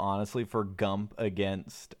love, honestly, for Gump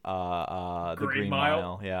against the Green Green Mile?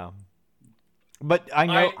 Mile. Yeah. But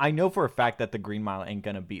I know for a fact that the Green Mile ain't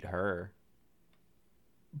gonna beat her.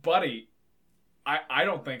 buddy, I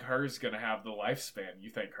don't think her's gonna have the lifespan you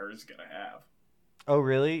think her's gonna have. Oh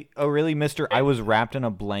really? Oh really, Mister? I was wrapped in a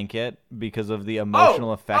blanket because of the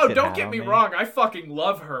emotional effect. it don't had get on me wrong. I fucking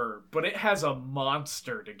love her, but it has a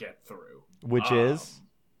monster to get through. Which is?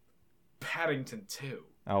 Paddington 2.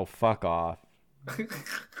 Oh, fuck off.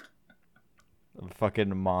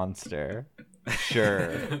 Fucking monster.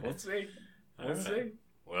 Sure. We'll see. We'll Alright. see.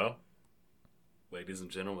 Well, ladies and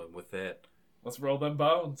gentlemen, with that, Let's roll them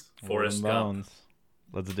bones. Forrest Rolling Gump Bones.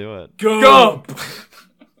 Let's do it. Gump!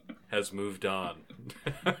 has moved on.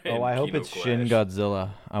 Oh, I hope Kino it's Shin Clash.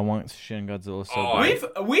 Godzilla. I want Shin Godzilla so Oh,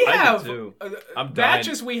 bad. We I do have too. I'm dying.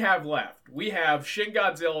 matches we have left. We have Shin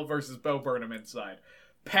Godzilla versus Bo Burnham inside,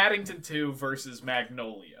 Paddington 2 versus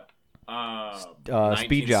Magnolia. Speed Jobs.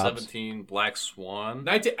 1917 Black Swan.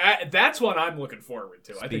 That's one I'm looking forward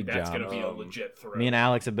to. I think Speed that's going to Jobs. be a legit throw. Me and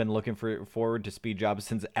Alex have been looking forward to Speed Jobs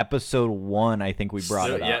since episode 1. I think we brought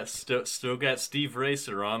Still, it up. yeah, still got Steve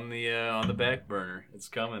Racer on the back burner. It's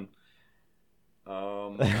coming. I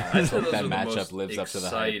hope that matchup lives up to the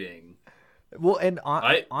hype. exciting. Well, and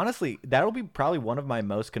I- honestly, that'll be probably one of my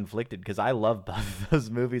most conflicted because I love both of those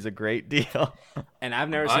movies a great deal. And I've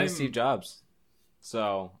never seen I'm- Steve Jobs,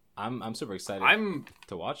 so I'm super excited I'm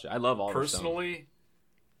to watch it. I love Oliver Stone. personally,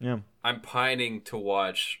 Yeah. I'm pining to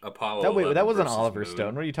watch Apollo. That 11 wasn't versus Oliver Moon.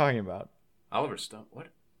 Stone. What are you talking about? Oliver Stone. What?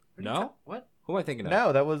 No? What? Who am I thinking of?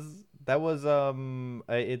 No, that was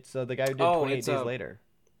it's the guy who did Oh, 28 it's, Days Later.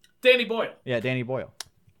 Danny Boyle. Yeah, Danny Boyle.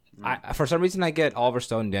 For some reason, I get Oliver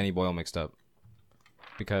Stone and Danny Boyle mixed up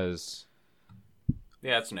because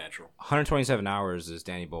Yeah, it's natural. 127 Hours is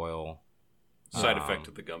Danny Boyle. Side effect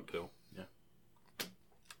of the gum pill. Yeah.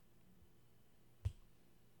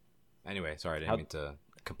 Anyway, sorry, I didn't How- mean to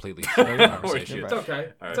completely change the conversation. It's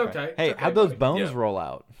okay. All It's right. okay. Hey, It's okay, how'd those buddy. bones Yeah. roll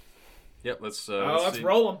out? Yep. Let's. Let's see.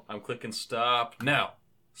 roll 'em. I'm clicking stop now.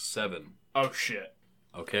 7. Oh shit.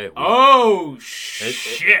 Okay. Oh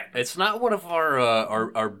shit. It's not one of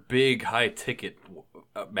our big high ticket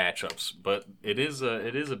matchups, but it is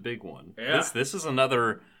a big one. Yeah. This is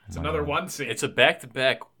another. It's another one seed. It's a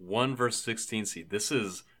back-to-back 1 versus 16 seed. This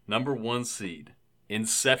is number 1 seed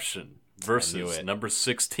Inception versus it. number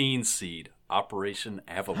 16 seed Operation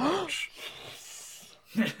Avalanche.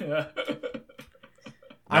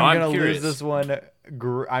 I'm gonna curious. lose this one.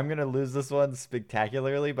 I'm gonna lose this one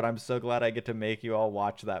spectacularly, but I'm so glad I get to make you all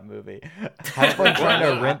watch that movie. Have fun trying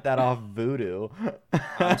to rent that off Vudu.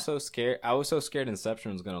 I'm so scared. I was so scared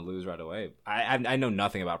Inception was going to lose right away. I know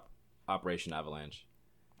nothing about Operation Avalanche.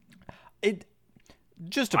 It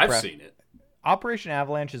just to I've prep, seen it. Operation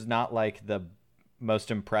Avalanche is not like the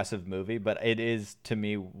most impressive movie, but it is to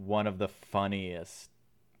me one of the funniest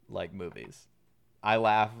like movies. I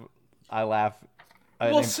laugh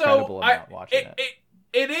an incredible amount watching it.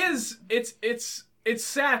 It's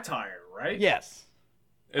satire, right? Yes.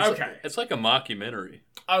 Okay. It's like a mockumentary,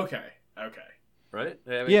 Okay. right? I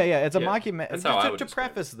mean, Yeah, it's a yeah, mockumentary. that's how I To, would to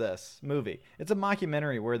describe it. preface this movie, it's a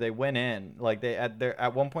mockumentary where they went in, like they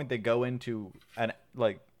at one point they go into an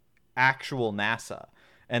like actual NASA,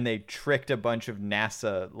 and they tricked a bunch of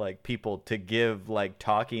NASA like people to give like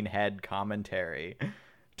talking head commentary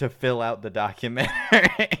to fill out the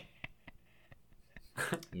documentary.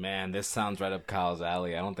 Man, this sounds right up Kyle's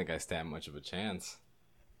alley. I don't think I stand much of a chance.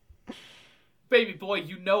 Baby boy,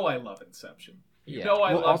 you know I love Inception. You Yeah. know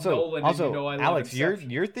I Well, love Nolan, and you know I love Alex, Inception.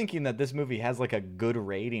 you're thinking that this movie has like a good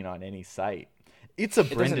rating on any site. It's a It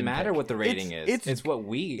Brendan doesn't matter pick. what the rating is. It's what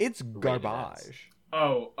we. It's rate it as. garbage.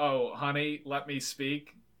 Oh, honey, let me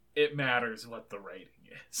speak. It matters what the rating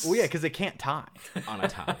is. Well, yeah, because it can't tie. On a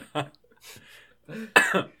tie.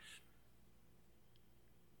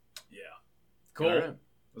 Yeah. Cool. All right.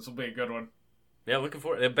 This will be a good one. Yeah, looking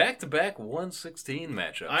forward. Back-to-back 116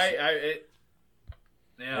 matchups.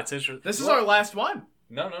 Yeah. That's interesting. This is our last one.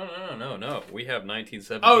 No. We have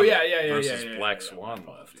 1917 Oh yeah. versus Black yeah. Swan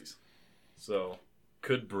My left. apologies. So,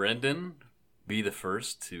 could Brendan be the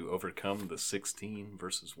first to overcome the 16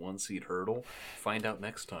 versus 1 seed hurdle? Find out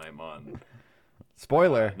next time on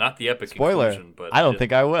Spoiler. not the epic Spoiler. conclusion, but I don't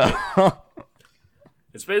think I will.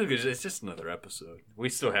 it's basically it's just another episode. We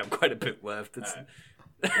still have quite a bit left. It's,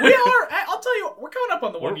 We are. I'll tell you, we're coming up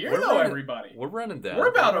on the We're- 1 year we're though. running- Everybody, we're running down. we're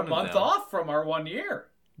about a running month down. off from our 1 year.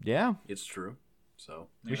 Yeah. It's true. So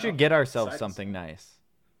We should get ourselves Exciting. something nice.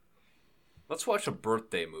 let's watch a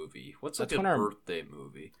birthday movie. What's like That's a when our- birthday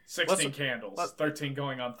movie? 16 Let's- candles, let's- 13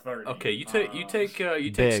 going on 30. Okay, you take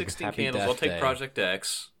Big. 16 Happy candles. I'll Death take Day. Project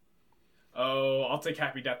X. Oh, I'll take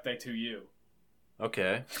Happy Death Day to you.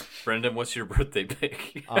 Okay, Brendan, what's your birthday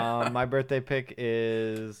pick? My birthday pick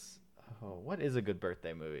is. Oh, what is a good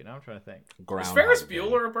birthday movie? Now I'm trying to think. Is Groundhog Ferris Day.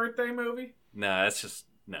 Bueller a birthday movie? Nah, that's just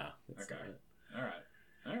nah. That's Okay. not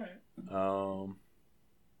All right. it. Um,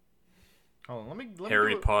 Hold on, let me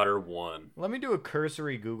Harry do a, Potter 1. Let me do a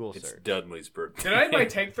cursory Google It's search. Dudley's birthday. Did anybody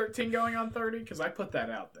take 13 going on 30? Because I put that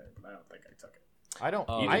out there, but I don't think I took it. I don't.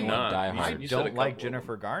 Oh, You I, did not. Die You I Hard. you said a don't like couple of them.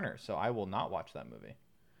 Jennifer Garner, so I will not watch that movie.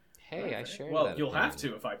 Hey, I shared Well, that you'll have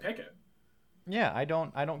opinion. to if I pick it. Yeah, I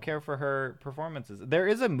don't care for her performances. There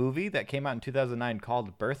is a movie that came out in 2009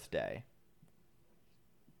 called Birthday.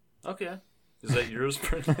 Okay, is that yours,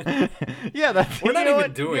 Brendan? Yeah, that's We're not you know even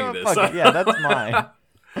what? doing You know what? this. Fuck it. Yeah, that's mine.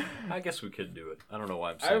 I guess we could do it. I don't know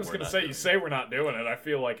why I'm saying I was we're gonna not say, doing you it. say we're not doing it. I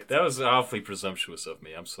feel like it's. That was awfully presumptuous of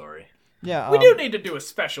me. I'm sorry. Yeah, We do need to do a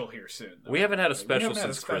special here soon. Though. We haven't had a We special haven't had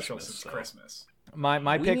a since special Christmas. since so. Christmas.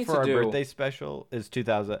 my We pick need for to our do- birthday special is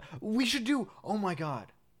 2000. We should do. Oh my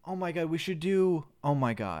god. We should do. Oh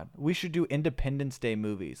my god. We should do Independence Day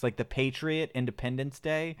movies, like The Patriot, Independence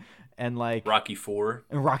Day, and like Rocky IV,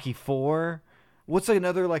 Rocky 4. What's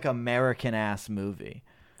another like American ass movie?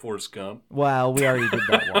 Forrest Gump. Well, we already did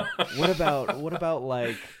that one. What about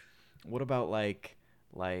like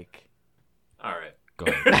All right. Go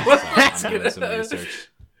ahead. Sorry, I'm doing some research.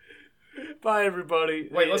 Bye, everybody.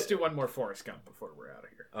 Wait, let's do one more Forrest Gump before we're out of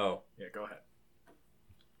here. Oh, Yeah, go ahead.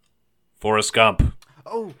 Forrest Gump.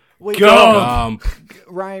 Oh, wait. Gump!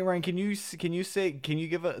 Ryan, can you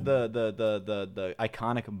give the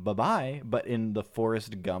iconic bye-bye but in the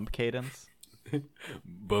Forrest Gump cadence?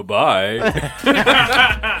 Bye-bye.